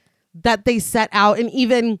think that they set out, and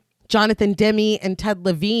even Jonathan Demme and Ted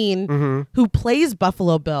Levine, who plays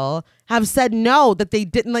Buffalo Bill, have said no, that they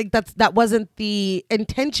didn't, like, that wasn't the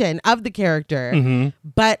intention of the character.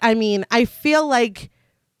 But I mean, I feel like,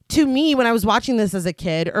 to me, when I was watching this as a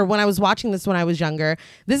kid, or when I was watching this when I was younger,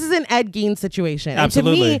 this is an Ed Gein situation.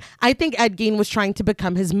 Absolutely. And to me, I think Ed Gein was trying to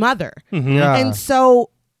become his mother. Yeah. And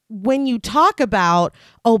so when you talk about,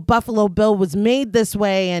 oh, Buffalo Bill was made this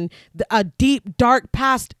way and a deep, dark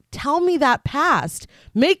past, tell me that past.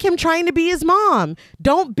 Make him trying to be his mom.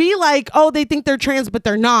 Don't be like, oh, they think they're trans, but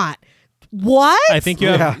they're not. What? I think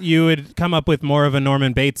you would come up with more of a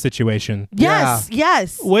Norman Bates situation.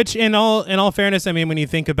 Yes. Which, in all fairness, I mean, when you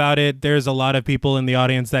think about it, there's a lot of people in the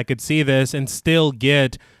audience that could see this and still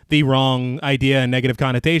get the wrong idea and negative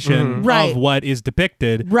connotation of what is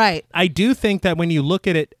depicted. Right. I do think that when you look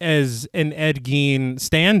at it as an Ed Gein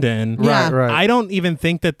stand-in, I don't even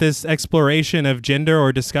think that this exploration of gender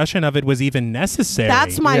or discussion of it was even necessary.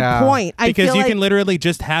 That's my point. Because you can literally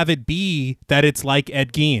just have it be that it's like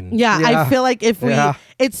Ed Gein. Yeah, I feel like if we...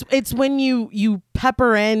 It's when you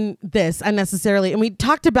pepper in this unnecessarily, and we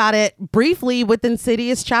talked about it briefly with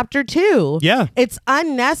Insidious Chapter 2. Yeah. It's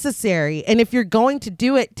unnecessary, and if you're going to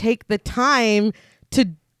do it, take the time to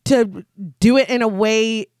do it in a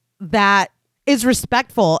way that is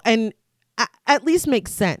respectful and at least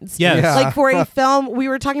makes sense. Yes. Like for a film, we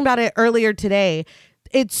were talking about it earlier today.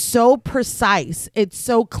 It's so precise. It's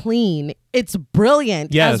so clean. It's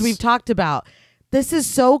brilliant, as we've talked about. This is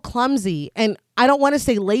so clumsy, and I don't want to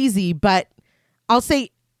say lazy, but I'll say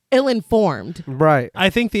ill-informed. Right. I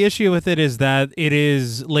think the issue with it is that it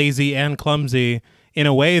is lazy and clumsy in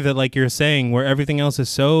a way that, like you're saying, where everything else is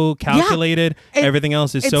so calculated, everything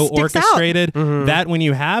else is so orchestrated, that when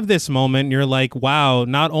you have this moment, you're like, wow,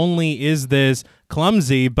 not only is this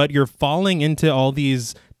clumsy, but you're falling into all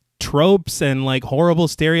these tropes and like horrible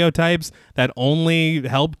stereotypes that only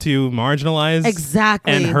help to marginalize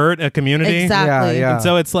and hurt a community. Yeah. And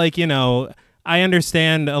so it's like, I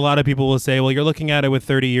understand a lot of people will say, well, you're looking at it with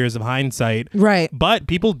 30 years of hindsight. Right. But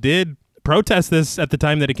people did protest this at the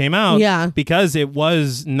time that it came out because it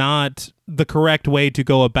was not the correct way to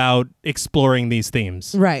go about exploring these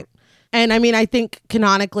themes. Right. And I mean, I think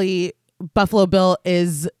canonically Buffalo Bill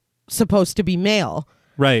is supposed to be male.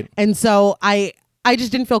 Right. And so I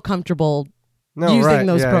just didn't feel comfortable using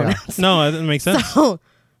those pronouns. No, that makes sense. So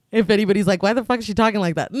if anybody's like, why the fuck is she talking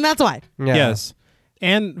like that? And that's why. Yeah. Yes.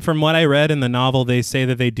 And from what I read in the novel, they say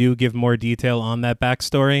that they do give more detail on that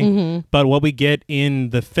backstory. But what we get in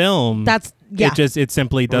the film, it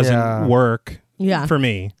simply doesn't work for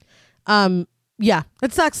me.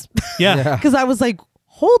 It sucks. Yeah. Because I was like,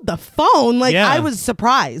 hold the phone. Like, I was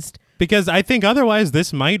surprised. Because I think otherwise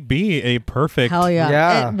this might be a perfect... Hell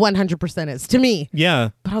yeah. It 100% is to me. Yeah.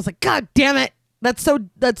 But I was like, God damn it. That's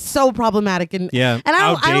so problematic. And I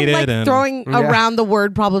don't like throwing around the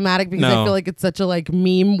word problematic because I feel like it's such a like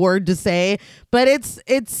meme word to say. But it's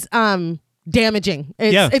damaging.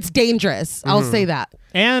 It's dangerous. I'll say that.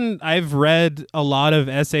 And I've read a lot of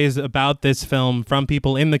essays about this film from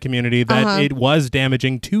people in the community that it was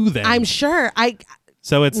damaging to them. I'm sure.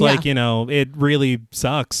 So it's like, it really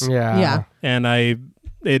sucks. Yeah. And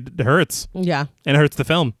it hurts. Yeah. And it hurts the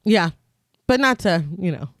film. Yeah. But not to,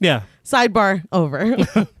 Yeah. Sidebar over.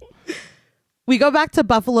 We go back to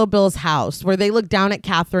Buffalo Bill's house where they look down at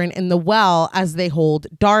Catherine in the well as they hold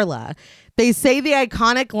Darla. They say the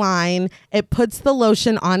iconic line, it puts the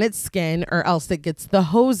lotion on its skin or else it gets the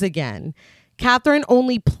hose again. Catherine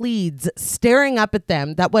only pleads, staring up at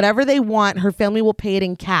them, that whatever they want, her family will pay it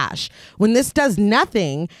in cash. When this does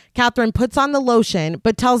nothing, Catherine puts on the lotion,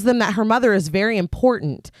 but tells them that her mother is very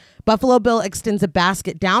important. Buffalo Bill extends a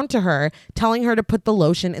basket down to her, telling her to put the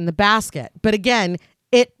lotion in the basket. But again,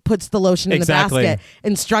 it puts the lotion in the basket,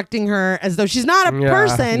 instructing her as though she's not a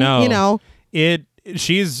person,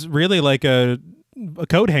 She's really like a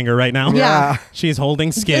coat hanger right now. Yeah. She's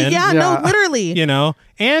holding skin. No, literally.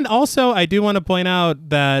 And also I do want to point out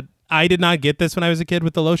that I did not get this when I was a kid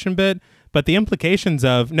with the lotion bit, but the implications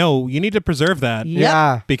of, no, you need to preserve that.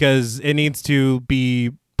 Yeah. Because it needs to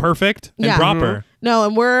be perfect and proper. No,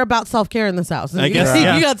 and we're about self-care in this house. I guess,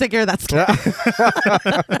 you got to take care of that stuff.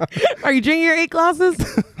 Are you drinking your 8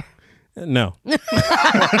 glasses? No.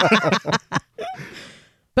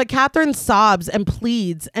 But Catherine sobs and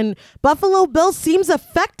pleads, and Buffalo Bill seems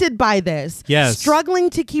affected by this, struggling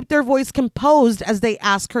to keep their voice composed as they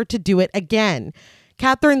ask her to do it again.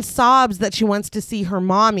 Catherine sobs that she wants to see her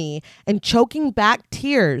mommy, and choking back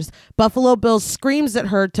tears, Buffalo Bill screams at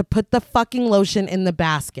her to put the fucking lotion in the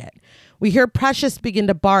basket. We hear Precious begin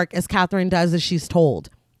to bark as Catherine does as she's told.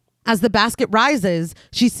 As the basket rises,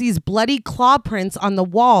 she sees bloody claw prints on the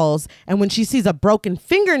walls, and when she sees a broken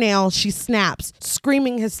fingernail, she snaps,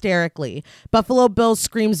 screaming hysterically. Buffalo Bill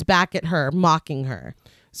screams back at her, mocking her.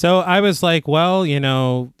 So I was like, well,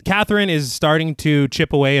 Catherine is starting to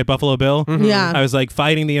chip away at Buffalo Bill. Mm-hmm. Yeah. I was like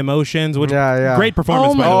fighting the emotions, which great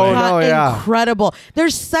performance, by the way. God, incredible.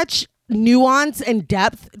 There's such nuance and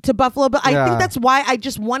depth to Buffalo Bill. I think that's why I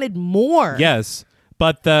just wanted more. Yes.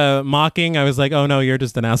 But the mocking, I was like, "Oh no, you're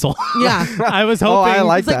just an asshole." Yeah, I was hoping. I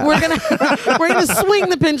like that. Like, we're gonna swing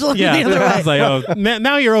the pendulum the other way. I was like, "Oh,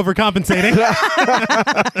 now you're overcompensating."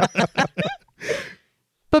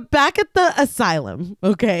 But back at the asylum,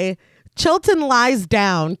 okay, Chilton lies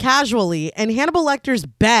down casually in Hannibal Lecter's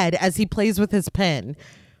bed as he plays with his pen.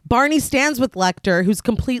 Barney stands with Lecter, who's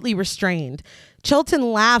completely restrained.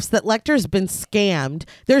 Chilton laughs that Lecter's been scammed.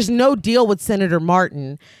 There's no deal with Senator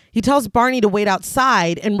Martin. He tells Barney to wait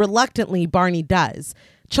outside, and reluctantly, Barney does.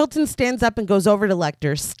 Chilton stands up and goes over to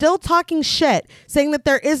Lecter, still talking shit, saying that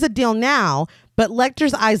there is a deal now, but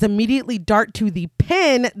Lecter's eyes immediately dart to the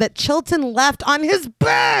pen that Chilton left on his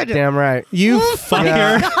bed. Damn right. You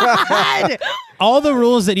fucker. All the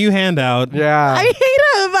rules that you hand out. Yeah. I hate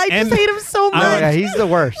him. I just hate him so much. Yeah, he's the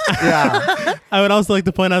worst. Yeah. I would also like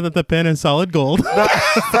to point out that the pen is solid gold.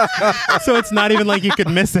 So it's not even like you could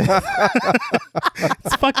miss it.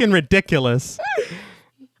 It's fucking ridiculous.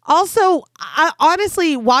 Also,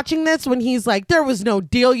 honestly, watching this when he's like, there was no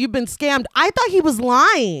deal, you've been scammed, I thought he was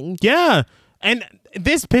lying. Yeah. And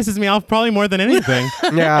this pisses me off probably more than anything.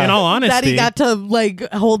 Yeah. In all honesty. That he got to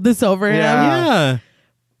like hold this over him. Yeah.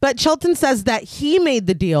 But Chilton says that he made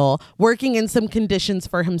the deal working in some conditions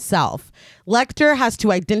for himself. Lecter has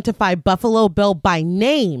to identify Buffalo Bill by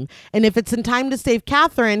name, and if it's in time to save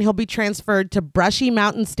Catherine, he'll be transferred to Brushy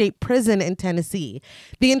Mountain State Prison in Tennessee.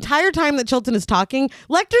 The entire time that Chilton is talking,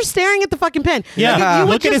 Lecter's staring at the fucking pen. Yeah,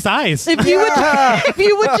 look at his eyes. If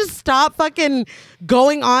you would just stop fucking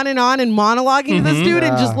going on and monologuing to this dude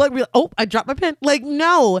and just look, oh, I dropped my pen. Like,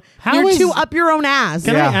 no, you're too up your own ass.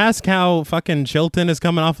 Can I ask how fucking Chilton is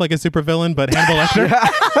coming off like a supervillain, but Hannibal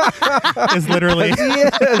Lecter is literally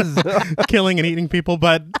killing and eating people?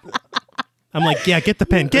 But I'm like, yeah, get the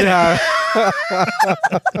pen, get it.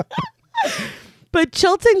 But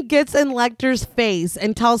Chilton gets in Lecter's face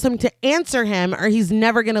and tells him to answer him or he's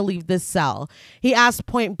never going to leave this cell. He asks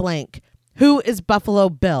point blank, who is Buffalo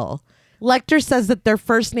Bill? Lecter says that their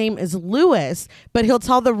first name is Lewis, but he'll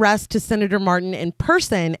tell the rest to Senator Martin in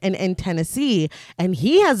person and in Tennessee, and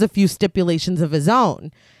he has a few stipulations of his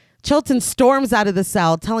own. Chilton storms out of the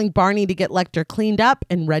cell, telling Barney to get Lecter cleaned up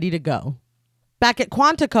and ready to go. Back at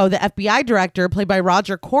Quantico, the FBI director, played by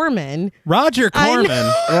Roger Corman. Roger Corman.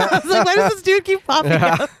 I was like, why does this dude keep popping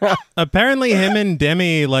up? Apparently him and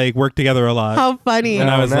Demi like work together a lot. How funny.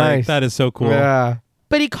 And I was like, that is so cool. Yeah.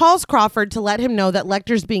 But he calls Crawford to let him know that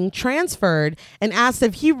Lecter's being transferred and asks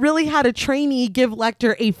if he really had a trainee give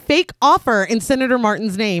Lecter a fake offer in Senator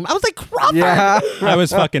Martin's name. I was like, Crawford! Yeah. I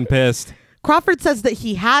was fucking pissed. Crawford says that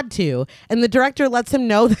he had to, and the director lets him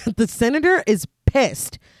know that the senator is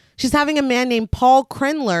pissed. She's having a man named Paul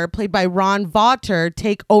Krendler, played by Ron Vaughter,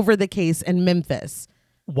 take over the case in Memphis.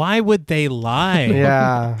 Why would they lie?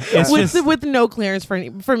 Yeah. With no clearance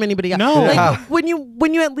from anybody else. No. Like, when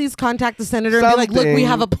you at least contact the senator and be like, look, we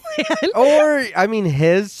have a plan. Or, I mean,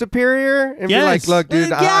 his superior and be like, look,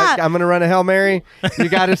 dude, I'm going to run a Hail Mary. You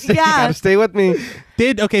got to stay with me.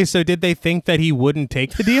 Did they think that he wouldn't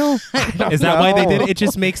take the deal? Is that why they did it? It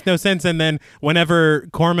just makes no sense. And then whenever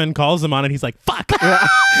Corman calls him on it, he's like, fuck.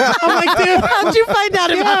 I'm like, dude. How'd you find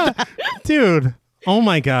out about that? Dude. Oh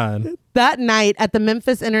my God. That night at the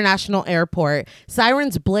Memphis International Airport,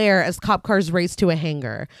 sirens blare as cop cars race to a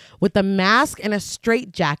hangar. With a mask and a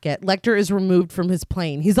straitjacket, Lecter is removed from his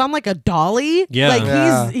plane. He's on like a dolly. Yeah.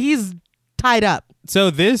 Like he's tied up.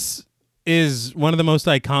 So this is one of the most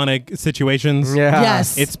iconic situations. Yeah.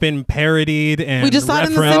 Yes. It's been parodied and we just saw it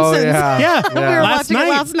in The Simpsons. Oh, yeah. We were watching it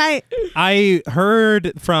last night. I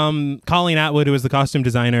heard from Colleen Atwood, who was the costume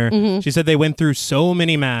designer. Mm-hmm. She said they went through so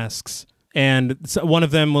many masks. And a lot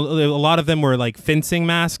of them were like fencing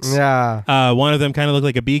masks. Yeah. One of them kind of looked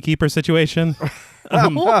like a beekeeper situation.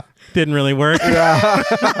 Didn't really work.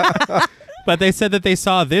 Yeah. But they said that they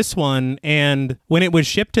saw this one, and when it was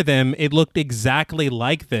shipped to them, it looked exactly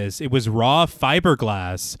like this. It was raw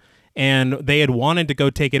fiberglass, and they had wanted to go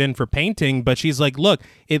take it in for painting, but she's like, look,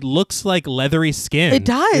 it looks like leathery skin. It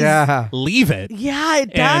does. Yeah. Leave it. Yeah,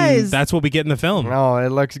 it does. And that's what we get in the film. Oh, it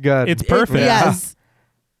looks good. It's perfect. Yes.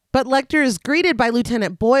 But Lecter is greeted by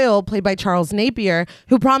Lieutenant Boyle, played by Charles Napier,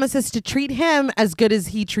 who promises to treat him as good as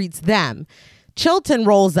he treats them. Chilton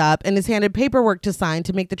rolls up and is handed paperwork to sign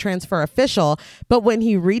to make the transfer official, but when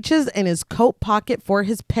he reaches in his coat pocket for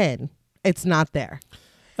his pen, it's not there.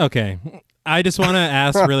 Okay. I just want to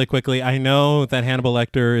ask really quickly. I know that Hannibal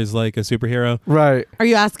Lecter is like a superhero. Right. Are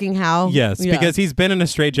you asking how? Yes, because he's been in a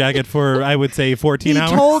straitjacket for, I would say, 14 hours.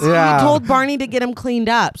 He told Barney to get him cleaned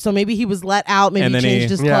up, so maybe he was let out, maybe he changed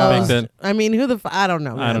his clothes. I mean, I don't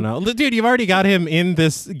know, man. I don't know. Dude, you've already got him in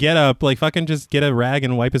this getup. Like, fucking just get a rag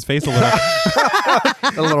and wipe his face a little.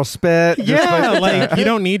 A little spit. Yeah, like, you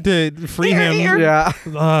don't need to free him. Yeah.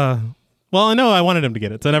 Well, no, I wanted him to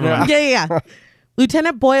get it, so never mind. Yeah.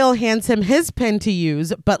 Lieutenant Boyle hands him his pen to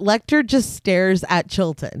use, but Lecter just stares at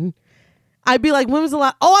Chilton. I'd be like, when was the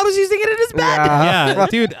last? Oh, I was using it in his bed. Yeah,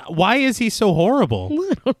 dude. Why is he so horrible?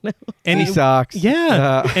 I don't know. And he sucks.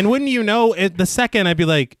 Yeah. And wouldn't you know, the second I'd be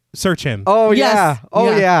like, search him. Oh, yes. Yeah.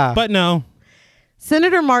 Oh, yeah. But no.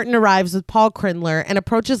 Senator Martin arrives with Paul Krindler and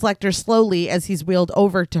approaches Lecter slowly as he's wheeled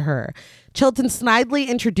over to her. Chilton snidely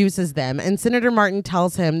introduces them, and Senator Martin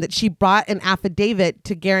tells him that she brought an affidavit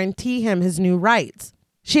to guarantee him his new rights.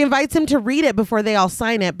 She invites him to read it before they all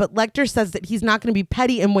sign it, but Lecter says that he's not going to be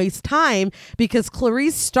petty and waste time because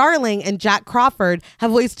Clarice Starling and Jack Crawford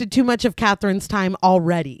have wasted too much of Catherine's time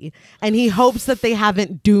already. And he hopes that they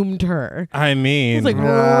haven't doomed her. I mean... He's like,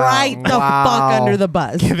 right the fuck under the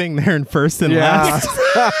bus. Giving their first and last.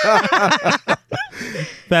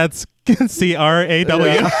 That's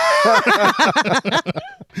CRAW.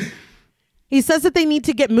 He says that they need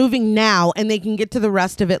to get moving now and they can get to the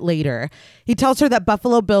rest of it later. He tells her that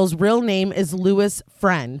Buffalo Bill's real name is Louis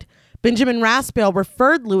Friend. Benjamin Raspail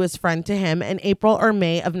referred Louis Friend to him in April or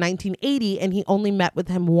May of 1980, and he only met with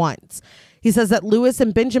him once. He says that Louis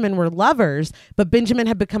and Benjamin were lovers, but Benjamin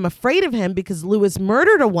had become afraid of him because Louis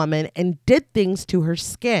murdered a woman and did things to her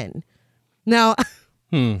skin. Now...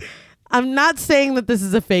 I'm not saying that this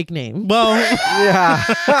is a fake name. Well, yeah.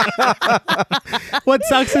 What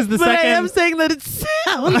sucks is the second... But I am saying that it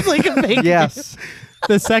sounds like a fake name.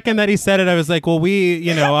 The second that he said it, I was like, well,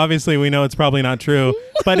 obviously we know it's probably not true,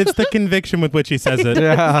 but it's the conviction with which he says it.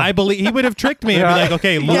 Yeah. I believe he would have tricked me and be like,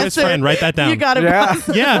 okay, Louis Friend, write that down. You got it.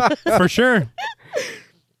 Yeah, for sure.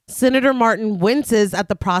 Senator Martin winces at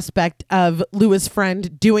the prospect of Louis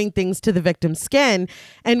Friend doing things to the victim's skin,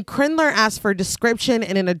 and Krindler asks for a description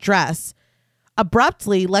and an address.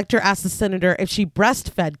 Abruptly, Lecter asks the senator if she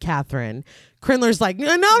breastfed Catherine. Krindler's like,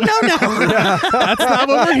 no. That's not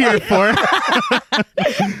what we're here for.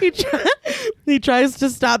 He tries to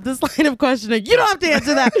stop this line of questioning. You don't have to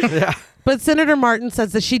answer that. Yeah. But Senator Martin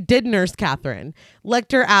says that she did nurse Catherine.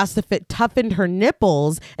 Lecter asks if it toughened her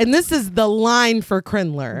nipples. And this is the line for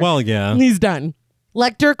Krindler. Well, yeah. He's done.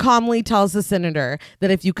 Lecter calmly tells the senator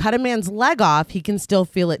that if you cut a man's leg off, he can still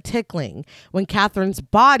feel it tickling. When Catherine's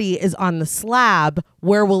body is on the slab,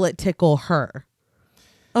 where will it tickle her?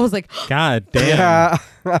 I was like, God damn.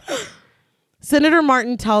 Yeah. Senator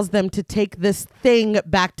Martin tells them to take this thing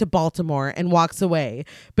back to Baltimore and walks away,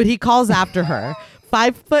 but he calls after her.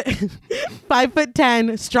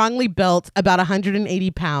 5'10", strongly built, about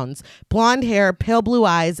 180 pounds, blonde hair, pale blue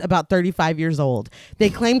eyes, about 35 years old. They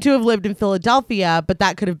claim to have lived in Philadelphia, but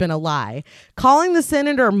that could have been a lie. Calling the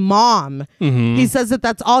senator mom, he says that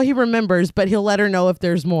that's all he remembers, but he'll let her know if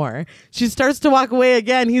there's more. She starts to walk away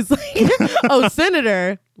again. He's like, oh,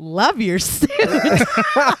 Senator, love your suit.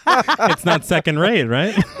 It's not second rate,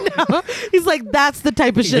 right? No. He's like, that's the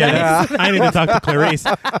type of shit I need to talk to Clarice.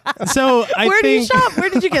 So Where do you shop?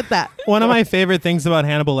 Where did you get that? One of my favorite things about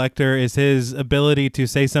Hannibal Lecter is his ability to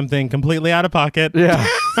say something completely out of pocket. Yeah.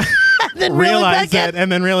 Then realize it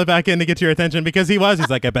and then reel it back in to get your attention because he's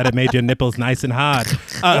like, I bet it made your nipples nice and hard.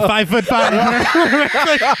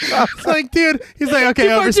 5'5". It's like, dude, he's like,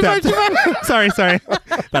 okay, overstepped. Sorry.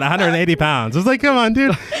 About 180 pounds. I was like, come on,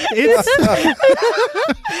 dude. It's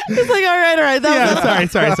he's like, all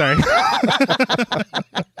right. Sorry.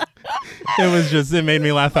 It made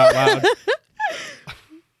me laugh out loud.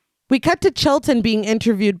 We cut to Chilton being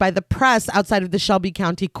interviewed by the press outside of the Shelby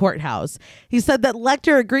County Courthouse. He said that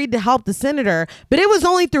Lecter agreed to help the senator, but it was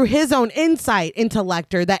only through his own insight into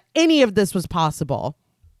Lecter that any of this was possible.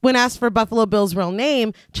 When asked for Buffalo Bill's real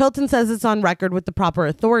name, Chilton says it's on record with the proper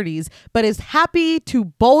authorities, but is happy to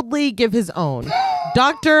boldly give his own.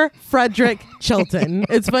 Dr. Frederick Chilton.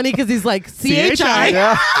 It's funny because he's like, C-H-I.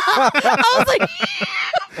 Yeah. I was like,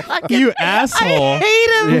 you asshole. I hate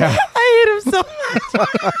him. Yeah. I hate him so much.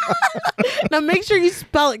 Now make sure you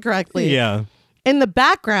spell it correctly. Yeah. In the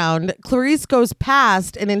background, Clarice goes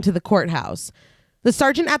past and into the courthouse. The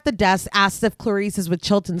sergeant at the desk asks if Clarice is with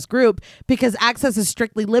Chilton's group because access is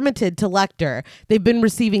strictly limited to Lecter. They've been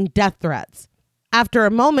receiving death threats. After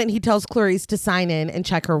a moment, he tells Clarice to sign in and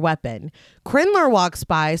check her weapon. Krindler walks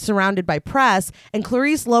by, surrounded by press, and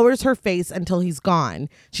Clarice lowers her face until he's gone.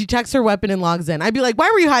 She checks her weapon and logs in. I'd be like,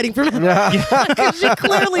 why were you hiding from him? Because she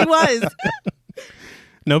clearly was.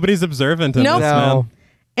 Nobody's observant of this, man.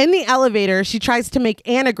 In the elevator, she tries to make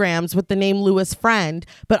anagrams with the name Louis Friend,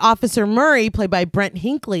 but Officer Murray, played by Brent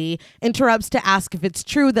Hinckley, interrupts to ask if it's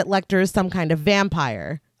true that Lecter is some kind of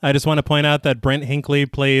vampire. I just want to point out that Brent Hinckley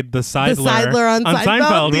played the Seidler on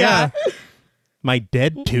Seinfeld. Yeah. My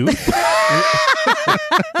dead tooth.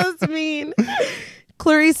 That's mean.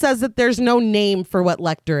 Clarice says that there's no name for what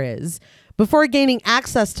Lecter is. Before gaining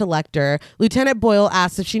access to Lecter, Lieutenant Boyle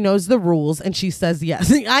asks if she knows the rules, and she says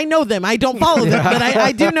yes. I know them. I don't follow them, but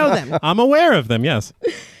I do know them. I'm aware of them, yes.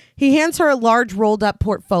 He hands her a large rolled-up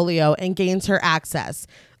portfolio and gains her access.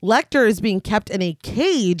 Lecter is being kept in a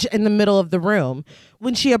cage in the middle of the room.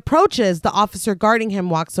 When she approaches, the officer guarding him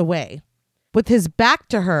walks away. With his back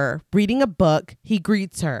to her, reading a book, he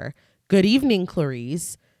greets her. "Good evening,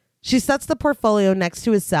 Clarice." She sets the portfolio next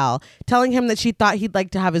to his cell, telling him that she thought he'd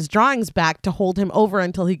like to have his drawings back to hold him over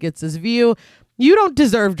until he gets his view. You don't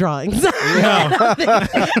deserve drawings. No.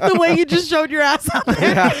 The way you just showed your ass out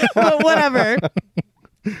there. Yeah. But whatever.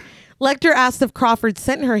 Lecter asked if Crawford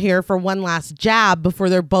sent her here for one last jab before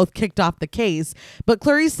they're both kicked off the case, but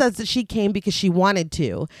Clarice says that she came because she wanted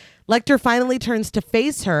to. Lecter finally turns to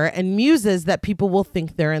face her and muses that people will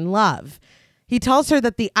think they're in love. He tells her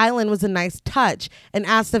that the island was a nice touch and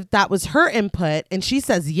asks if that was her input, and she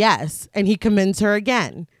says yes, and he commends her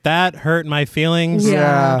again. That hurt my feelings.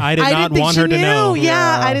 Yeah. I did not want her to know.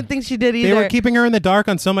 Yeah, I didn't think she did either. They were keeping her in the dark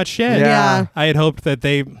on so much shit. Yeah. I had hoped that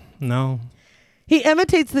no. He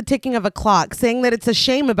imitates the ticking of a clock, saying that it's a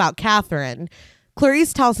shame about Catherine.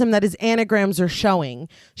 Clarice tells him that his anagrams are showing.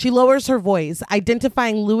 She lowers her voice,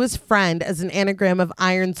 identifying Louis' friend as an anagram of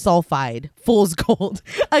iron sulfide. Fool's gold.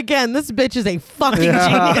 Again, this bitch is a fucking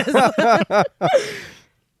genius.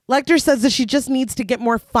 Lecter says that she just needs to get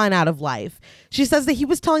more fun out of life. She says that he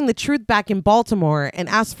was telling the truth back in Baltimore and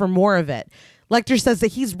asks for more of it. Lecter says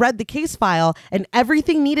that he's read the case file and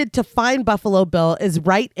everything needed to find Buffalo Bill is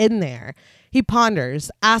right in there. He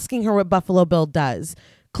ponders, asking her what Buffalo Bill does.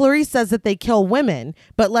 Clarice says that they kill women,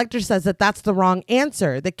 but Lecter says that that's the wrong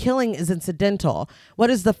answer. The killing is incidental. What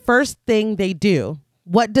is the first thing they do?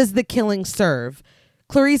 What does the killing serve?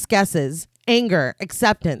 Clarice guesses. Anger,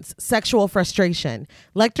 acceptance, sexual frustration.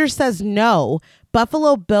 Lecter says no.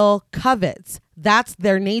 Buffalo Bill covets. That's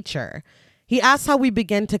their nature. He asks how we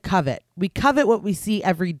begin to covet. We covet what we see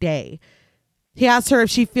every day. He asks her if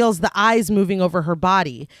she feels the eyes moving over her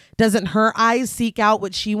body. Doesn't her eyes seek out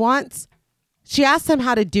what she wants? She asks him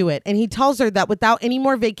how to do it, and he tells her that without any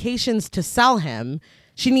more vacations to sell him,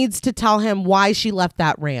 she needs to tell him why she left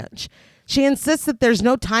that ranch. She insists that there's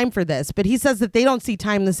no time for this, but he says that they don't see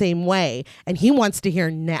time the same way, and he wants to hear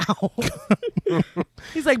now.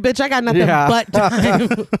 He's like, bitch, I got nothing but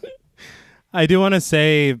time. I do want to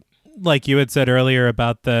say, like you had said earlier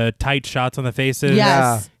about the tight shots on the faces.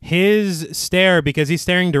 Yes. His stare, because he's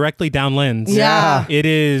staring directly down Lynn's. Yeah. It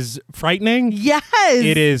is frightening. Yes.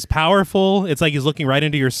 It is powerful. It's like he's looking right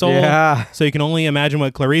into your soul. Yeah. So you can only imagine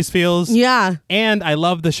what Clarice feels. Yeah. And I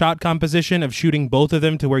love the shot composition of shooting both of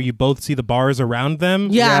them to where you both see the bars around them.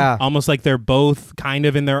 Yeah. Almost like they're both kind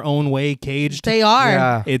of in their own way caged. They are.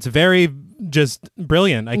 Yeah. It's very just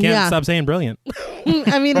brilliant. I can't stop saying brilliant.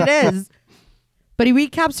 I mean, it is. But he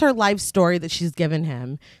recaps her life story that she's given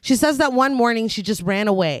him. She says that one morning she just ran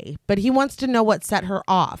away, but he wants to know what set her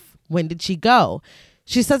off. When did she go?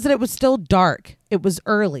 She says that it was still dark. It was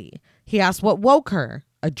early. He asks what woke her.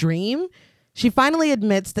 A dream? She finally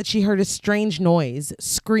admits that she heard a strange noise,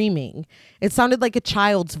 screaming. It sounded like a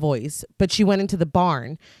child's voice, but she went into the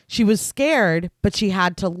barn. She was scared, but she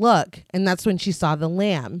had to look, and that's when she saw the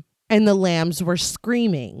lamb. And the lambs were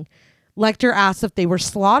screaming. Lecter asks if they were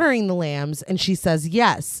slaughtering the lambs, and she says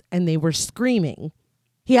yes, and they were screaming.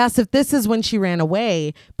 He asks if this is when she ran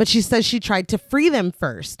away, but she says she tried to free them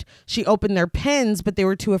first. She opened their pens, but they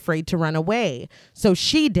were too afraid to run away. So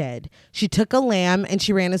she did. She took a lamb, and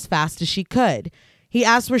she ran as fast as she could. He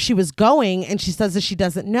asks where she was going, and she says that she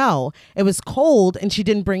doesn't know. It was cold, and she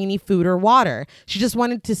didn't bring any food or water. She just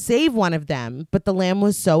wanted to save one of them, but the lamb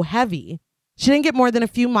was so heavy. She didn't get more than a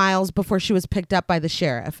few miles before she was picked up by the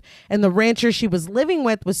sheriff, and the rancher she was living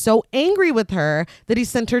with was so angry with her that he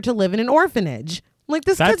sent her to live in an orphanage. Like,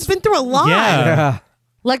 this kid's been through a lot. Yeah.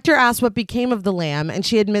 Lecter asks what became of the lamb, and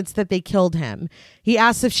she admits that they killed him. He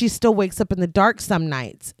asks if she still wakes up in the dark some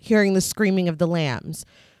nights, hearing the screaming of the lambs.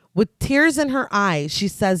 With tears in her eyes, she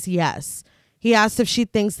says yes. He asks if she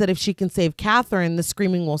thinks that if she can save Catherine, the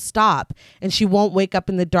screaming will stop, and she won't wake up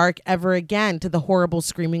in the dark ever again to the horrible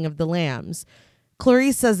screaming of the lambs.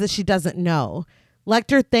 Clarice says that she doesn't know.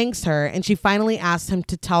 Lecter thanks her, and she finally asks him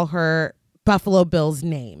to tell her Buffalo Bill's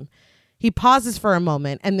name. He pauses for a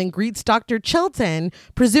moment and then greets Dr. Chilton,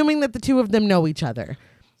 presuming that the two of them know each other.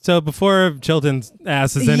 So before Chilton's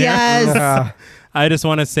ass is in here, I just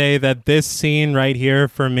want to say that this scene right here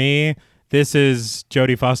for me, this is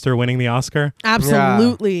Jodie Foster winning the Oscar.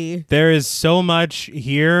 Absolutely. Yeah. There is so much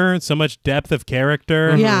here, so much depth of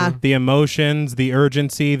character. Yeah. The emotions, the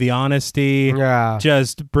urgency, the honesty. Yeah.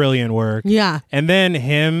 Just brilliant work. Yeah. And then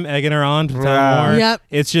him egging her on to tell more. Yep.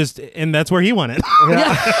 It's just, and that's where he won it.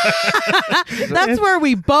 That's where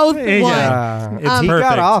we both won. Yeah. It's he perfect.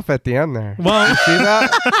 got off at the end there. Well, you see that?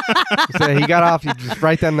 So he got off just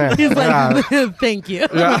right then there. He's like, thank you.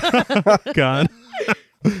 God.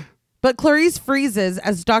 But Clarice freezes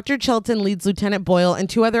as Dr. Chilton leads Lieutenant Boyle and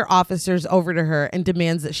 2 other officers over to her and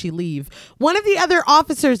demands that she leave. One of the other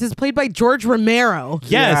officers is played by George Romero.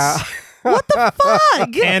 Yes. Yeah. What the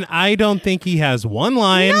fuck? And I don't think he has one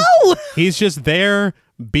line. No. He's just there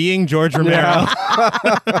being George Romero.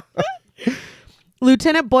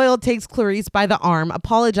 Lieutenant Boyle takes Clarice by the arm,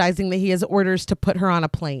 apologizing that he has orders to put her on a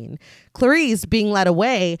plane. Clarice, being led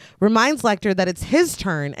away, reminds Lecter that it's his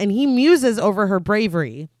turn, and he muses over her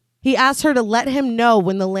bravery. He asks her to let him know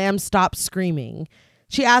when the lamb stops screaming.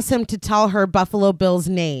 She asks him to tell her Buffalo Bill's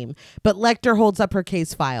name, but Lecter holds up her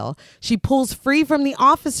case file. She pulls free from the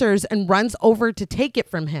officers and runs over to take it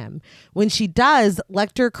from him. When she does,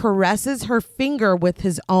 Lecter caresses her finger with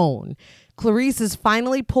his own. Clarice is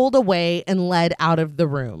finally pulled away and led out of the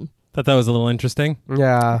room. Thought that was a little interesting.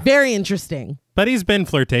 Yeah. Very interesting. But he's been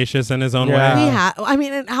flirtatious in his own way. I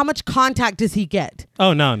mean, how much contact does he get?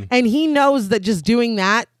 Oh, none. And he knows that just doing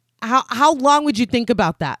that, how long would you think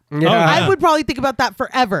about that? Yeah. I would probably think about that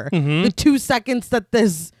forever. Mm-hmm. The 2 seconds that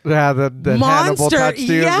this the Hannibal monster, touched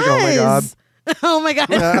you. yes. Oh my God.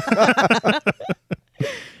 Oh my God.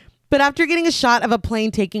 But after getting a shot of a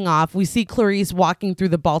plane taking off, we see Clarice walking through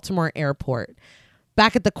the Baltimore airport.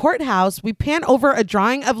 Back at the courthouse, we pan over a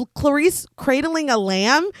drawing of Clarice cradling a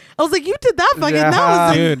lamb. I was like, you did that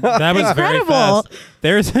fucking, Dude, that was very fast.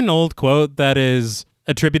 There's an old quote that is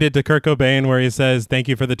attributed to Kurt Cobain where he says, "Thank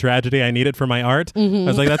you for the tragedy. I need it for my art." I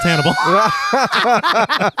was like, that's Hannibal.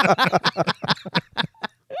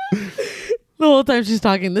 The whole time she's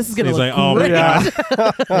talking, this is going to look like, oh my great. God.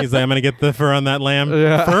 He's like, I'm going to get the fur on that lamb.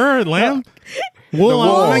 Yeah. Fur? Lamb? Wool. I'm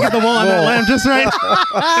going to get the wool on that lamb just right.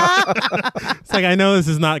 It's like, I know this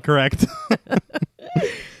is not correct.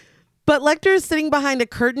 But Lecter is sitting behind a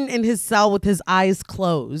curtain in his cell with his eyes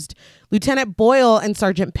closed. Lieutenant Boyle and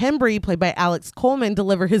Sergeant Pembry, played by Alex Coleman,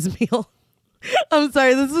 deliver his meal. I'm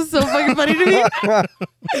sorry, this is so fucking funny to me.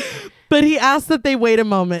 But he asks that they wait a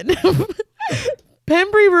moment.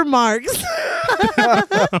 Pembry remarks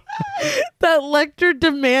that Lecter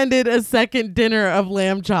demanded a second dinner of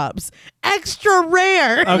lamb chops. Extra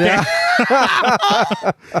rare. Okay.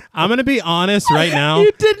 I'm going to be honest right now.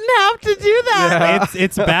 You didn't have to do that. Yeah.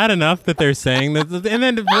 It's bad enough that they're saying that. And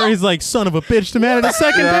then he's like, son of a bitch, demanded a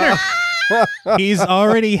second dinner. He's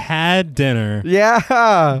already had dinner.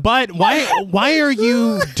 Yeah. But why are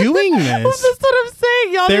you doing this? Well, that's what I'm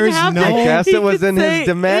saying. Y'all didn't have to. I guess it was in his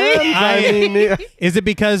demands. Is it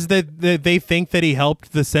because they think that he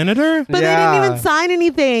helped the senator? But they didn't even sign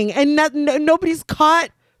anything. And nobody's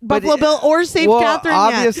caught Buffalo Bill or saved Catherine yet.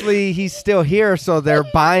 Obviously, he's still here, so they're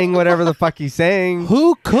buying whatever the fuck he's saying.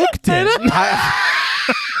 Who cooked it?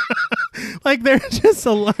 Like, there's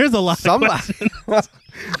a lot of questions.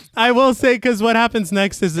 I will say, because what happens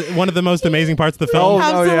next is one of the most amazing parts of the film.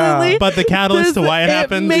 Absolutely. But the catalyst to why it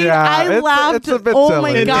happens. I laughed. It's a bit oh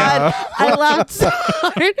my silly. God. I laughed so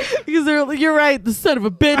hard because you're right. The son of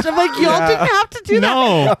a bitch. I'm like, y'all didn't have to do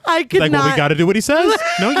that. I could like, not. Well, we got to do what he says.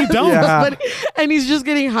 No, you don't. And he's just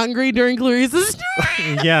getting hungry during Clarice's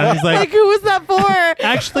story. Yeah. He's like, who was that for?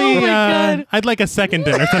 Actually, I'd like a second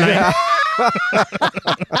dinner tonight.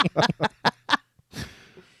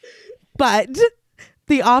 But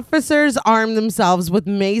the officers arm themselves with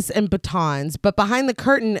mace and batons, but behind the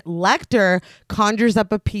curtain, Lecter conjures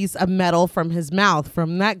up a piece of metal from his mouth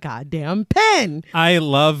from that goddamn pen. I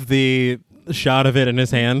love the shot of it in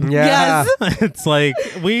his hand. Yeah. Yes. It's like,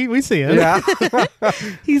 we see it. Yeah.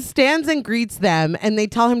 He stands and greets them, and they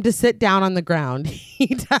tell him to sit down on the ground. He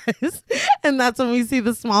does. And that's when we see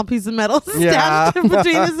the small piece of metal stabbed in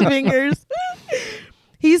between his fingers.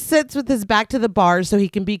 He sits with his back to the bar so he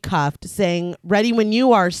can be cuffed, saying, "Ready when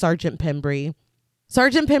you are, Sergeant Pembry."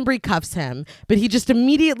 Sergeant Pembry cuffs him, but he just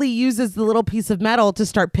immediately uses the little piece of metal to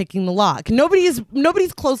start picking the lock. Nobody's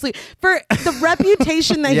closely for the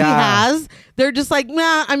reputation that he has. They're just like,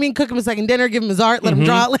 nah, I mean, cook him a second dinner, give him his art, let him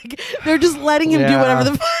draw it. Like, they're just letting him do whatever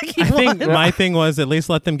the fuck he wants. I think my thing was at least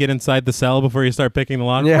let them get inside the cell before you start picking the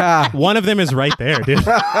lock. Yeah. One of them is right there, dude.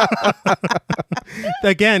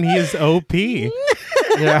 Again, he is OP.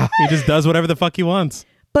 Yeah. He just does whatever the fuck he wants.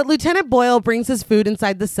 But Lieutenant Boyle brings his food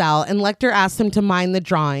inside the cell, and Lecter asks him to mind the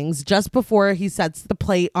drawings just before he sets the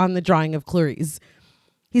plate on the drawing of Clarice.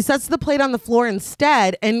 He sets the plate on the floor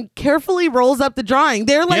instead and carefully rolls up the drawing.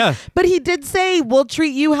 They're like, but he did say, we'll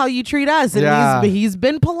treat you how you treat us. And he's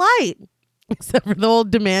been polite. Except for the old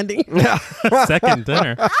demanding. Second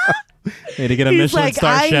dinner. Need to get a Michelin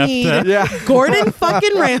star chef. Gordon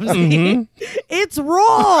fucking Ramsay. It's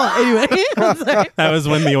raw. Anyway. That was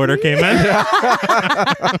when the order came in.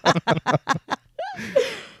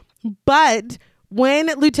 But when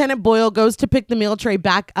Lieutenant Boyle goes to pick the meal tray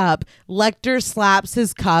back up, Lecter slaps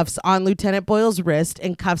his cuffs on Lieutenant Boyle's wrist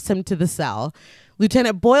and cuffs him to the cell.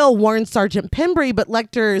 Lieutenant Boyle warns Sergeant Pembry, but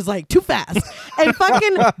Lecter is like, too fast, and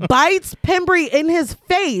fucking bites Pembry in his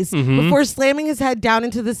face before slamming his head down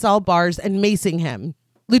into the cell bars and macing him.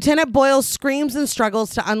 Lieutenant Boyle screams and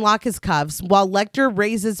struggles to unlock his cuffs while Lecter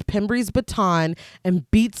raises Pembry's baton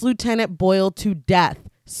and beats Lieutenant Boyle to death,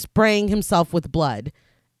 spraying himself with blood.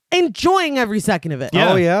 Enjoying every second of it.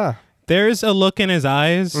 Yeah. Oh, yeah. There's a look in his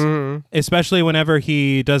eyes, especially whenever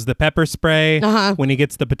he does the pepper spray, when he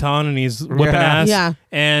gets the baton and he's whipping ass. Yeah.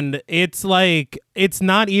 And it's like, it's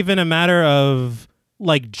not even a matter of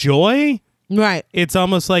like joy. Right. It's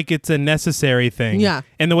almost like it's a necessary thing. Yeah.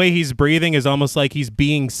 And the way he's breathing is almost like he's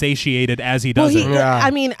being satiated as he does it.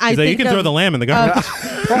 I mean, I think you can throw the lamb in the garbage.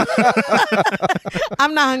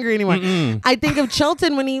 I'm not hungry anymore. I think of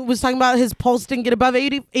Chilton when he was talking about his pulse didn't get above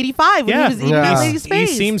 85 when he was eating that lady's face.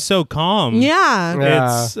 He seems so calm.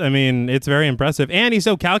 Yeah. It's very impressive. And he's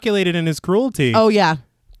so calculated in his cruelty. Oh, yeah.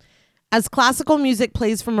 As classical music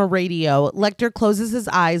plays from a radio, Lecter closes his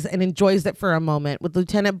eyes and enjoys it for a moment with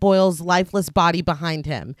Lieutenant Boyle's lifeless body behind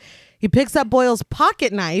him. He picks up Boyle's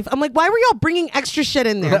pocket knife. I'm like, why were y'all bringing extra shit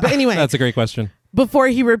in there? But anyway. That's a great question. Before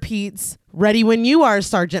he repeats, "Ready when you are,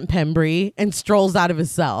 Sergeant Pembry," and strolls out of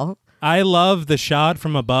his cell. I love the shot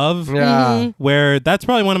from above where that's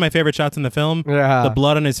probably one of my favorite shots in the film. Yeah. The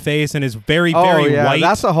blood on his face and his very white.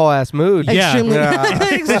 That's a whole ass mood. Extremely,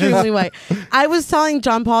 extremely white. I was telling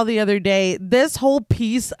John Paul the other day, this whole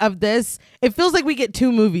piece of this, it feels like we get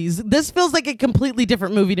two movies. This feels like a completely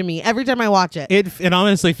different movie to me every time I watch it. It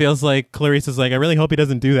honestly feels like Clarice's like, I really hope he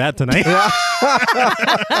doesn't do that tonight.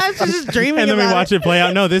 She's just dreaming and then we watch it play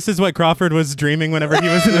out. No, this is what Crawford was dreaming whenever he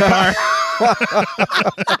was in the car.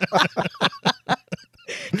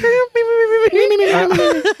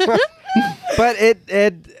 But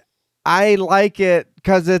I like it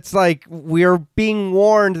because it's like we're being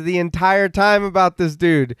warned the entire time about this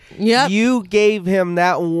dude. Yep. You gave him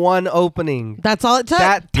that one opening. That's all it took.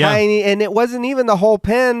 That tiny, and it wasn't even the whole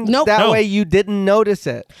pin. Nope. That way you didn't notice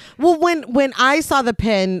it. Well, when I saw the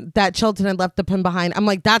pin that Chilton had left the pin behind, I'm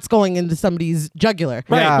like, that's going into somebody's jugular.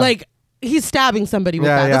 Right. Yeah. Like, he's stabbing somebody with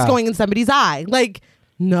that. That's going in somebody's eye. Like,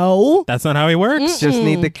 no. That's not how he works. Just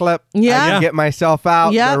need the clip. Yeah. I can get myself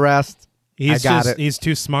out. The rest. He's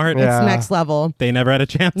too smart. It's next level. They never had a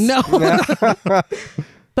chance. No.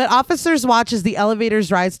 But officers watch as the elevators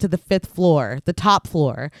rise to the 5th floor, the top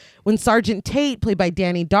floor. When Sergeant Tate, played by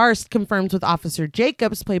Danny Darst, confirms with Officer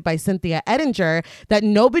Jacobs, played by Cynthia Ettinger, that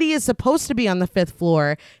nobody is supposed to be on the 5th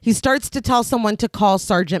floor, he starts to tell someone to call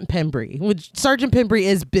Sergeant Pembry, which Sergeant Pembry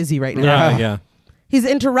is busy right now. Yeah. He's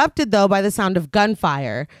interrupted, though, by the sound of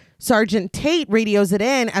gunfire. Sergeant Tate radios it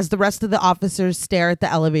in as the rest of the officers stare at the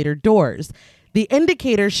elevator doors. The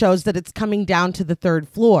indicator shows that it's coming down to the 3rd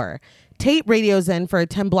floor. Tate radios in for a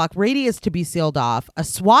 10-block radius to be sealed off, a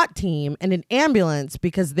SWAT team, and an ambulance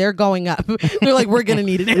because they're going up. They're like, we're going to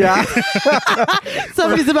need it. Yeah.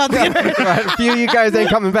 Somebody's about to get hurt. Right. A few of you guys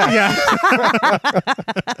ain't coming back. Yeah.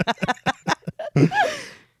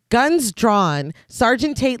 Guns drawn,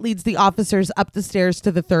 Sergeant Tate leads the officers up the stairs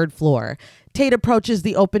to the 3rd floor. Tate approaches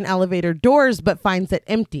the open elevator doors but finds it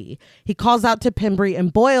empty. He calls out to Pembry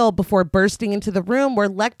and Boyle before bursting into the room where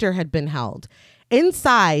Lecter had been held.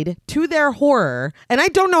 Inside, to their horror, and I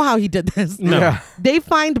don't know how he did this, they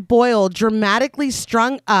find Boyle dramatically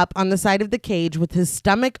strung up on the side of the cage with his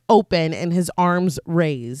stomach open and his arms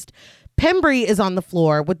raised. Pembry is on the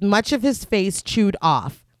floor with much of his face chewed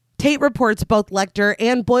off. Tate reports both Lecter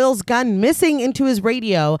and Boyle's gun missing into his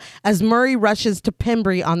radio as Murray rushes to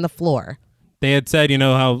Pembry on the floor. They had said, you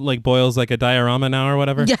know how like Boyle's like a diorama now or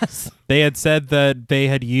whatever? Yes. They had said that they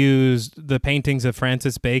had used the paintings of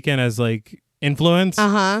Francis Bacon as like influence.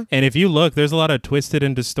 Uh-huh. And if you look, there's a lot of twisted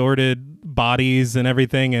and distorted bodies and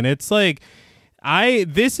everything. And it's like,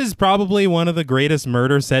 this is probably one of the greatest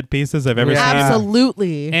murder set pieces I've ever seen.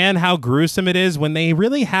 Absolutely. And how gruesome it is when they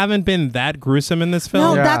really haven't been that gruesome in this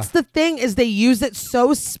film. No, that's the thing, is they use it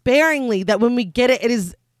so sparingly that when we get it, it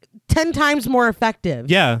is 10 times more effective.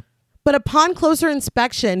 Yeah. But upon closer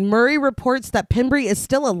inspection, Murray reports that Pembry is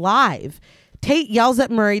still alive. Tate yells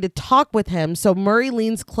at Murray to talk with him, so Murray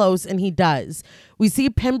leans close and he does. We see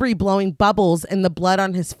Pembry blowing bubbles in the blood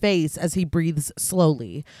on his face as he breathes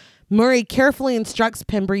slowly. Murray carefully instructs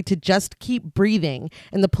Pembry to just keep breathing,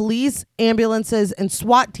 and the police, ambulances, and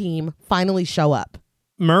SWAT team finally show up.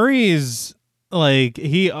 Murray's like,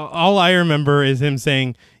 all I remember is him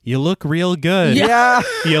saying, "You look real good." Yeah.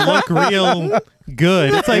 You look real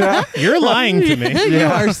good. It's like, you're lying to me. You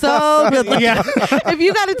are so good looking. Yeah. If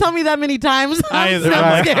you got to tell me that many times,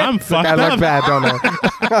 I'm fucked up. I look bad, don't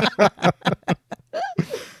I?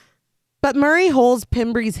 But Murray holds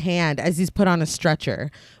Pembry's hand as he's put on a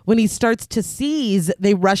stretcher. When he starts to seize,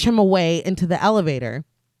 they rush him away into the elevator.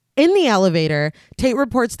 In the elevator, Tate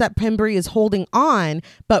reports that Pembry is holding on,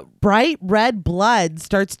 but bright red blood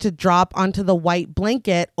starts to drop onto the white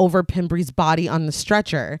blanket over Pembry's body on the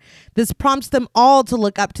stretcher. This prompts them all to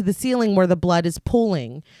look up to the ceiling where the blood is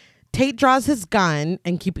pooling. Tate draws his gun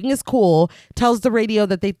and, keeping his cool, tells the radio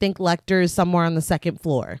that they think Lecter is somewhere on the second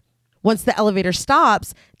floor. Once the elevator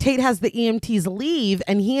stops, Tate has the EMTs leave,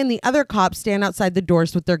 and he and the other cops stand outside the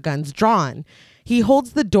doors with their guns drawn. He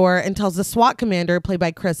holds the door and tells the SWAT commander, played by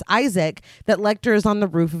Chris Isaak, that Lecter is on the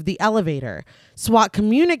roof of the elevator. SWAT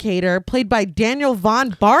communicator, played by Daniel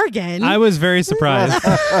Von Bargen. I was very surprised.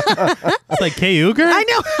 It's like Kay Uger? I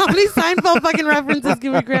know. How many Seinfeld fucking references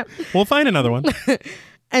give me crap? We'll find another one.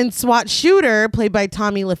 And SWAT shooter, played by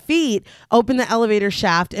Tommy Lafitte, open the elevator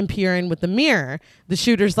shaft and peer in with the mirror. The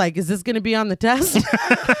shooter's like, is this going to be on the test?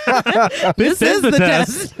 This is the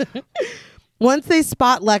test. Once they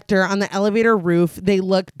spot Lecter on the elevator roof, they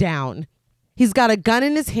look down. He's got a gun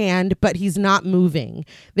in his hand, but he's not moving.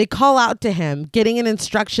 They call out to him, getting an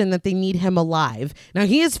instruction that they need him alive. Now,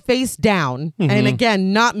 he is face down and,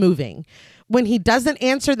 again, not moving. When he doesn't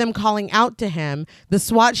answer them calling out to him, the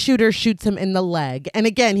SWAT shooter shoots him in the leg. And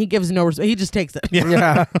again, he gives no response. He just takes it.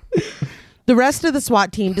 Yeah. The rest of the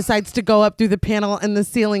SWAT team decides to go up through the panel in the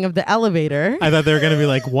ceiling of the elevator. I thought they were going to be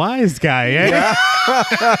like, wise guy, eh? Yeah.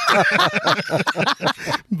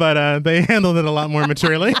 But they handled it a lot more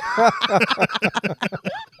maturely.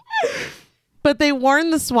 But they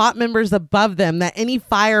warn the SWAT members above them that any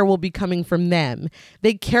fire will be coming from them.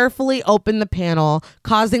 They carefully open the panel,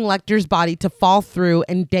 causing Lecter's body to fall through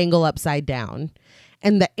and dangle upside down.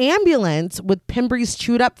 And the ambulance, with Pembry's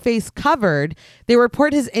chewed up face covered, they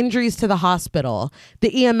report his injuries to the hospital.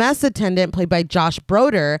 The EMS attendant, played by Josh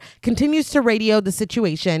Broder, continues to radio the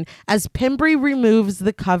situation as Pembry removes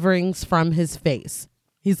the coverings from his face.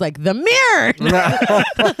 He's like, the mirror!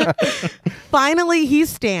 Finally, he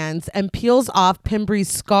stands and peels off Pembry's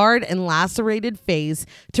scarred and lacerated face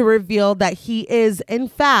to reveal that he is, in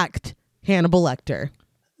fact, Hannibal Lecter.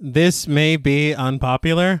 This may be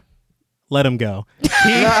unpopular. Let him go.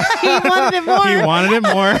 He wanted it more. He wanted it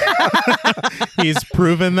more. He's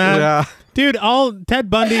proven that. Yeah. Dude, Ted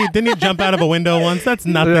Bundy, didn't he jump out of a window once? That's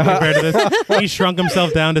nothing compared to this. He shrunk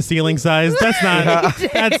himself down to ceiling size.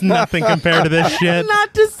 That's nothing compared to this shit.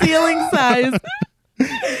 Not to ceiling size.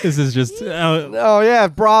 This is just... oh, yeah.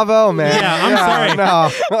 Bravo, man. Yeah, I'm sorry. No.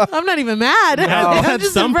 I'm not even mad. No. At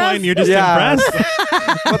some point, you're just impressed.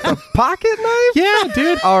 What, the pocket knife? Yeah,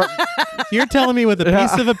 dude. You're telling me with a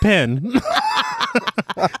piece of a pin.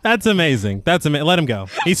 That's amazing. Let him go.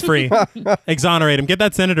 He's free. Exonerate him. Get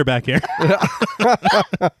that senator back here.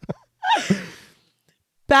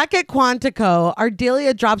 Back at Quantico,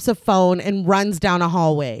 Ardelia drops a phone and runs down a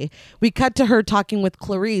hallway. We cut to her talking with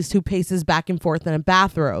Clarice, who paces back and forth in a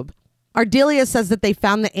bathrobe. Ardelia says that they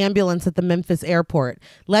found the ambulance at the Memphis airport.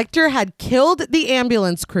 Lecter had killed the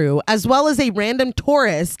ambulance crew, as well as a random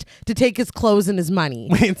tourist, to take his clothes and his money.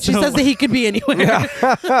 She says that he could be anywhere. Yeah.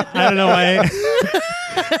 I don't know why.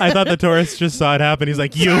 I thought the tourist just saw it happen. He's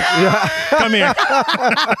like, come here.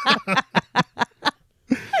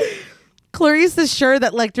 Clarice is sure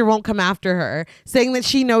that Lecter won't come after her, saying that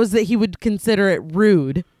she knows that he would consider it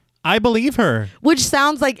rude. I believe her. Which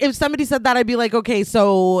sounds like, if somebody said that, I'd be like, okay,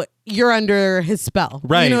 so you're under his spell.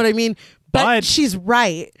 Right. You know what I mean? But she's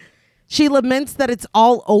right. She laments that it's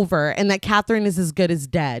all over and that Catherine is as good as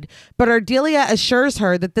dead. But Ardelia assures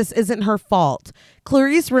her that this isn't her fault.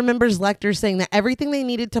 Clarice remembers Lecter saying that everything they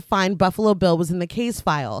needed to find Buffalo Bill was in the case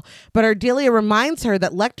file. But Ardelia reminds her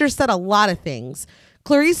that Lecter said a lot of things.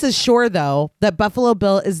 Clarice is sure, though, that Buffalo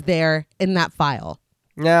Bill is there in that file.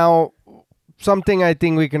 Now, something I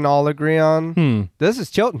think we can all agree on. This is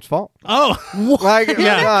Chilton's fault. Oh.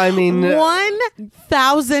 I mean...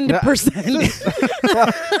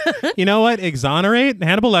 1,000%. You know what? Exonerate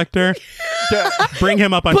Hannibal Lecter. Bring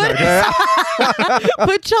him up on charges.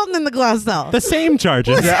 Put Chilton in the glass cell. The same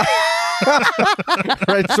charges.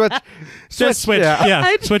 Right, switch.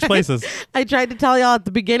 Yeah, switch places. I tried to tell y'all at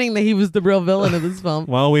the beginning that he was the real villain of this film.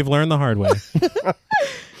 Well, we've learned the hard way.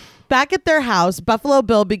 Back at their house, Buffalo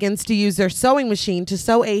Bill begins to use their sewing machine to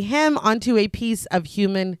sew a hem onto a piece of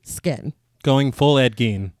human skin. Going full Ed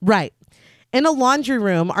Gein. Right. In a laundry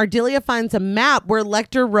room, Ardelia finds a map where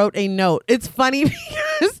Lecter wrote a note. It's funny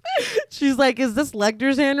because she's like, is this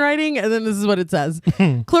Lecter's handwriting? And then this is what it says.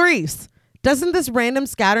 Clarice, doesn't this random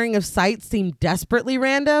scattering of sites seem desperately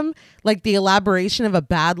random? Like the elaboration of a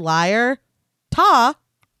bad liar? Ta,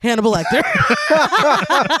 Hannibal Lecter.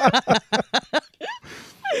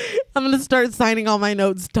 I'm going to start signing all my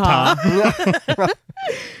notes, Ta.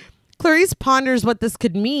 Clarice ponders what this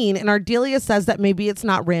could mean, and Ardelia says that maybe it's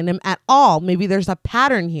not random at all. Maybe there's a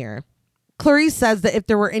pattern here. Clarice says that if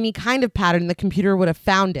there were any kind of pattern, the computer would have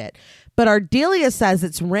found it. But Ardelia says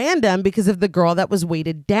it's random because of the girl that was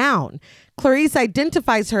weighted down. Clarice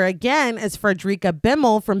identifies her again as Frederica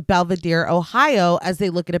Bimmel from Belvedere, Ohio, as they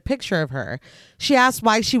look at a picture of her. She asks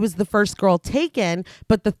why she was the first girl taken,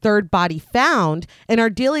 but the third body found. And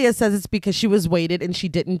Ardelia says it's because she was weighted and she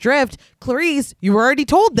didn't drift. Clarice, you were already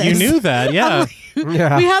told this. You knew that, yeah.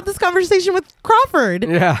 Yeah. We had this conversation with Crawford.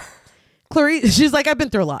 Yeah. Clarice, she's like, I've been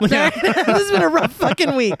through a lot. Yeah. This has been a rough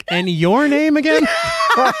fucking week. And your name again?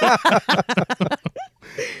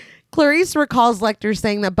 Clarice recalls Lecter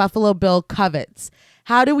saying that Buffalo Bill covets.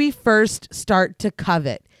 How do we first start to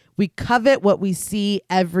covet? We covet what we see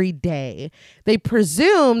every day. They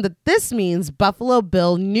presume that this means Buffalo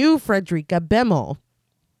Bill knew Frederica Bimmel.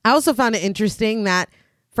 I also found it interesting that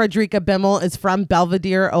Frederica Bimmel is from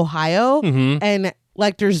Belvedere, Ohio, and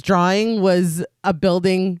Lecter's drawing was a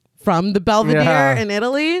building from the Belvedere in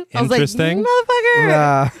Italy. I was like, motherfucker.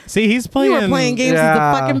 Yeah. See, he's playing. You were playing games at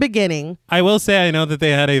the fucking beginning. I will say, I know that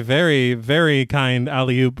they had a very, very kind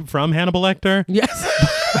alley-oop from Hannibal Lecter. Yes.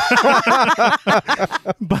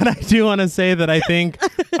 But I do want to say that I think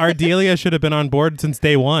Ardelia should have been on board since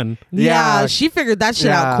day one. Yeah, she figured that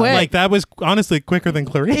shit out quick. Like, that was honestly quicker than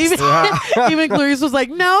Clarice. Even Clarice was like,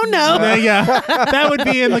 no. That would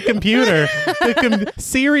be in the computer.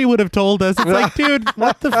 Siri would have told us. It's like, dude,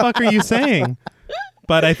 what the fuck are you saying?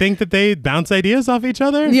 But I think that they bounce ideas off each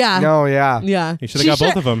other. Yeah. No, yeah. Yeah. You should have got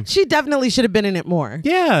both of them. She definitely should have been in it more.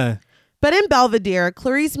 Yeah. But in Belvedere,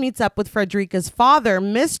 Clarice meets up with Frederica's father,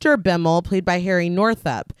 Mr. Bimmel, played by Harry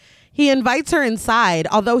Northup. He invites her inside,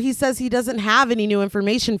 although he says he doesn't have any new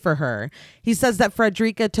information for her. He says that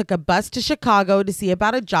Frederica took a bus to Chicago to see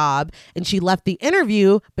about a job, and she left the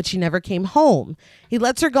interview, but she never came home. He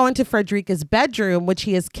lets her go into Frederica's bedroom, which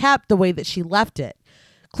he has kept the way that she left it.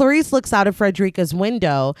 Clarice looks out of Frederica's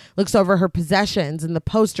window, looks over her possessions and the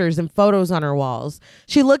posters and photos on her walls.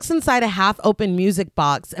 She looks inside a half-open music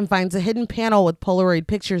box and finds a hidden panel with Polaroid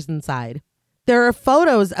pictures inside. There are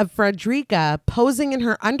photos of Frederica posing in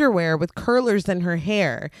her underwear with curlers in her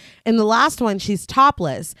hair. In the last one, she's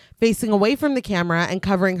topless, facing away from the camera and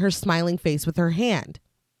covering her smiling face with her hand.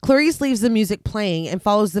 Clarice leaves the music playing and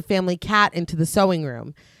follows the family cat into the sewing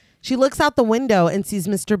room. She looks out the window and sees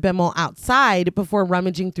Mr. Bimmel outside before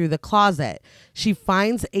rummaging through the closet. She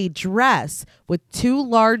finds a dress with 2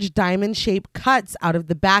 large diamond-shaped cuts out of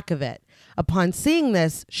the back of it. Upon seeing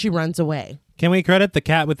this, she runs away. Can we credit the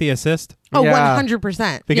cat with the assist? Oh,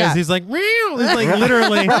 100%. Because he's like, meow. He's like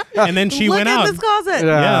literally, and then she went out. Look in this closet.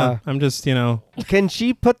 Yeah. I'm just, Can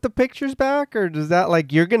she put the pictures back, or does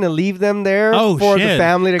that you're gonna leave them there for shit. the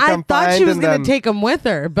family to come find? I thought she was gonna take them with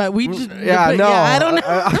her, but we just I don't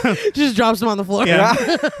know. Just drops them on the floor. Yeah.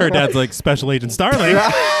 Her dad's like Special Agent Starling.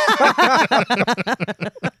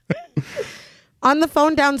 On the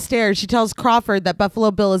phone downstairs, she tells Crawford that Buffalo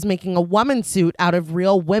Bill is making a woman suit out of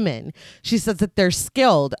real women. She says that they're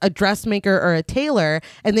skilled, a dressmaker or a tailor,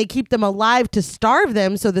 and they keep them alive to starve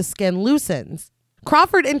them so the skin loosens.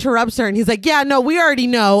 Crawford interrupts her and he's like, yeah, no, we already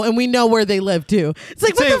know, and we know where they live too. It's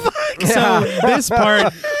like, what the fuck? So this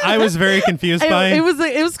part, I was very confused by. It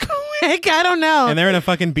was quick. I don't know. And they're in a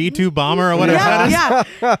fucking B-2 bomber or whatever that is.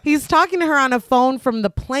 Yeah. He's talking to her on a phone from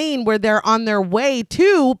the plane where they're on their way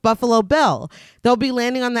to Buffalo Bill. They'll be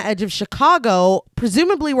landing on the edge of Chicago,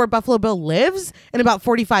 presumably where Buffalo Bill lives, in about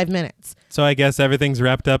 45 minutes. So I guess everything's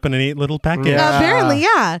wrapped up in a neat little package. Yeah. Apparently,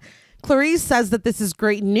 yeah. Clarice says that this is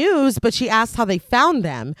great news, but she asks how they found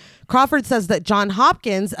them. Crawford says that John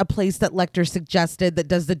Hopkins, a place that Lecter suggested that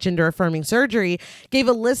does the gender-affirming surgery, gave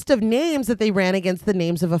a list of names that they ran against the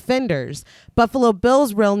names of offenders. Buffalo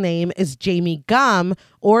Bill's real name is Jamie Gum,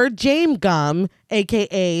 or James Gum,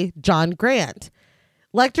 a.k.a. John Grant.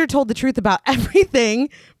 Lecter told the truth about everything,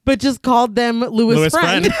 but just called them Louis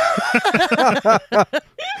Friend.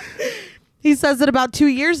 He says that about 2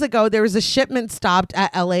 years ago, there was a shipment stopped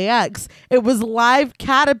at LAX. It was live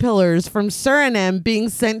caterpillars from Suriname being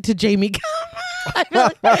sent to Jamie. I feel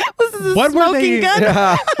like this is a smoking gun.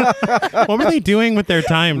 Yeah. What were they doing with their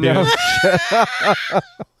time, dude?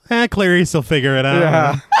 Clarice will figure it out.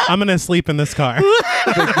 Yeah. I'm going to sleep in this car.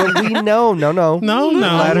 But we know. No.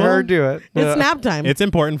 Let her do it. It's nap time. It's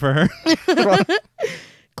important for her.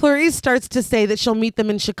 Clarice starts to say that she'll meet them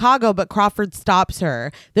in Chicago, but Crawford stops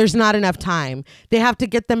her. There's not enough time. They have to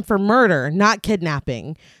get them for murder, not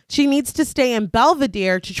kidnapping. She needs to stay in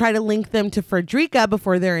Belvedere to try to link them to Frederica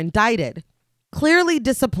before they're indicted. Clearly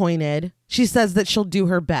disappointed, she says that she'll do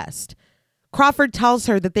her best. Crawford tells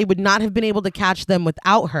her that they would not have been able to catch them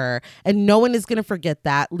without her, and no one is going to forget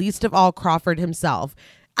that, least of all Crawford himself.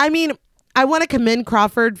 I mean, I want to commend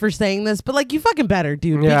Crawford for saying this, but like, you fucking better,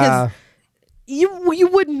 dude, because you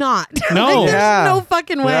would not. No. Like, there's no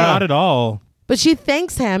fucking way. Not at all. But she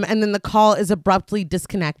thanks him, and then the call is abruptly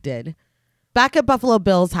disconnected. Back at Buffalo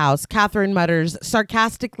Bill's house, Catherine mutters,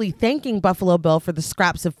 sarcastically thanking Buffalo Bill for the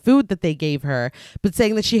scraps of food that they gave her, but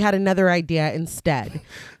saying that she had another idea instead.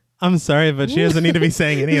 I'm sorry, but she doesn't need to be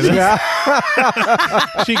saying any of this.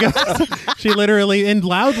 She literally and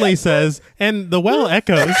loudly says, and the well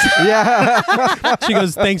echoes. Yeah. She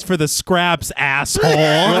goes, thanks for the scraps, asshole.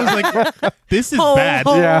 I was like, this is bad.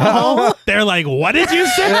 They're like, what did you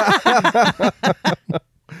say?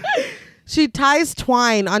 She ties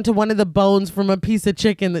twine onto one of the bones from a piece of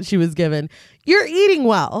chicken that she was given. You're eating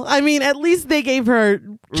well. I mean, at least they gave her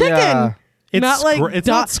chicken. Yeah. It's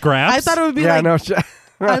not scraps. I thought it would be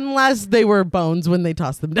unless they were bones when they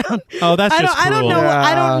tossed them down. Oh, that's just cruel. I don't know.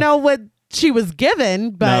 I don't know what she was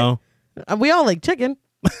given, but we all like chicken.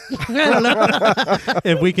 I don't know.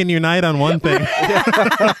 If we can unite on one thing.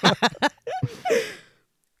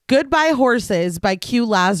 Goodbye Horses by Q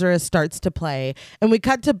Lazarus starts to play, and we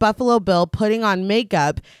cut to Buffalo Bill putting on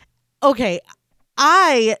makeup. Okay,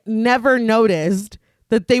 I never noticed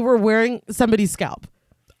that they were wearing somebody's scalp.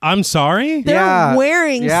 I'm sorry? They're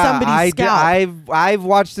wearing somebody's scalp. I've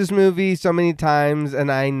watched this movie so many times,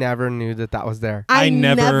 and I never knew that was there. I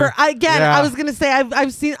was gonna say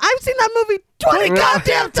I've seen that movie 20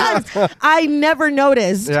 goddamn times. I never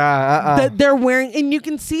noticed that they're wearing, and you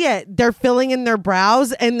can see it. They're filling in their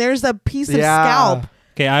brows, and there's a piece of scalp.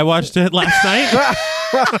 Okay, I watched it last night.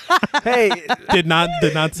 Hey, did not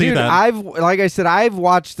see that. I've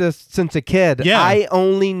watched this since a kid. Yeah. I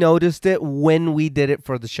only noticed it when we did it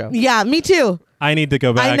for the show. Yeah, me too. I need to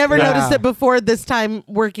go back. I never noticed it before this time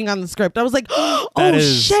working on the script. I was like, oh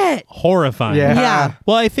shit. Horrifying. Yeah.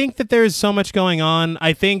 Well, I think that there's so much going on.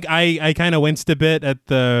 I think I kind of winced a bit at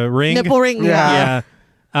the ring. Nipple ring. Yeah.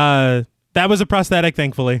 That was a prosthetic,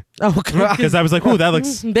 thancfully. Oh, okay. Because I was like, ooh, that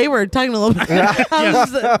looks... They were talking a little bit.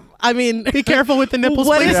 I mean... Be careful with the nipples,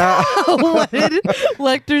 please. What did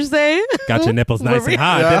Lecter say? Got your nipples nice and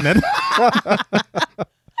hot, didn't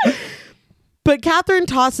it? But Catherine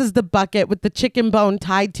tosses the bucket with the chicken bone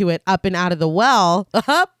tied to it up and out of the well.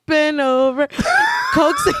 Up and over.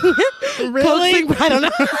 Coaxing... I don't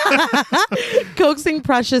know. Coaxing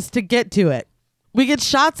Precious to get to it. We get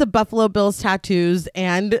shots of Buffalo Bill's tattoos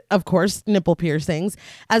and, of course, nipple piercings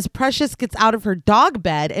as Precious gets out of her dog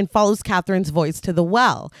bed and follows Catherine's voice to the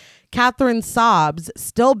well. Catherine sobs,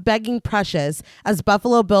 still begging Precious, as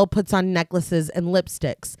Buffalo Bill puts on necklaces and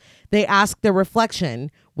lipsticks. They ask their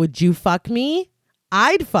reflection, would you fuck me?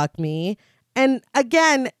 I'd fuck me. And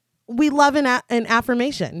again, we love an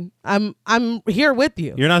affirmation. I'm here with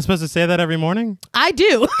you. You're not supposed to say that every morning? I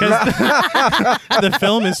do. Because the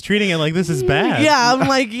film is treating it like this is bad. Yeah, I'm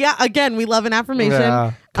like, again, we love an affirmation.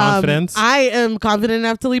 Yeah. Confidence. I am confident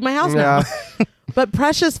enough to leave my house now. But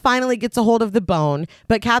Precious finally gets a hold of the bone,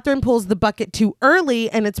 but Catherine pulls the bucket too early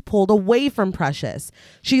and it's pulled away from Precious.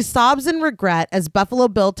 She sobs in regret as Buffalo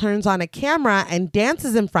Bill turns on a camera and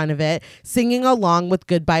dances in front of it, singing along with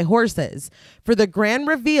Goodbye Horses. For the grand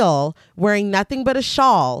reveal, wearing nothing but a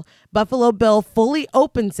shawl, Buffalo Bill fully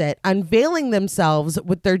opens it, unveiling themselves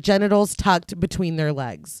with their genitals tucked between their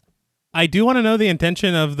legs. I do want to know the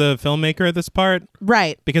intention of the filmmaker at this part.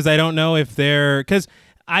 Right. Because I don't know if because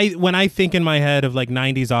when I think in my head of like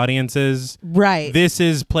 90s audiences, right, this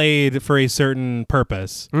is played for a certain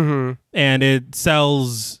purpose. Mm-hmm. And it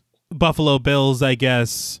sells Buffalo Bills, I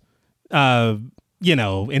guess,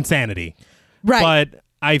 insanity. Right. But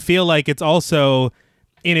I feel like it's also,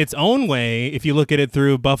 in its own way, if you look at it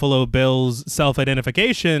through Buffalo Bill's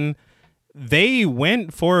self-identification, they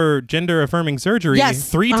went for gender-affirming surgery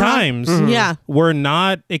 3 times. Mm-hmm. Yeah. Were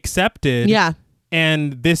not accepted. Yeah.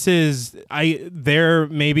 And this is their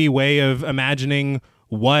maybe way of imagining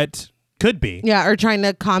what could be. Yeah, or trying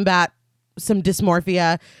to combat some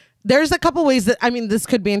dysmorphia. there's a couple ways that, this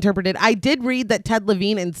could be interpreted. I did read that Ted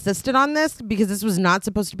Levine insisted on this because this was not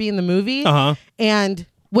supposed to be in the movie. And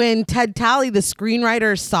when Ted Talley, the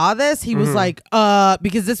screenwriter, saw this, he was like,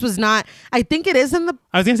 because this was not, I think it is in the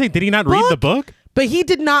I was going to say, did he not read the book? But he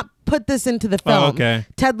did not put this into the film. Oh, okay.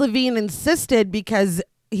 Ted Levine insisted because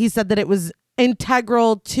he said that it was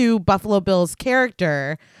integral to Buffalo Bill's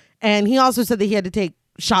character. And he also said that he had to take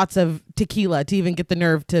shots of tequila to even get the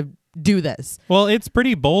nerve to do this. Well, it's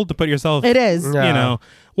pretty bold to put yourself. It is. You know,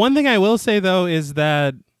 one thing I will say, though, is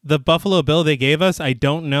that the Buffalo Bill they gave us, I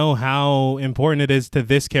don't know how important it is to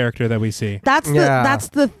this character that we see. That's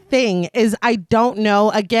the thing is I don't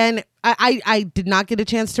know. Again, I did not get a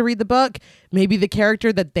chance to read the book. Maybe the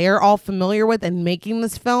character that they're all familiar with and making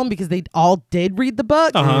this film, because they all did read the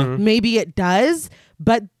book. Maybe it does.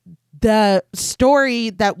 But the story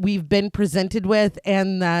that we've been presented with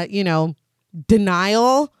and the,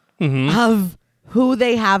 denial of who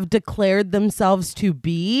they have declared themselves to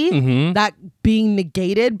be, that being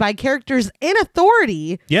negated by characters in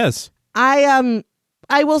authority. Yes.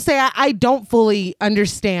 I will say I don't fully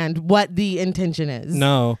understand what the intention is.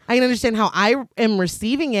 No. I can understand how I am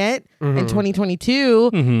receiving it in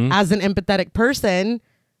 2022 as an empathetic person.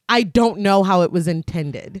 I don't know how it was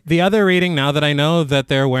intended. The other reading, now that I know that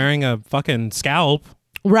they're wearing a fucking scalp,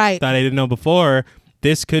 right, that I didn't know before,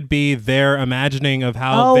 this could be their imagining of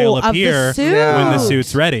how they'll appear when the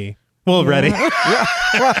suit's ready. Well, ready.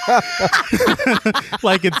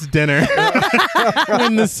 Like it's dinner.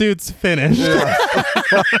 When the suit's finished.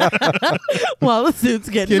 Well, the suit's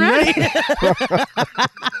getting ready.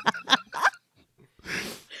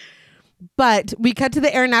 But we cut to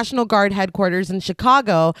the Air National Guard headquarters in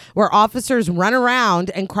Chicago, where officers run around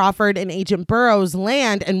and Crawford and Agent Burroughs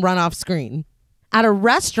land and run off screen. At a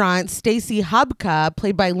restaurant, Stacy Hubka,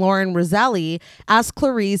 played by Lauren Roselli, asks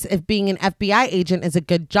Clarice if being an FBI agent is a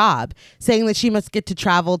good job, saying that she must get to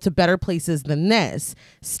travel to better places than this.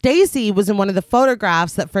 Stacy was in one of the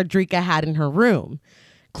photographs that Frederica had in her room.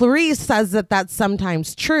 Clarice says that that's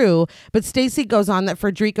sometimes true, but Stacy goes on that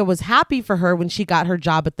Frederica was happy for her when she got her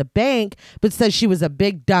job at the bank, but says she was a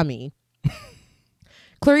big dummy.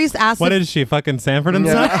 Clarice asks, what is she, fucking Sanford and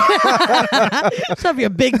Son? Shut up, you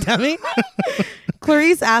big dummy.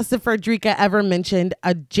 Clarice asked if Frederica ever mentioned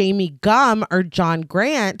a Jamie Gum or John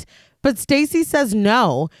Grant, but Stacy says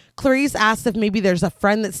no. Clarice asks if maybe there's a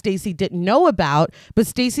friend that Stacy didn't know about, but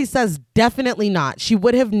Stacy says definitely not. She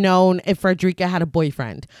would have known if Frederica had a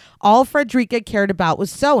boyfriend. All Frederica cared about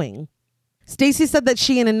was sewing. Stacy said that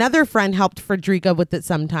she and another friend helped Frederica with it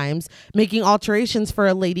sometimes, making alterations for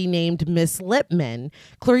a lady named Miss Lipman.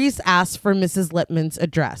 Clarice asked for Mrs. Lipman's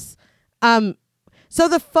address. So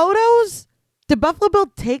the photos, did Buffalo Bill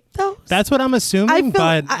take those? That's what I'm assuming.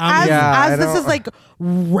 But as this is like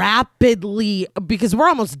rapidly, because we're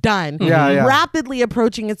almost done, rapidly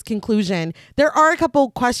approaching its conclusion, there are a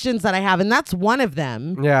couple questions that I have, and that's one of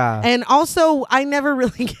them. Yeah. And also, I never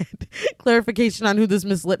really get clarification on who this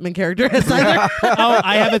Miss Lipman character is either. Oh,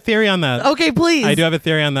 I have a theory on that. Okay, please. I do have a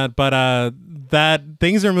theory on that, but that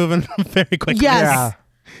things are moving very quickly. Yes. Yeah.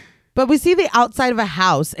 But we see the outside of a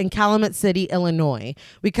house in Calumet City, Illinois.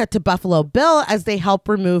 We cut to Buffalo Bill as they help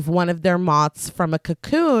remove one of their moths from a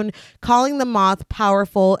cocoon, calling the moth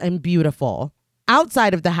powerful and beautiful.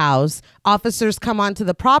 Outside of the house, officers come onto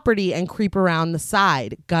the property and creep around the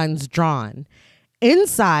side, guns drawn.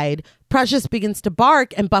 Inside, Precious begins to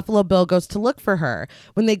bark and Buffalo Bill goes to look for her.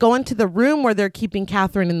 When they go into the room where they're keeping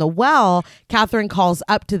Catherine in the well, Catherine calls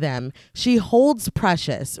up to them. She holds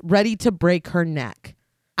Precious, ready to break her neck.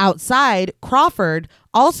 Outside, Crawford,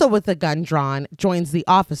 also with a gun drawn, joins the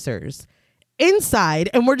officers. Inside,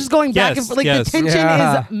 and we're just going back and forth, the tension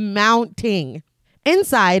is mounting.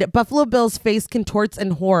 Inside, Buffalo Bill's face contorts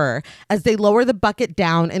in horror as they lower the bucket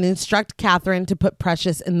down and instruct Catherine to put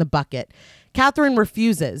Precious in the bucket. Catherine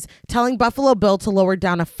refuses, telling Buffalo Bill to lower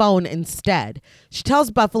down a phone instead. She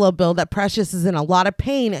tells Buffalo Bill that Precious is in a lot of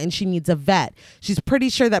pain and she needs a vet. She's pretty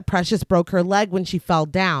sure that Precious broke her leg when she fell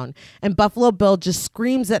down, and Buffalo Bill just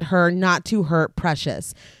screams at her not to hurt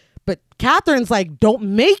Precious. But Catherine's like, don't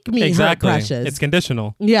make me hurt Precious. It's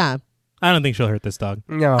conditional. Yeah. I don't think she'll hurt this dog.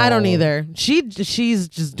 No. I don't either. She's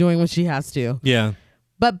just doing what she has to. Yeah.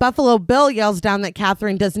 But Buffalo Bill yells down that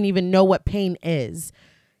Catherine doesn't even know what pain is.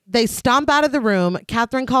 They stomp out of the room,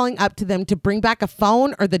 Catherine calling up to them to bring back a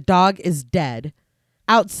phone or the dog is dead.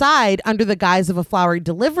 Outside, under the guise of a flowery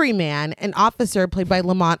delivery man, an officer played by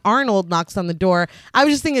Lamont Arnold knocks on the door. I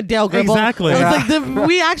was just thinking Dale Gribble. Exactly. I was like,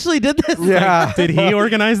 we actually did this. Yeah. Like, did he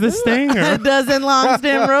organize this thing? Or? A dozen long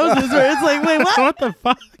stem roses where it's like, wait, what? What the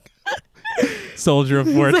fuck? Soldier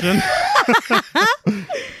of Fortune.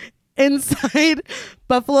 Inside,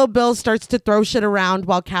 Buffalo Bill starts to throw shit around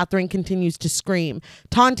while Catherine continues to scream,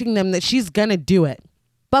 taunting them that she's gonna do it.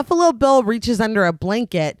 Buffalo Bill reaches under a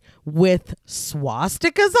blanket with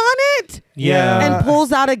swastikas on it and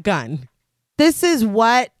pulls out a gun. This is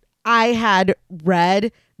what I had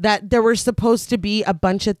read, that there were supposed to be a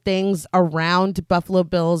bunch of things around Buffalo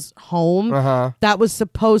Bill's home that was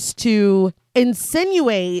supposed to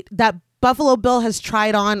insinuate that Buffalo Bill has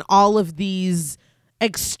tried on all of these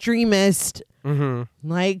extremist,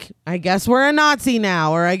 like, I guess we're a Nazi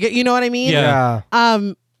now, or you know what I mean? Yeah.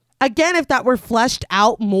 Again, if that were fleshed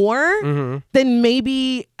out more, then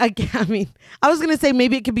maybe, again, I mean, I was going to say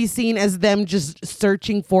maybe it could be seen as them just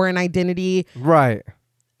searching for an identity. Right.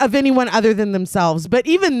 Of anyone other than themselves, but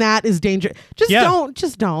even that is dangerous. Just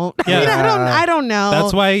don't. Yeah. I mean, I don't know.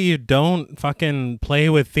 That's why you don't fucking play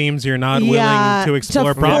with themes you're not willing to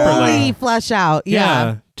explore properly. Fully flesh out.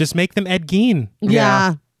 Yeah. Just make them Ed Gein.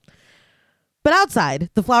 Yeah. But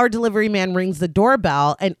outside, the flower delivery man rings the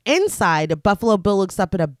doorbell, and inside, Buffalo Bill looks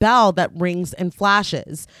up at a bell that rings and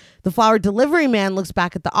flashes. The flower delivery man looks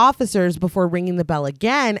back at the officers before ringing the bell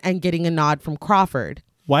again and getting a nod from Crawford.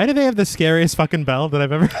 Why do they have the scariest fucking bell that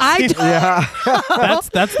I've ever seen?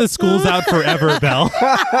 That's the school's out forever bell.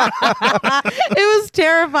 It was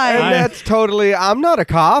terrifying. And that's totally, I'm not a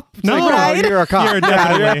cop. It's no, like, right? You're a cop. You're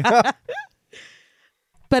definitely.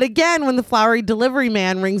 But again, when the flowery delivery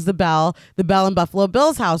man rings the bell in Buffalo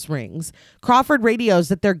Bill's house rings. Crawford radios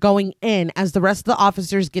that they're going in as the rest of the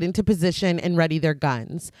officers get into position and ready their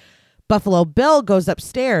guns. Buffalo Bill goes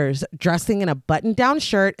upstairs, dressing in a button-down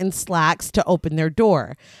shirt and slacks to open their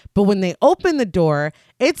door. But when they open the door,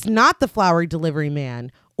 it's not the flowery delivery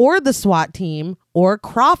man or the SWAT team or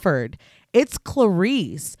Crawford. It's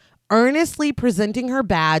Clarice, earnestly presenting her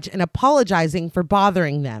badge and apologizing for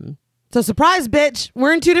bothering them. So surprise, bitch,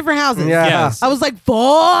 we're in two different houses. Yeah. Yes. I was like,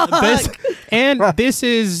 fuck. This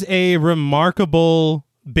is a remarkable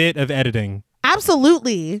bit of editing.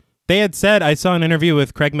 Absolutely. They had said, I saw an interview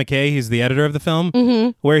with Craig McKay, he's the editor of the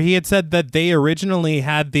film, where he had said that they originally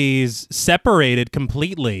had these separated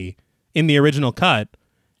completely in the original cut.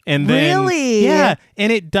 And then, really? Yeah.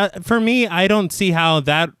 And it does, for me, I don't see how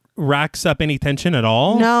that racks up any tension at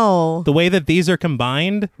all. No. The way that these are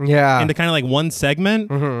combined into kind of like one segment,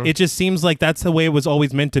 it just seems like that's the way it was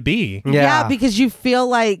always meant to be. Yeah, because you feel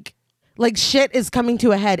like shit is coming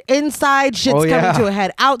to a head inside, shit's coming to a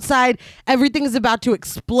head outside, everything is about to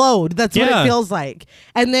explode. That's what it feels like.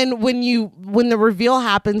 And then when the reveal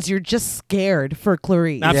happens, you're just scared for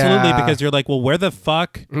Clarice. Absolutely, because you're like, well, where the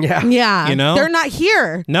fuck? Yeah. You know? They're not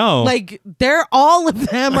here. No. Like, all of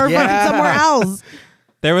them are from somewhere else.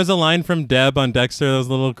 There was a line from Deb on Dexter that was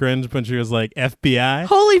a little cringe when she was like, FBI?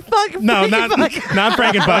 Holy fuck. No, not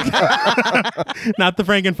Frankenfuck. Not the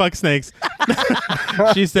Frankenfuck snakes.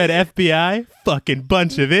 She said, FBI? Fucking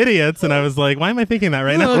bunch of idiots. And I was like, why am I thinking that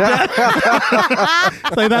right now?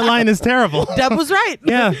 It's like, that line is terrible. Deb was right.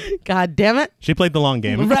 Yeah. God damn it. She played the long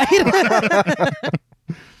game. Right.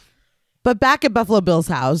 But back at Buffalo Bill's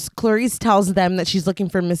house, Clarice tells them that she's looking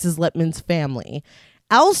for Mrs. Lippman's family.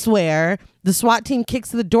 Elsewhere, the SWAT team kicks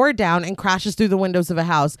the door down and crashes through the windows of a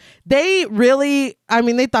house. They really,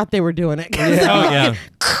 they thought they were doing it.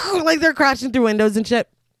 Like they're crashing through windows and shit.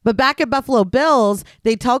 But back at Buffalo Bill's,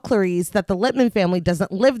 they tell Clarice that the Lippman family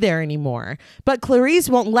doesn't live there anymore. But Clarice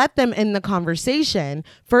won't let them in the conversation,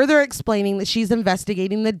 further explaining that she's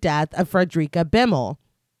investigating the death of Frederica Bimmel.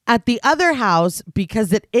 At the other house,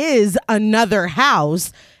 because it is another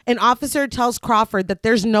house, an officer tells Crawford that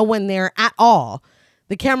there's no one there at all.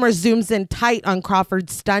 The camera zooms in tight on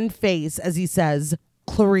Crawford's stunned face as he says,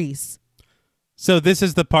 Clarice. So this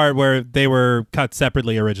is the part where they were cut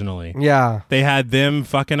separately originally. Yeah. They had them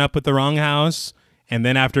fucking up with the wrong house. And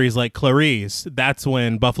then after he's like, Clarice, that's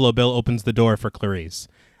when Buffalo Bill opens the door for Clarice.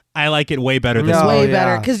 I like it way better this way. Way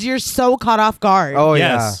better, because you're so caught off guard. Oh,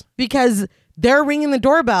 yes. Because they're ringing the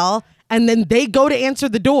doorbell and then they go to answer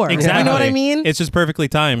the door. Exactly. You know what I mean? It's just perfectly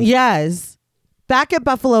timed. Yes. Back at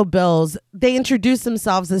Buffalo Bill's, they introduce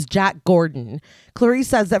themselves as Jack Gordon. Clarice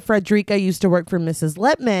says that Frederica used to work for Mrs.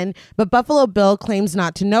 Lippman, but Buffalo Bill claims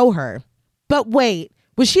not to know her. But wait,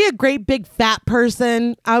 was she a great big fat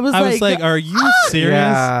person? I was like, are you serious?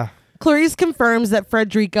 Yeah. Clarice confirms that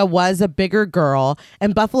Frederica was a bigger girl,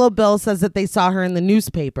 and Buffalo Bill says that they saw her in the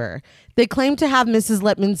newspaper. They claim to have Mrs.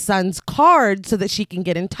 Lippman's son's card so that she can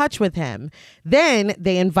get in touch with him. Then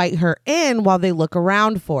they invite her in while they look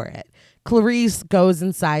around for it. Clarice goes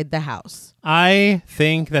inside the house. I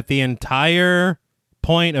think that the entire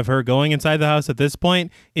point of her going inside the house at this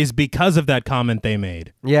point is because of that comment they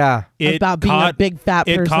made. Yeah. About being a big fat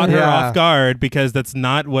person. It caught her off guard because that's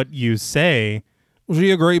not what you say was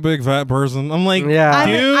she a great big fat person? I'm like, dude,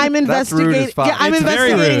 I'm investigating. Yeah, I'm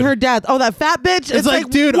investigating her death. Oh, that fat bitch. It's like,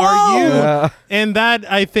 dude, whoa. Are you? Yeah. And that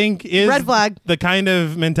I think is red flag. The kind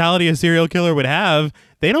of mentality a serial killer would have.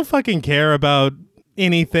 They don't fucking care about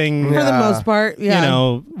anything for the most part. Yeah, you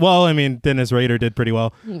know. Well, I mean, Dennis Rader did pretty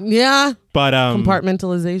well. Yeah, but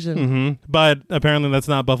compartmentalization. Mm-hmm. But apparently, that's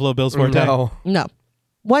not Buffalo Bill's forte. No.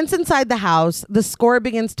 Once inside the house, the score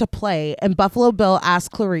begins to play, and Buffalo Bill asks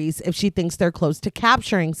Clarice if she thinks they're close to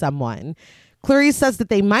capturing someone. Clarice says that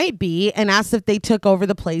they might be and asks if they took over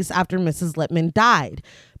the place after Mrs. Lippman died.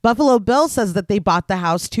 Buffalo Bill says that they bought the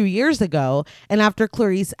house 2 years ago, and after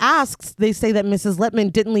Clarice asks, they say that Mrs. Lippman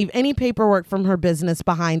didn't leave any paperwork from her business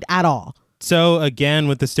behind at all. So again,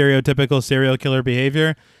 with the stereotypical serial killer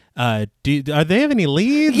behavior, are they have any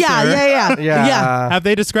leads? Yeah. Have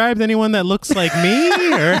they described anyone that looks like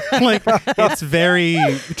me? Or like it's very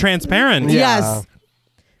transparent. Yes.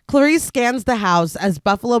 Clarice scans the house as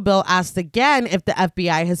Buffalo Bill asks again if the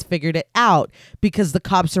FBI has figured it out because the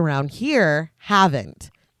cops around here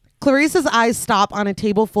haven't. Clarice's eyes stop on a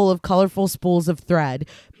table full of colorful spools of thread,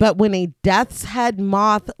 but when a death's head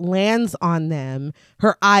moth lands on them,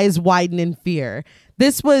 her eyes widen in fear.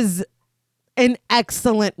 This was an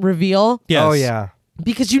excellent reveal. Yes. Oh, yeah.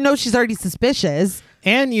 Because you know she's already suspicious.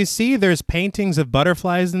 And you see there's paintings of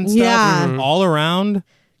butterflies and stuff all around.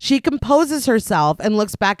 She composes herself and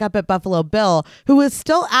looks back up at Buffalo Bill, who is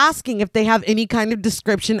still asking if they have any kind of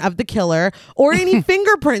description of the killer or any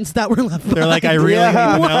fingerprints that were left behind. They're like, I really need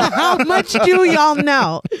to know. How much do y'all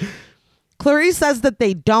know? Clarice says that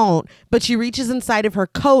they don't, but she reaches inside of her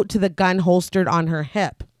coat to the gun holstered on her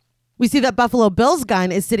hip. We see that Buffalo Bill's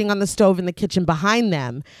gun is sitting on the stove in the kitchen behind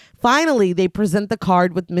them. Finally, they present the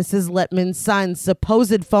card with Mrs. Lippman's son's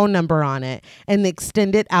supposed phone number on it, and they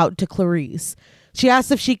extend it out to Clarice. She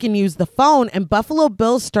asks if she can use the phone, and Buffalo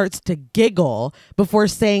Bill starts to giggle before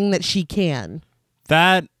saying that she can.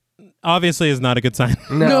 That obviously is not a good sign.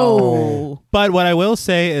 No. But what I will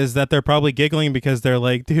say is that they're probably giggling because they're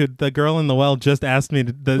like, dude, the girl in the well just asked me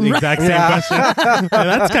the exact same question.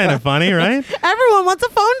 That's kind of funny, right? Everyone wants a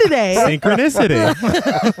phone today.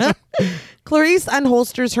 Synchronicity. Clarice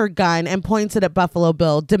unholsters her gun and points it at Buffalo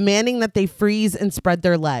Bill, demanding that they freeze and spread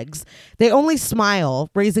their legs. They only smile,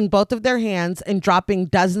 raising both of their hands and dropping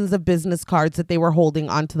dozens of business cards that they were holding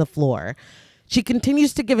onto the floor. She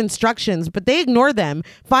continues to give instructions, but they ignore them,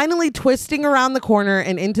 finally twisting around the corner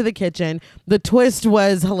and into the kitchen. The twist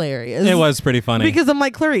was hilarious. It was pretty funny. Because I'm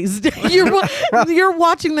like, Clarice, you're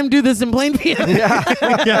watching them do this in plain view.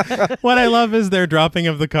 Yeah. What I love is their dropping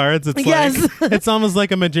of the cards. It's like it's almost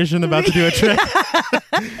like a magician about to do a trick.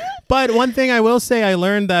 But one thing I will say I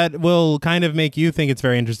learned that will kind of make you think it's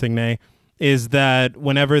very interesting, Nay, is that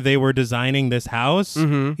whenever they were designing this house,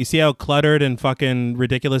 you see how cluttered and fucking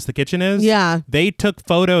ridiculous the kitchen is? Yeah. They took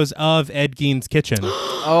photos of Ed Gein's kitchen.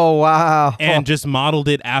 Oh, wow. And just modeled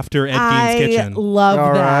it after Ed Gein's kitchen. I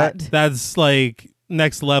love that. That's like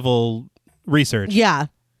next level research. Yeah.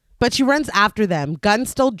 But she runs after them, gun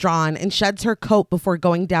still drawn, and sheds her coat before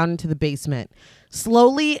going down into the basement.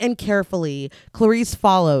 Slowly and carefully, Clarice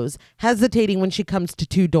follows, hesitating when she comes to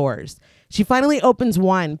two doors. She finally opens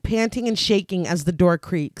one, panting and shaking as the door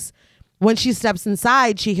creaks. When she steps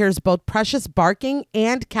inside, she hears both Precious barking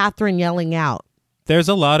and Catherine yelling out. There's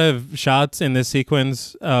a lot of shots in this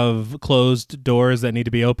sequence of closed doors that need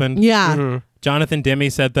to be opened. Yeah. Mm-hmm. Jonathan Demme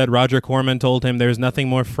said that Roger Corman told him there's nothing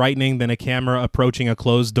more frightening than a camera approaching a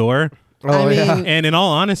closed door. Oh, yeah. And in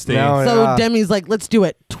all honesty, Demme's like, let's do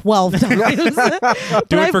it 12 times.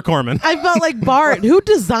 Do it for Corman. I felt like Bart, who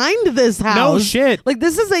designed this house. No shit. Like,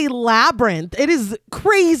 this is a labyrinth. It is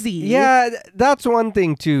crazy. Yeah, that's one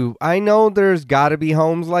thing, too. I know there's got to be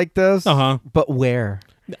homes like this, but where?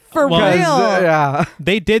 For real. Yeah.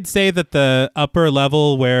 They did say that the upper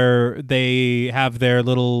level where they have their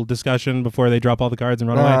little discussion before they drop all the cards and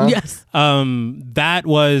run away. Yes. That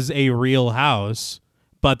was a real house.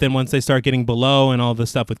 But then once they start getting below and all the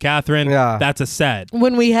stuff with Catherine, that's a set.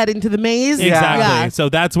 When we head into the maze. Exactly. Yeah. So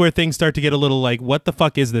that's where things start to get a little like, what the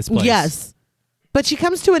fuck is this place? Yes. But she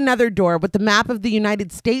comes to another door with the map of the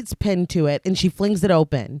United States pinned to it, and she flings it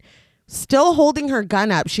open. Still holding her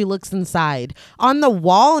gun up, she looks inside. On the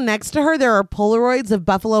wall next to her, there are Polaroids of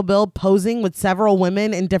Buffalo Bill posing with several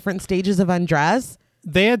women in different stages of undress.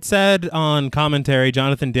 They had said on commentary,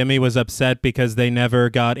 Jonathan Demme was upset because they never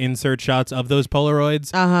got insert shots of those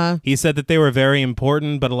Polaroids. He said that they were very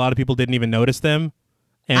important, but a lot of people didn't even notice them.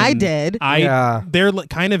 And I did. They're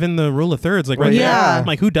kind of in the rule of thirds, like right there. I'm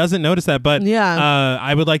like, who doesn't notice that? But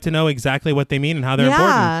I would like to know exactly what they mean and how they're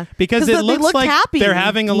important. Because it looks like happy. They're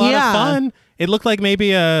having a lot of fun. It looked like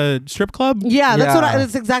maybe a strip club. Yeah,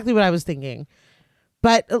 that's exactly what I was thinking.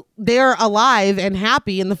 but they're alive and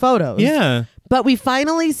happy in the photos. Yeah. But we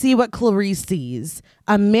finally see what Clarice sees.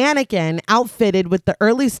 A mannequin outfitted with the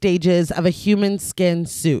early stages of a human skin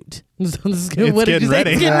suit. What did you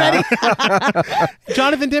say? Skin ready.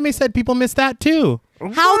 Jonathan Demme said people miss that too.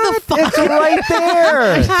 How the fuck? It's right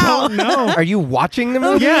there. I don't know. Are you watching the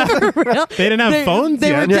movie? Yeah. They didn't have phones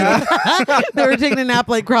yet. They were taking a nap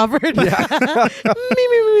like Crawford. Yeah.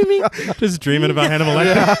 me. Just dreaming about Hannibal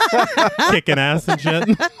Lecter. Kicking ass and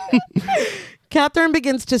shit. Catherine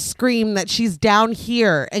begins to scream that she's down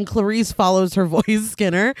here, and Clarice follows her voice.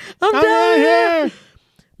 Skinner, I'm down here.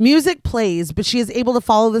 Music plays, but she is able to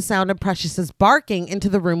follow the sound of Precious's barking into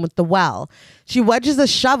the room with the well. She wedges a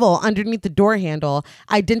shovel underneath the door handle,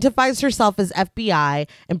 identifies herself as FBI,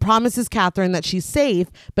 and promises Catherine that she's safe,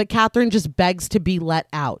 but Catherine just begs to be let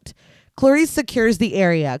out. Clarice secures the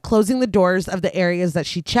area, closing the doors of the areas that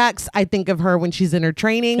she checks. I think of her when she's in her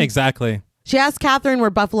training. Exactly. She asks Catherine where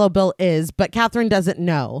Buffalo Bill is, but Catherine doesn't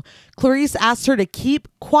know. Clarice asks her to keep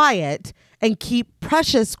quiet and keep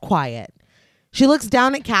Precious quiet. She looks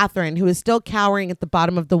down at Catherine, who is still cowering at the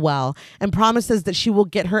bottom of the well, and promises that she will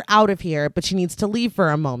get her out of here, but she needs to leave for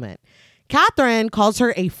a moment. Catherine calls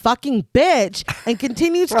her a fucking bitch and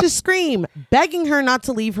continues to scream, begging her not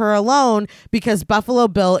to leave her alone because Buffalo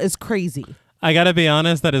Bill is crazy. I gotta be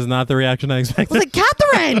honest, that is not the reaction I expected. I was like,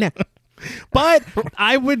 Catherine! But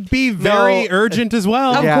I would be very urgent as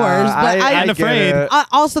well. Of course, but I'm afraid.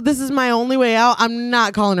 Also, this is my only way out. I'm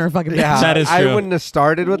not calling her a fucking bitch. Yeah, that is true. I wouldn't have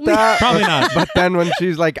started with that. Probably not. But then when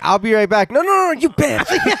she's like, I'll be right back. No, you bitch.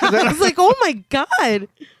 I was like, oh my God.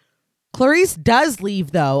 Clarice does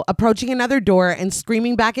leave, though, approaching another door and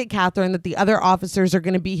screaming back at Catherine that the other officers are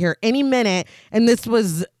going to be here any minute. And this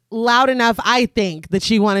was loud enough, I think, that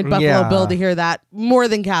she wanted Buffalo Bill to hear that more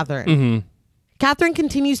than Catherine. Mm-hmm. Catherine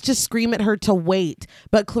continues to scream at her to wait,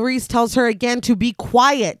 but Clarice tells her again to be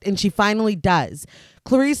quiet, and she finally does.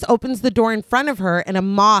 Clarice opens the door in front of her, and a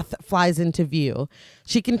moth flies into view.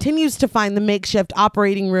 She continues to find the makeshift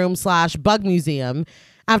operating room / bug museum.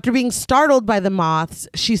 After being startled by the moths,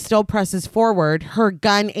 she still presses forward, her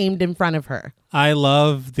gun aimed in front of her. I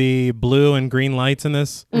love the blue and green lights in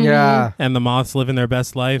this. Mm-hmm. Yeah. And the moths living their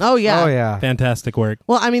best life. Oh, yeah. Oh, yeah. Fantastic work.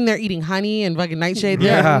 Well, I mean, they're eating honey and fucking nightshade.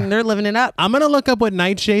 Yeah. They're living it up. I'm going to look up what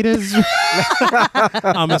nightshade is.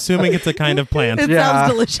 I'm assuming it's a kind of plant. It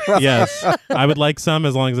sounds delicious. Yes. I would like some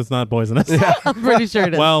as long as it's not poisonous. Yeah. I'm pretty sure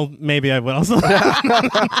it is. Well, maybe I will.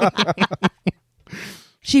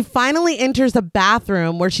 She finally enters a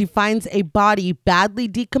bathroom where she finds a body badly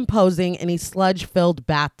decomposing in a sludge-filled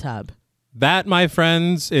bathtub. That, my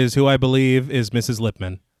friends, is who I believe is Mrs.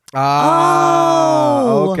 Lipman.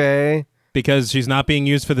 Oh. Okay. Because she's not being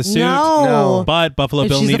used for the suit. No. But Buffalo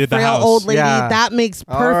Bill she's needed a frail the house. old lady, Yeah. that makes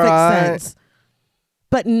perfect sense.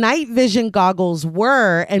 But night vision goggles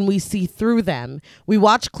were, and we see through them. We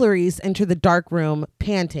watch Clarice enter the dark room,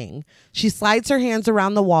 panting. She slides her hands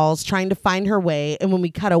around the walls, trying to find her way. And when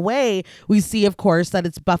we cut away, we see, of course, that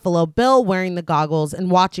it's Buffalo Bill wearing the goggles and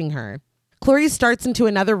watching her. Clarice starts into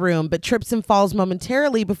another room, but trips and falls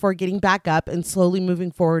momentarily before getting back up and slowly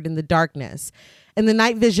moving forward in the darkness. In the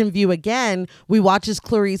night vision view again, we watch as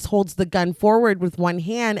Clarice holds the gun forward with one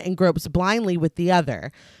hand and gropes blindly with the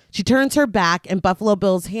other. She turns her back and Buffalo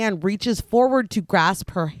Bill's hand reaches forward to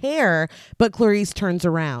grasp her hair, but Clarice turns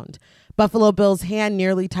around. Buffalo Bill's hand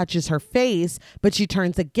nearly touches her face, but she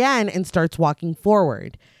turns again and starts walking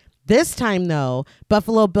forward. This time, though,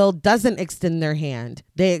 Buffalo Bill doesn't extend their hand.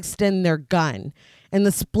 They extend their gun. In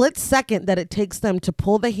the split second that it takes them to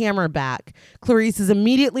pull the hammer back, Clarice is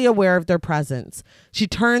immediately aware of their presence. She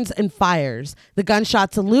turns and fires, the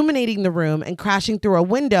gunshots illuminating the room and crashing through a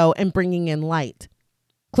window and bringing in light.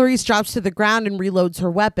 Clarice drops to the ground and reloads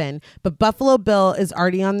her weapon, but Buffalo Bill is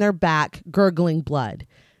already on their back, gurgling blood.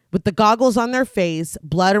 With the goggles on their face,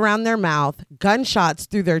 blood around their mouth, gunshots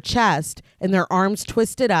through their chest, and their arms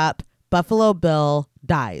twisted up, Buffalo Bill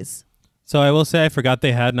dies. So I will say I forgot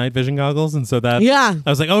they had night vision goggles, and so that I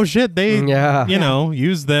was like, oh shit, they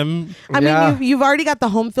use them. I mean, you've already got the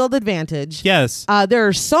home field advantage. Yes. There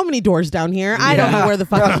are so many doors down here. I don't know where the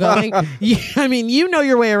fuck I'm going. I mean, you know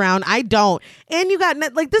your way around. I don't. And you got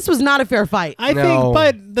this was not a fair fight. I think,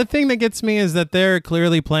 but the thing that gets me is that they're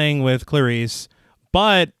clearly playing with Clarice,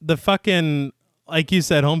 but the fucking, like you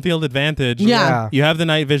said, home field advantage. Yeah. You have the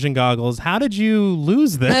night vision goggles. How did you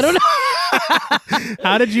lose this? I don't know.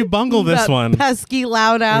 How did you bungle this one? Pesky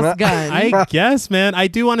loud ass gun. I guess, man. I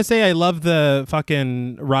do want to say I love the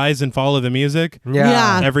fucking rise and fall of the music.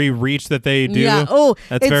 Yeah. Every reach that they do. Yeah. Oh,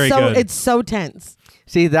 that's very good. It's so tense.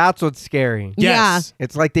 See, that's what's scary. Yes.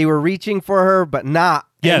 It's like they were reaching for her, but not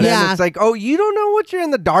Yeah. And then it's like, oh, you don't know what you're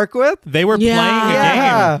in the dark with? They were playing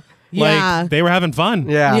a game. Like, they were having fun.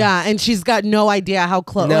 Yeah. Yeah, and she's got no idea how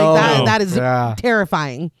close. No. Like, that is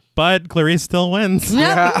terrifying. But Clarice still wins.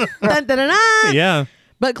 Yeah. Dun, dun, dun, dun. Yeah.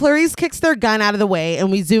 But Clarice kicks their gun out of the way,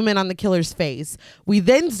 and we zoom in on the killer's face. We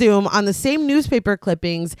then zoom on the same newspaper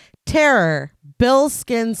clippings, Terror, Bill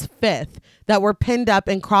Skin's Fifth, that were pinned up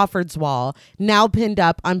in Crawford's wall, now pinned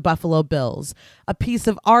up on Buffalo Bill's. A piece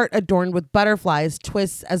of art adorned with butterflies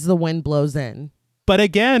twists as the wind blows in. But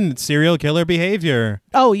again, serial killer behavior.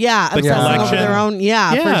 Oh, yeah. The collection. Their own,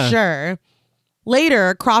 for sure.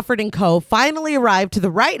 Later, Crawford and co. finally arrive to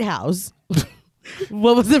the Wright house.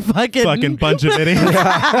 What was it? Fucking bunch of idiots.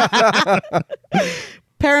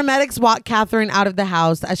 Paramedics walk Catherine out of the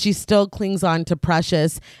house as she still clings on to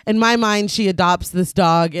Precious. In my mind, she adopts this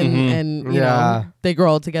dog and you know, they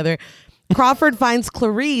grow old together. Crawford finds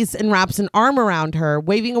Clarice and wraps an arm around her,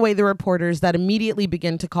 waving away the reporters that immediately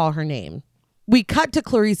begin to call her name. We cut to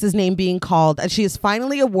Clarice's name being called as she is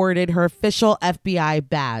finally awarded her official FBI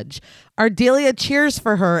badge. Ardelia cheers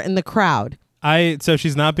for her in the crowd. So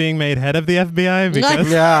she's not being made head of the FBI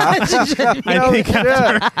because I think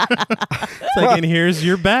after it's like, and here's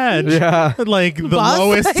your badge. Yeah. Like the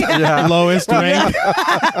lowest rank.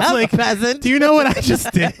 It's like, peasant. Do you know what I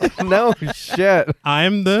just did? No shit.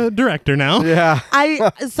 I'm the director now. Yeah.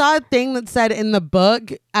 I saw a thing that said in the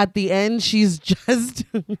book at the end, she's just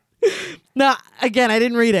no, again, I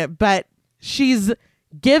didn't read it, but she's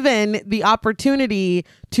given the opportunity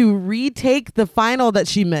to retake the final that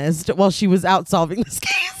she missed while she was out solving this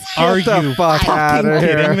case. Are you fucking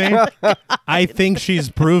kidding me? I think she's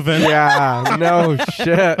proven. Yeah, no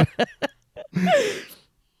shit.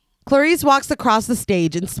 Clarice walks across the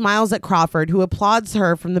stage and smiles at Crawford, who applauds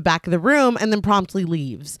her from the back of the room and then promptly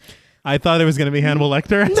leaves. I thought it was going to be Hannibal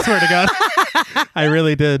Lecter. I swear to God. I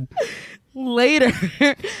really did. Later,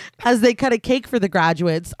 as they cut a cake for the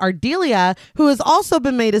graduates, Ardelia, who has also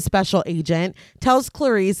been made a special agent, tells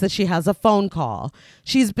Clarice that she has a phone call.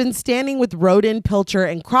 She's been standing with Rodin, Pilcher,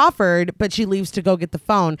 and Crawford, but she leaves to go get the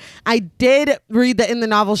phone. I did read that in the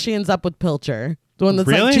novel she ends up with Pilcher. The one that's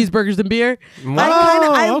like cheeseburgers and beer.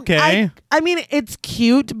 Okay. I mean, it's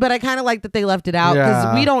cute, but I kind of like that they left it out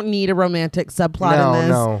because we don't need a romantic subplot in this.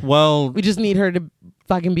 No. Well, we just need her to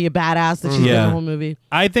fucking be a badass that she's in the whole movie.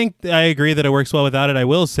 I think I agree that it works well without it. I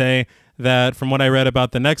will say that from what I read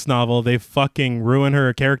about the next novel, they fucking ruin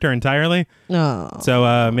her character entirely. Oh.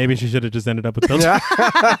 So maybe she should have just ended up with Pilcher.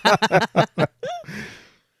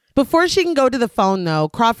 Before she can go to the phone, though,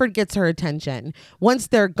 Crawford gets her attention. Once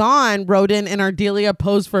they're gone, Rodin and Ardelia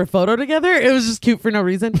pose for a photo together. It was just cute for no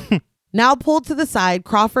reason. Now pulled to the side,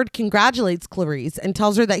 Crawford congratulates Clarice and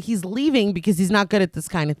tells her that he's leaving because he's not good at this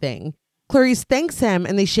kind of thing. Clarice thanks him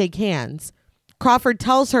and they shake hands. Crawford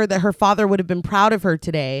tells her that her father would have been proud of her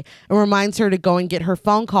today and reminds her to go and get her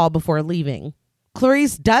phone call before leaving.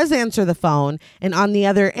 Clarice does answer the phone, and on the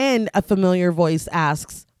other end, a familiar voice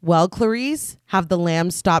asks, "Well, Clarice, have the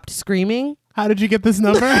lambs stopped screaming?" How did you get this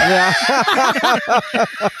number?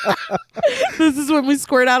 This is when we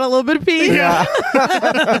squirt out a little bit of pee. Yeah.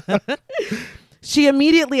 She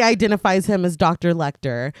immediately identifies him as Dr.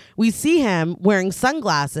 Lecter. We see him wearing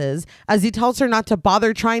sunglasses as he tells her not to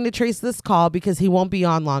bother trying to trace this call because he won't be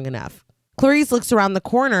on long enough. Clarice looks around the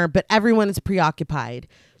corner, but everyone is preoccupied.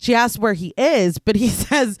 She asks where he is, but he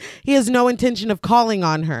says he has no intention of calling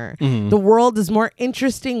on her. Mm-hmm. The world is more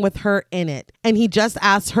interesting with her in it. And he just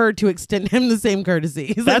asks her to extend him the same courtesy.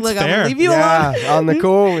 He's That's like, look, fair. I'm going to leave you alone. On the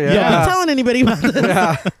cool. Yeah. Don't be telling anybody about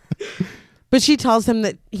this. But she tells him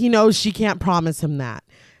that he knows she can't promise him that.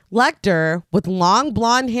 Lecter, with long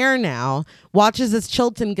blonde hair now, watches as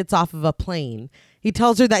Chilton gets off of a plane. He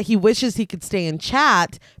tells her that he wishes he could stay and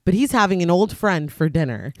chat, but he's having an old friend for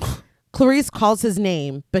dinner. Clarice calls his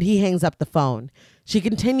name, but he hangs up the phone. She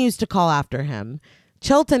continues to call after him.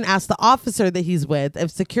 Chilton asks the officer that he's with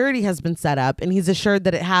if security has been set up, and he's assured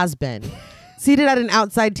that it has been. Seated at an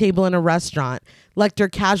outside table in a restaurant,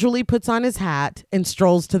 Lecter casually puts on his hat and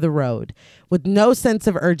strolls to the road. With no sense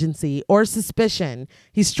of urgency or suspicion,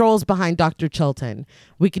 he strolls behind Dr. Chilton.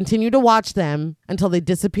 We continue to watch them until they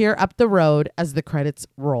disappear up the road as the credits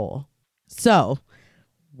roll. So,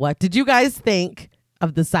 what did you guys think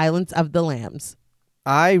of The Silence of the Lambs?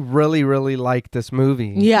 I really, really like this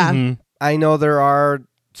movie. Yeah. Mm-hmm. I know there are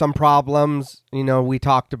some problems, we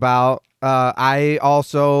talked about. I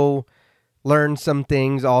also learned some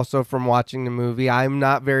things also from watching the movie. I'm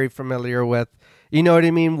not very familiar with,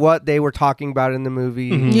 what they were talking about in the movie.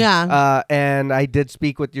 Mm-hmm. Yeah. And I did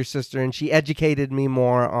speak with your sister, and she educated me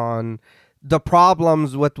more on the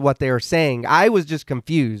problems with what they were saying. I was just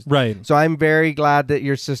confused. Right. So I'm very glad that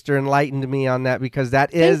your sister enlightened me on that, because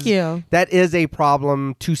that is a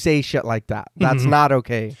problem to say shit like that. That's not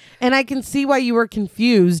okay. And I can see why you were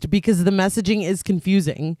confused, because the messaging is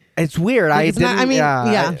confusing. It's weird. I feel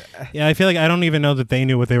like I don't even know that they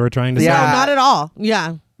knew what they were trying to say. No, not at all.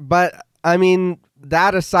 Yeah. But I mean,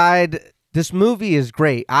 that aside, this movie is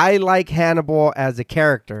great. I like Hannibal as a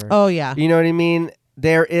character. Oh yeah. You know what I mean?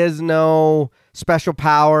 There is no special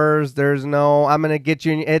powers. There's no, I'm going to get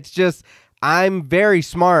you. It's just, I'm very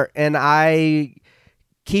smart and I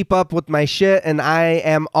keep up with my shit and I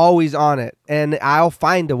am always on it. And I'll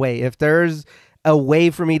find a way. If there's a way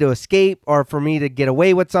for me to escape or for me to get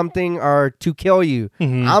away with something or to kill you,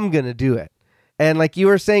 I'm going to do it. And like you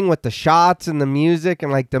were saying with the shots and the music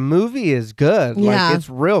and like the movie is good. Yeah. Like it's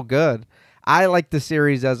real good. I like the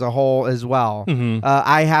series as a whole as well.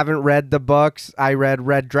 I haven't read the books. I read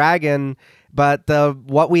Red Dragon, but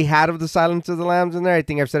what we had of the Silence of the Lambs in there, I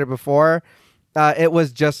think I've said it before, it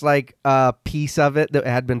was just like a piece of it that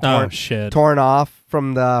had been torn off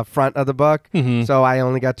from the front of the book. So I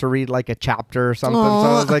only got to read like a chapter or something. So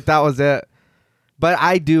I was like, that was it. But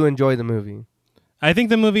I do enjoy the movie. I think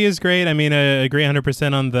the movie is great. I mean, I agree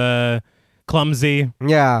 100% on the clumsy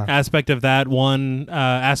aspect of that one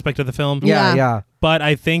aspect of the film. Yeah. But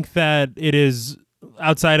I think that it is,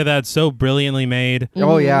 outside of that, so brilliantly made.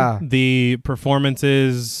 Oh, yeah. The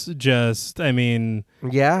performances just, I mean,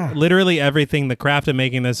 literally everything, the craft of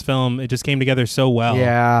making this film, it just came together so well.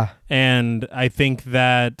 Yeah. And I think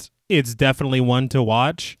that it's definitely one to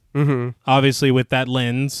watch, obviously with that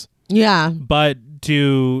lens. Yeah. But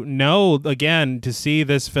to know, again, to see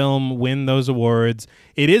this film win those awards,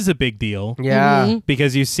 it is a big deal. Yeah.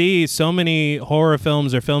 Because you see so many horror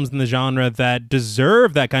films or films in the genre that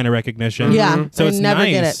deserve that kind of recognition. Yeah. So it's never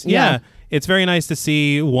nice. Get it. Yeah. It's very nice to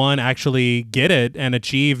see one actually get it and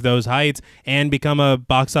achieve those heights and become a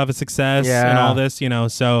box office success and all this, you know.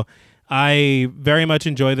 So I very much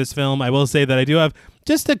enjoy this film. I will say that I do have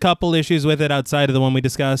just a couple issues with it outside of the one we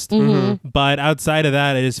discussed. But outside of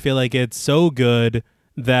that, I just feel like it's so good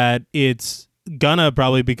that it's gonna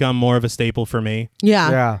probably become more of a staple for me.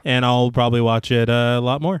 Yeah. And I'll probably watch it a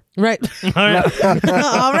lot more. Right. All right.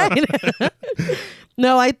 All right.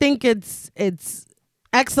 No, I think it's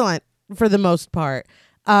excellent for the most part.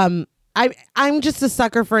 I'm just a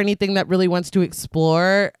sucker for anything that really wants to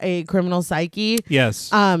explore a criminal psyche. Yes.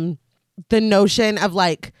 The notion of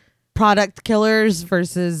like product killers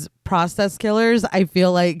versus process killers. I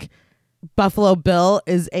feel like Buffalo Bill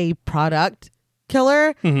is a product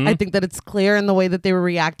killer. I think that it's clear in the way that they were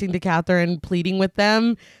reacting to Catherine pleading with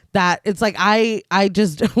them that it's like I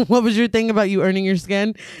just what was your thing about you earning your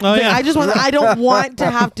skin? I don't want to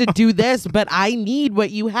have to do this, but I need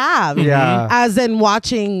what you have. As in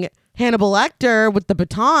watching Hannibal Lecter with the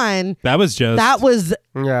baton. That was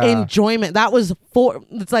enjoyment. That was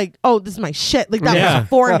it's like, oh, this is my shit. Like that was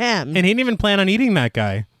for him. And he didn't even plan on eating that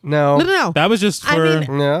guy. No. That was just for... I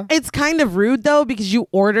mean, it's kind of rude, though, because you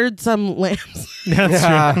ordered some lambs.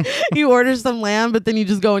 That's true. You order some lamb, but then you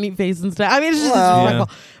just go and eat face and stuff. I mean, it's just disrespectful.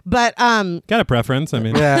 But... got a preference, I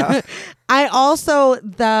mean. I also,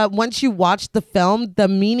 once you watch the film, the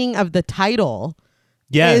meaning of the title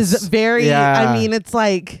is very... I mean, it's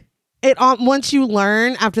like... once you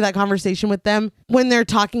learn after that conversation with them, when they're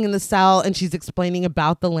talking in the cell and she's explaining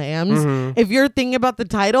about the lambs, if you're thinking about the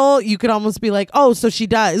title, you could almost be like, oh, so she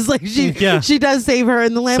does. Like she does save her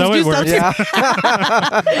and the lambs do stuff.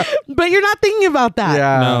 But you're not thinking about that.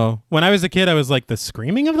 No. When I was a kid, I was like, the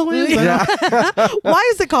screaming of the lambs? Why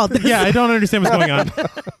is it called this? I don't understand what's going on.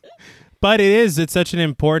 But it's such an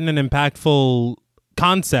important and impactful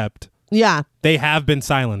concept. Yeah. They have been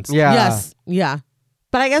silenced. Yes. Yeah.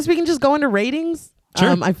 But I guess we can just go into ratings.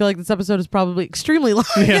 Sure. I feel like this episode is probably extremely long.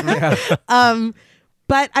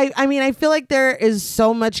 But I mean, I feel like there is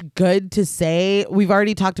so much good to say. We've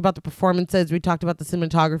already talked about the performances. We talked about the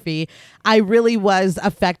cinematography. I really was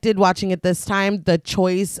affected watching it this time. The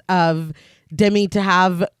choice of Demi to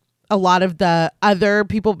have a lot of the other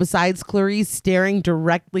people besides Clarice staring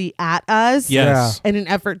directly at us. Yes. In an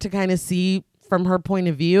effort to kind of see from her point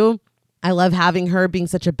of view. I love having her being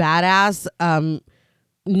such a badass.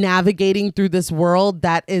 Navigating through this world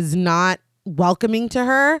that is not welcoming to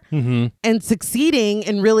her and succeeding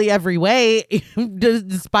in really every way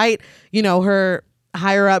despite her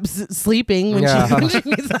higher ups sleeping when she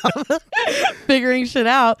needs help figuring shit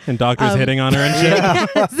out and doctors hitting on her and shit.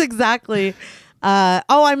 Yes, exactly.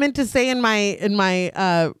 I meant to say in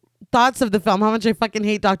my thoughts of the film how much I fucking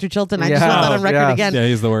hate Dr. Chilton. I just want that on record again.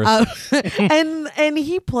 He's the worst. And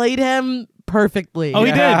he played him perfectly. Oh,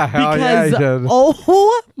 he did. Because, he did.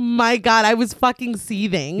 oh my God, I was fucking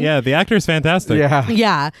seething. Yeah, the actor's fantastic. Yeah.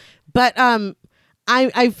 Yeah. But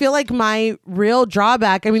I feel like my real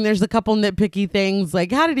drawback, I mean, there's a couple nitpicky things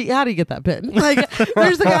like how did he get that pin? Like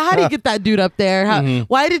there's like how do you get that dude up there?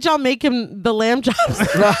 Why did y'all make him the lamb chops?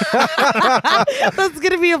 That's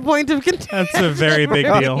gonna be a point of contention. That's a very big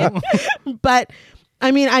deal. But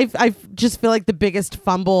I mean, I just feel like the biggest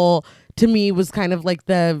fumble to me was kind of like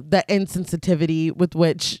the insensitivity with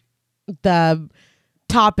which the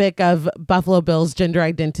topic of Buffalo Bill's gender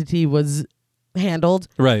identity was handled.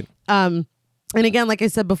 Right. And again, like I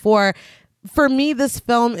said before, for me, this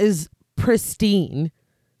film is pristine.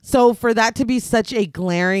 So for that to be such a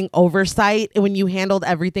glaring oversight when you handled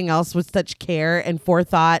everything else with such care and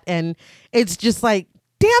forethought, and it's just like,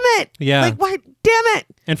 damn it. Yeah. Like, why? Damn it.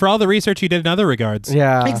 And for all the research you did in other regards.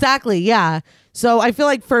 Yeah. Exactly. Yeah. So I feel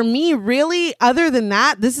like for me, really, other than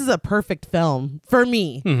that, this is a perfect film for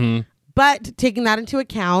me. Mm-hmm. But taking that into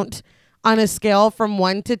account, on a scale from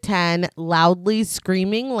 1 to 10, loudly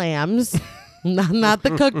screaming lambs, not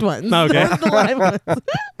the cooked ones. Okay. The live ones.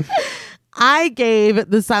 I gave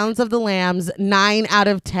The Silence of the Lambs 9 out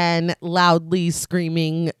of 10 loudly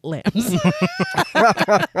screaming lambs.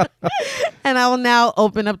 And I will now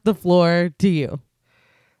open up the floor to you.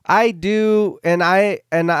 I do, and I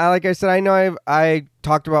like I said, I know I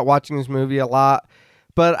talked about watching this movie a lot,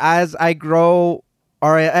 but as I grow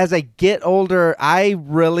or as I get older, I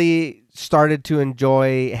really started to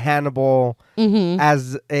enjoy Hannibal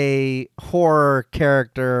as a horror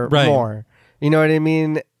character more. You know what I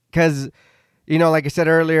mean? Because, you know, like I said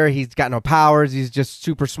earlier, he's got no powers. He's just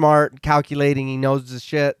super smart, calculating. He knows the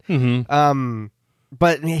shit.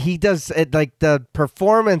 But he does it, like the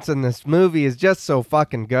performance in this movie is just so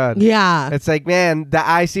fucking good. Yeah. It's like, man,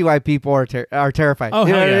 I see why people are terrified. Oh,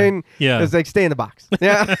 you know hell what yeah. I mean? Yeah. It's like, stay in the box.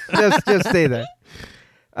 Yeah. just stay there.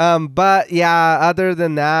 But yeah, other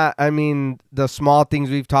than that, I mean, the small things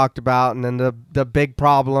we've talked about, and then the big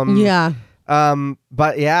problem. Yeah.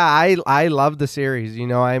 But yeah, I love the series, you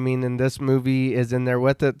know, I mean, and this movie is in there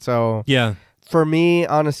with it. So Yeah. for me,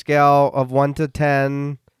 on a scale of 1 to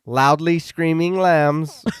 10, loudly screaming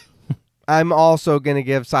lambs, I'm also going to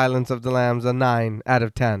give Silence of the Lambs a 9 out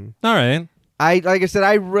of 10. All right. Like I said,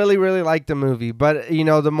 I really, really like the movie, but you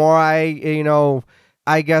know, the more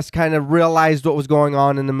I guess kind of realized what was going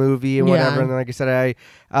on in the movie and whatever. Yeah. And then, like I said,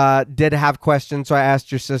 I did have questions, so I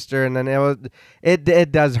asked your sister, and then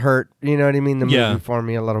it does hurt. You know what I mean? The movie for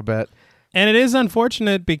me a little bit. And it is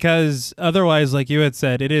unfortunate because otherwise, like you had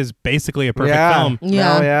said, it is basically a perfect film.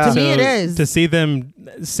 Yeah. No, yeah. To me, it is. To see them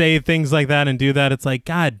say things like that and do that, it's like,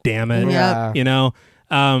 God damn it. Yeah. You know?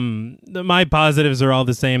 My positives are all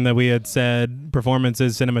the same that we had said: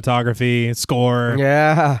 performances, cinematography, score,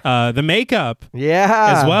 the makeup,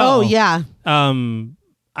 as well. Oh yeah.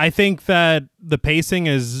 I think that the pacing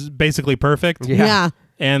is basically perfect. Yeah.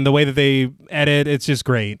 And the way that they edit, it's just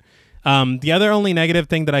great. The other only negative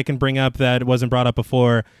thing that I can bring up that wasn't brought up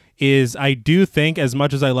before is I do think, as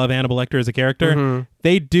much as I love Hannibal Lecter as a character,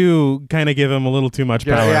 they do kind of give him a little too much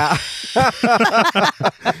power. Yeah.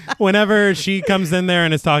 Whenever she comes in there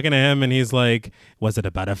and is talking to him and he's like, was it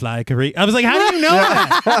a butterfly curry? I was like, how do you know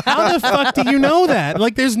that? How the fuck do you know that?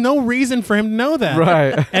 Like, there's no reason for him to know that.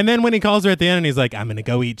 Right. And then when he calls her at the end and he's like, I'm going to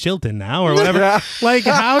go eat Chilton now or whatever. Like,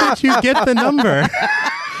 how did you get the number?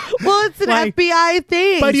 Well, it's an FBI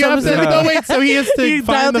thing. But you have to go wait, so he has to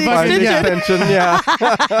find the fucking extension.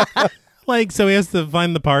 Yeah. Like, so he has to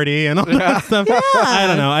find the party and all that stuff. Yeah. I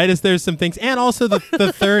don't know. There's some things. And also the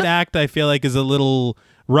third act, I feel like, is a little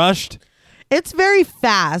rushed. It's very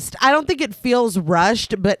fast. I don't think it feels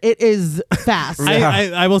rushed, but it is fast.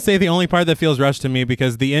 I will say the only part that feels rushed to me,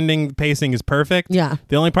 because the ending pacing is perfect. Yeah.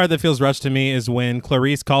 The only part that feels rushed to me is when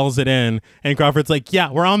Clarice calls it in and Crawford's like,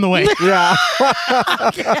 yeah, we're on the way. Yeah.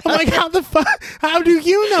 I'm like, how the fuck? How do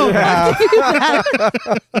you know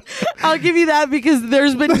that? I'll give you that because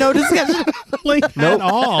there's been no discussion. Like, at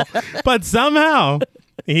all. But somehow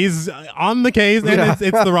he's on the case, and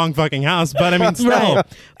it's the wrong fucking house. But I mean, still.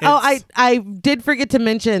 Right. I did forget to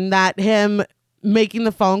mention that him making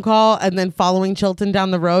the phone call and then following Chilton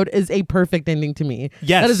down the road is a perfect ending to me.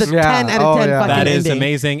 Yes. That is a 10 out of 10 fucking That is ending.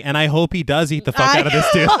 amazing. And I hope he does eat the fuck out of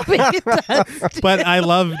this too. But I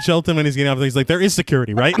love Chilton when he's getting off. He's like, there is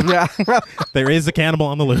security, right? Yeah. There is a cannibal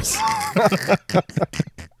on the loose.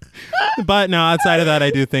 But no, outside of that, I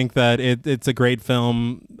do think that it's a great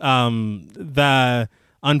film. The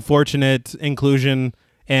unfortunate inclusion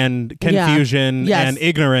and confusion and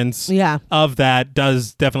ignorance of that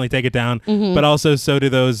does definitely take it down. But also so do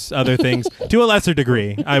those other things to a lesser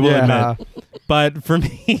degree, I will admit. But for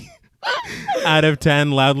me, out of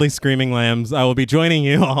 10 loudly screaming lambs, I will be joining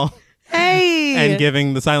you all. Hey! And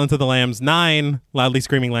giving The Silence of the Lambs 9 loudly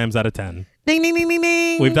screaming lambs out of 10. Ding, ding, ding, ding,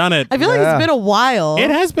 ding. We've done it. I feel like it's been a while. It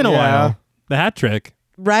has been a while. The hat trick.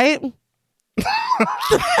 Right? Is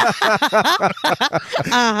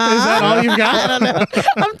that all you've got? I don't know.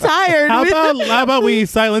 I'm tired. How about we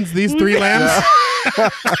silence these 3 lambs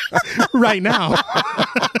right now?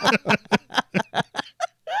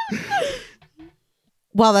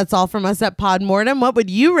 Well, that's all from us at Podmortem. What would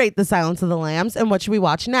you rate The Silence of the Lambs, and what should we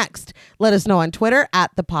watch next? Let us know on Twitter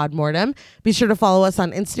at The Podmortem. Be sure to follow us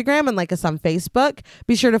on Instagram and like us on Facebook.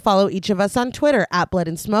 Be sure to follow each of us on Twitter at Blood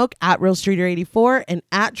and Smoke, at RealStreeter84, and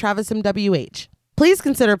at TravisMWH. Please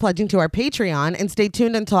consider pledging to our Patreon and stay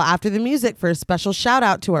tuned until after the music for a special shout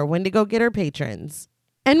out to our Wendigo Getter patrons.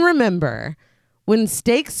 And remember, when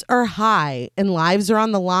stakes are high and lives are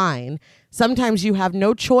on the line, sometimes you have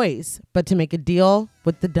no choice but to make a deal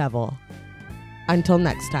with the devil. Until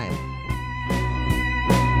next time.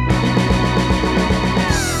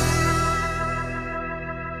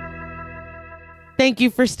 Thank you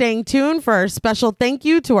for staying tuned for our special thank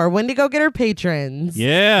you to our Wendigo Getter patrons.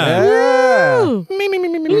 Yeah. Woo! Me.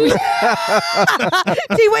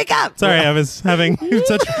 T, wake up. Sorry, I was having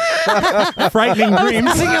such frightening dreams.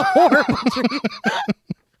 I was having a horrible dream.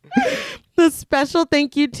 The special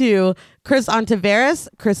thank you to Chris Ontiveros,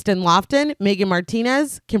 Kristen Lofton, Megan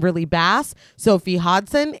Martinez, Kimberly Bass, Sophie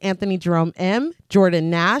Hodson, Anthony Jerome M., Jordan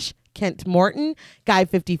Nash, Kent Morton, Guy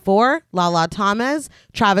 54, Lala Thomas,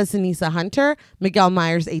 Travis Anissa Hunter, Miguel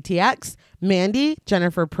Myers ATX, Mandy,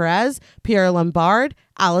 Jennifer Perez, Pierre Lombard,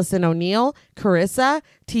 Allison O'Neill, Carissa,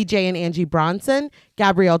 TJ and Angie Bronson,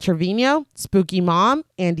 Gabrielle Trevino, Spooky Mom,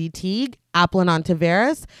 Andy Teague, Applin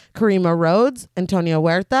Ontiveros, Karima Rhodes, Antonio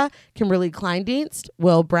Huerta, Kimberly Kleindienst,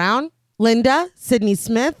 Will Brown, Linda, Sydney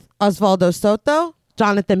Smith, Osvaldo Soto,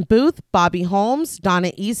 Jonathan Booth, Bobby Holmes,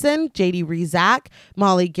 Donna Eason, JD Rizak,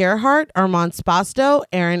 Molly Gerhart, Armand Spasto,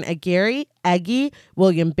 Aaron Aguirre, Eggy,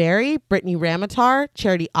 William Berry, Brittany Ramatar,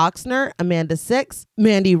 Charity Oxner, Amanda Six,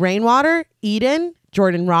 Mandy Rainwater, Eden,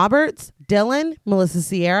 Jordan Roberts, Dylan, Melissa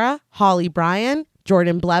Sierra, Holly Bryan,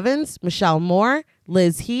 Jordan Blevins, Michelle Moore,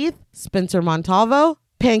 Liz Heath, Spencer Montalvo,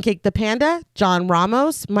 Pancake the Panda, John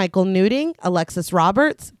Ramos, Michael Newting, Alexis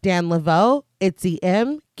Roberts, Dan Laveau, Itzy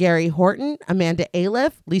M, Gary Horton, Amanda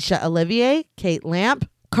Aliff, Leisha Olivier, Kate Lamp,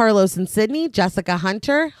 Carlos and Sydney, Jessica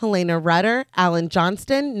Hunter, Helena Rudder, Alan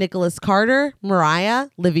Johnston, Nicholas Carter, Mariah,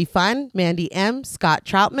 Livy Fun, Mandy M, Scott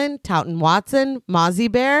Troutman, Towton Watson,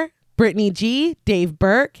 Mozzie Bear, Brittany G, Dave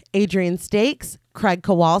Burke, Adrian Stakes, Craig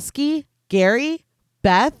Kowalski, Gary,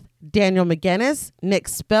 Beth, Daniel McGinnis, Nick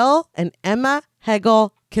Spill, and Emma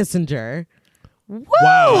Hegel Kissinger. Woo!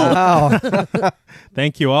 Wow.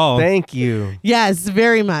 Thank you all. Thank you. Yes,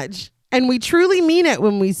 very much. And we truly mean it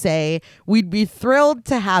when we say we'd be thrilled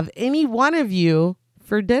to have any one of you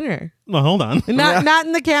for dinner. Well, hold on. Not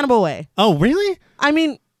in the cannibal way. Oh, really? I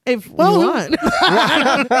mean, if you want.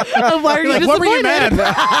 Why are you like, what were you mad?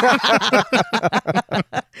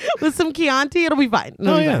 With some Chianti, it'll be fine.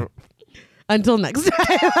 It'll be fine. Until next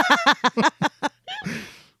time.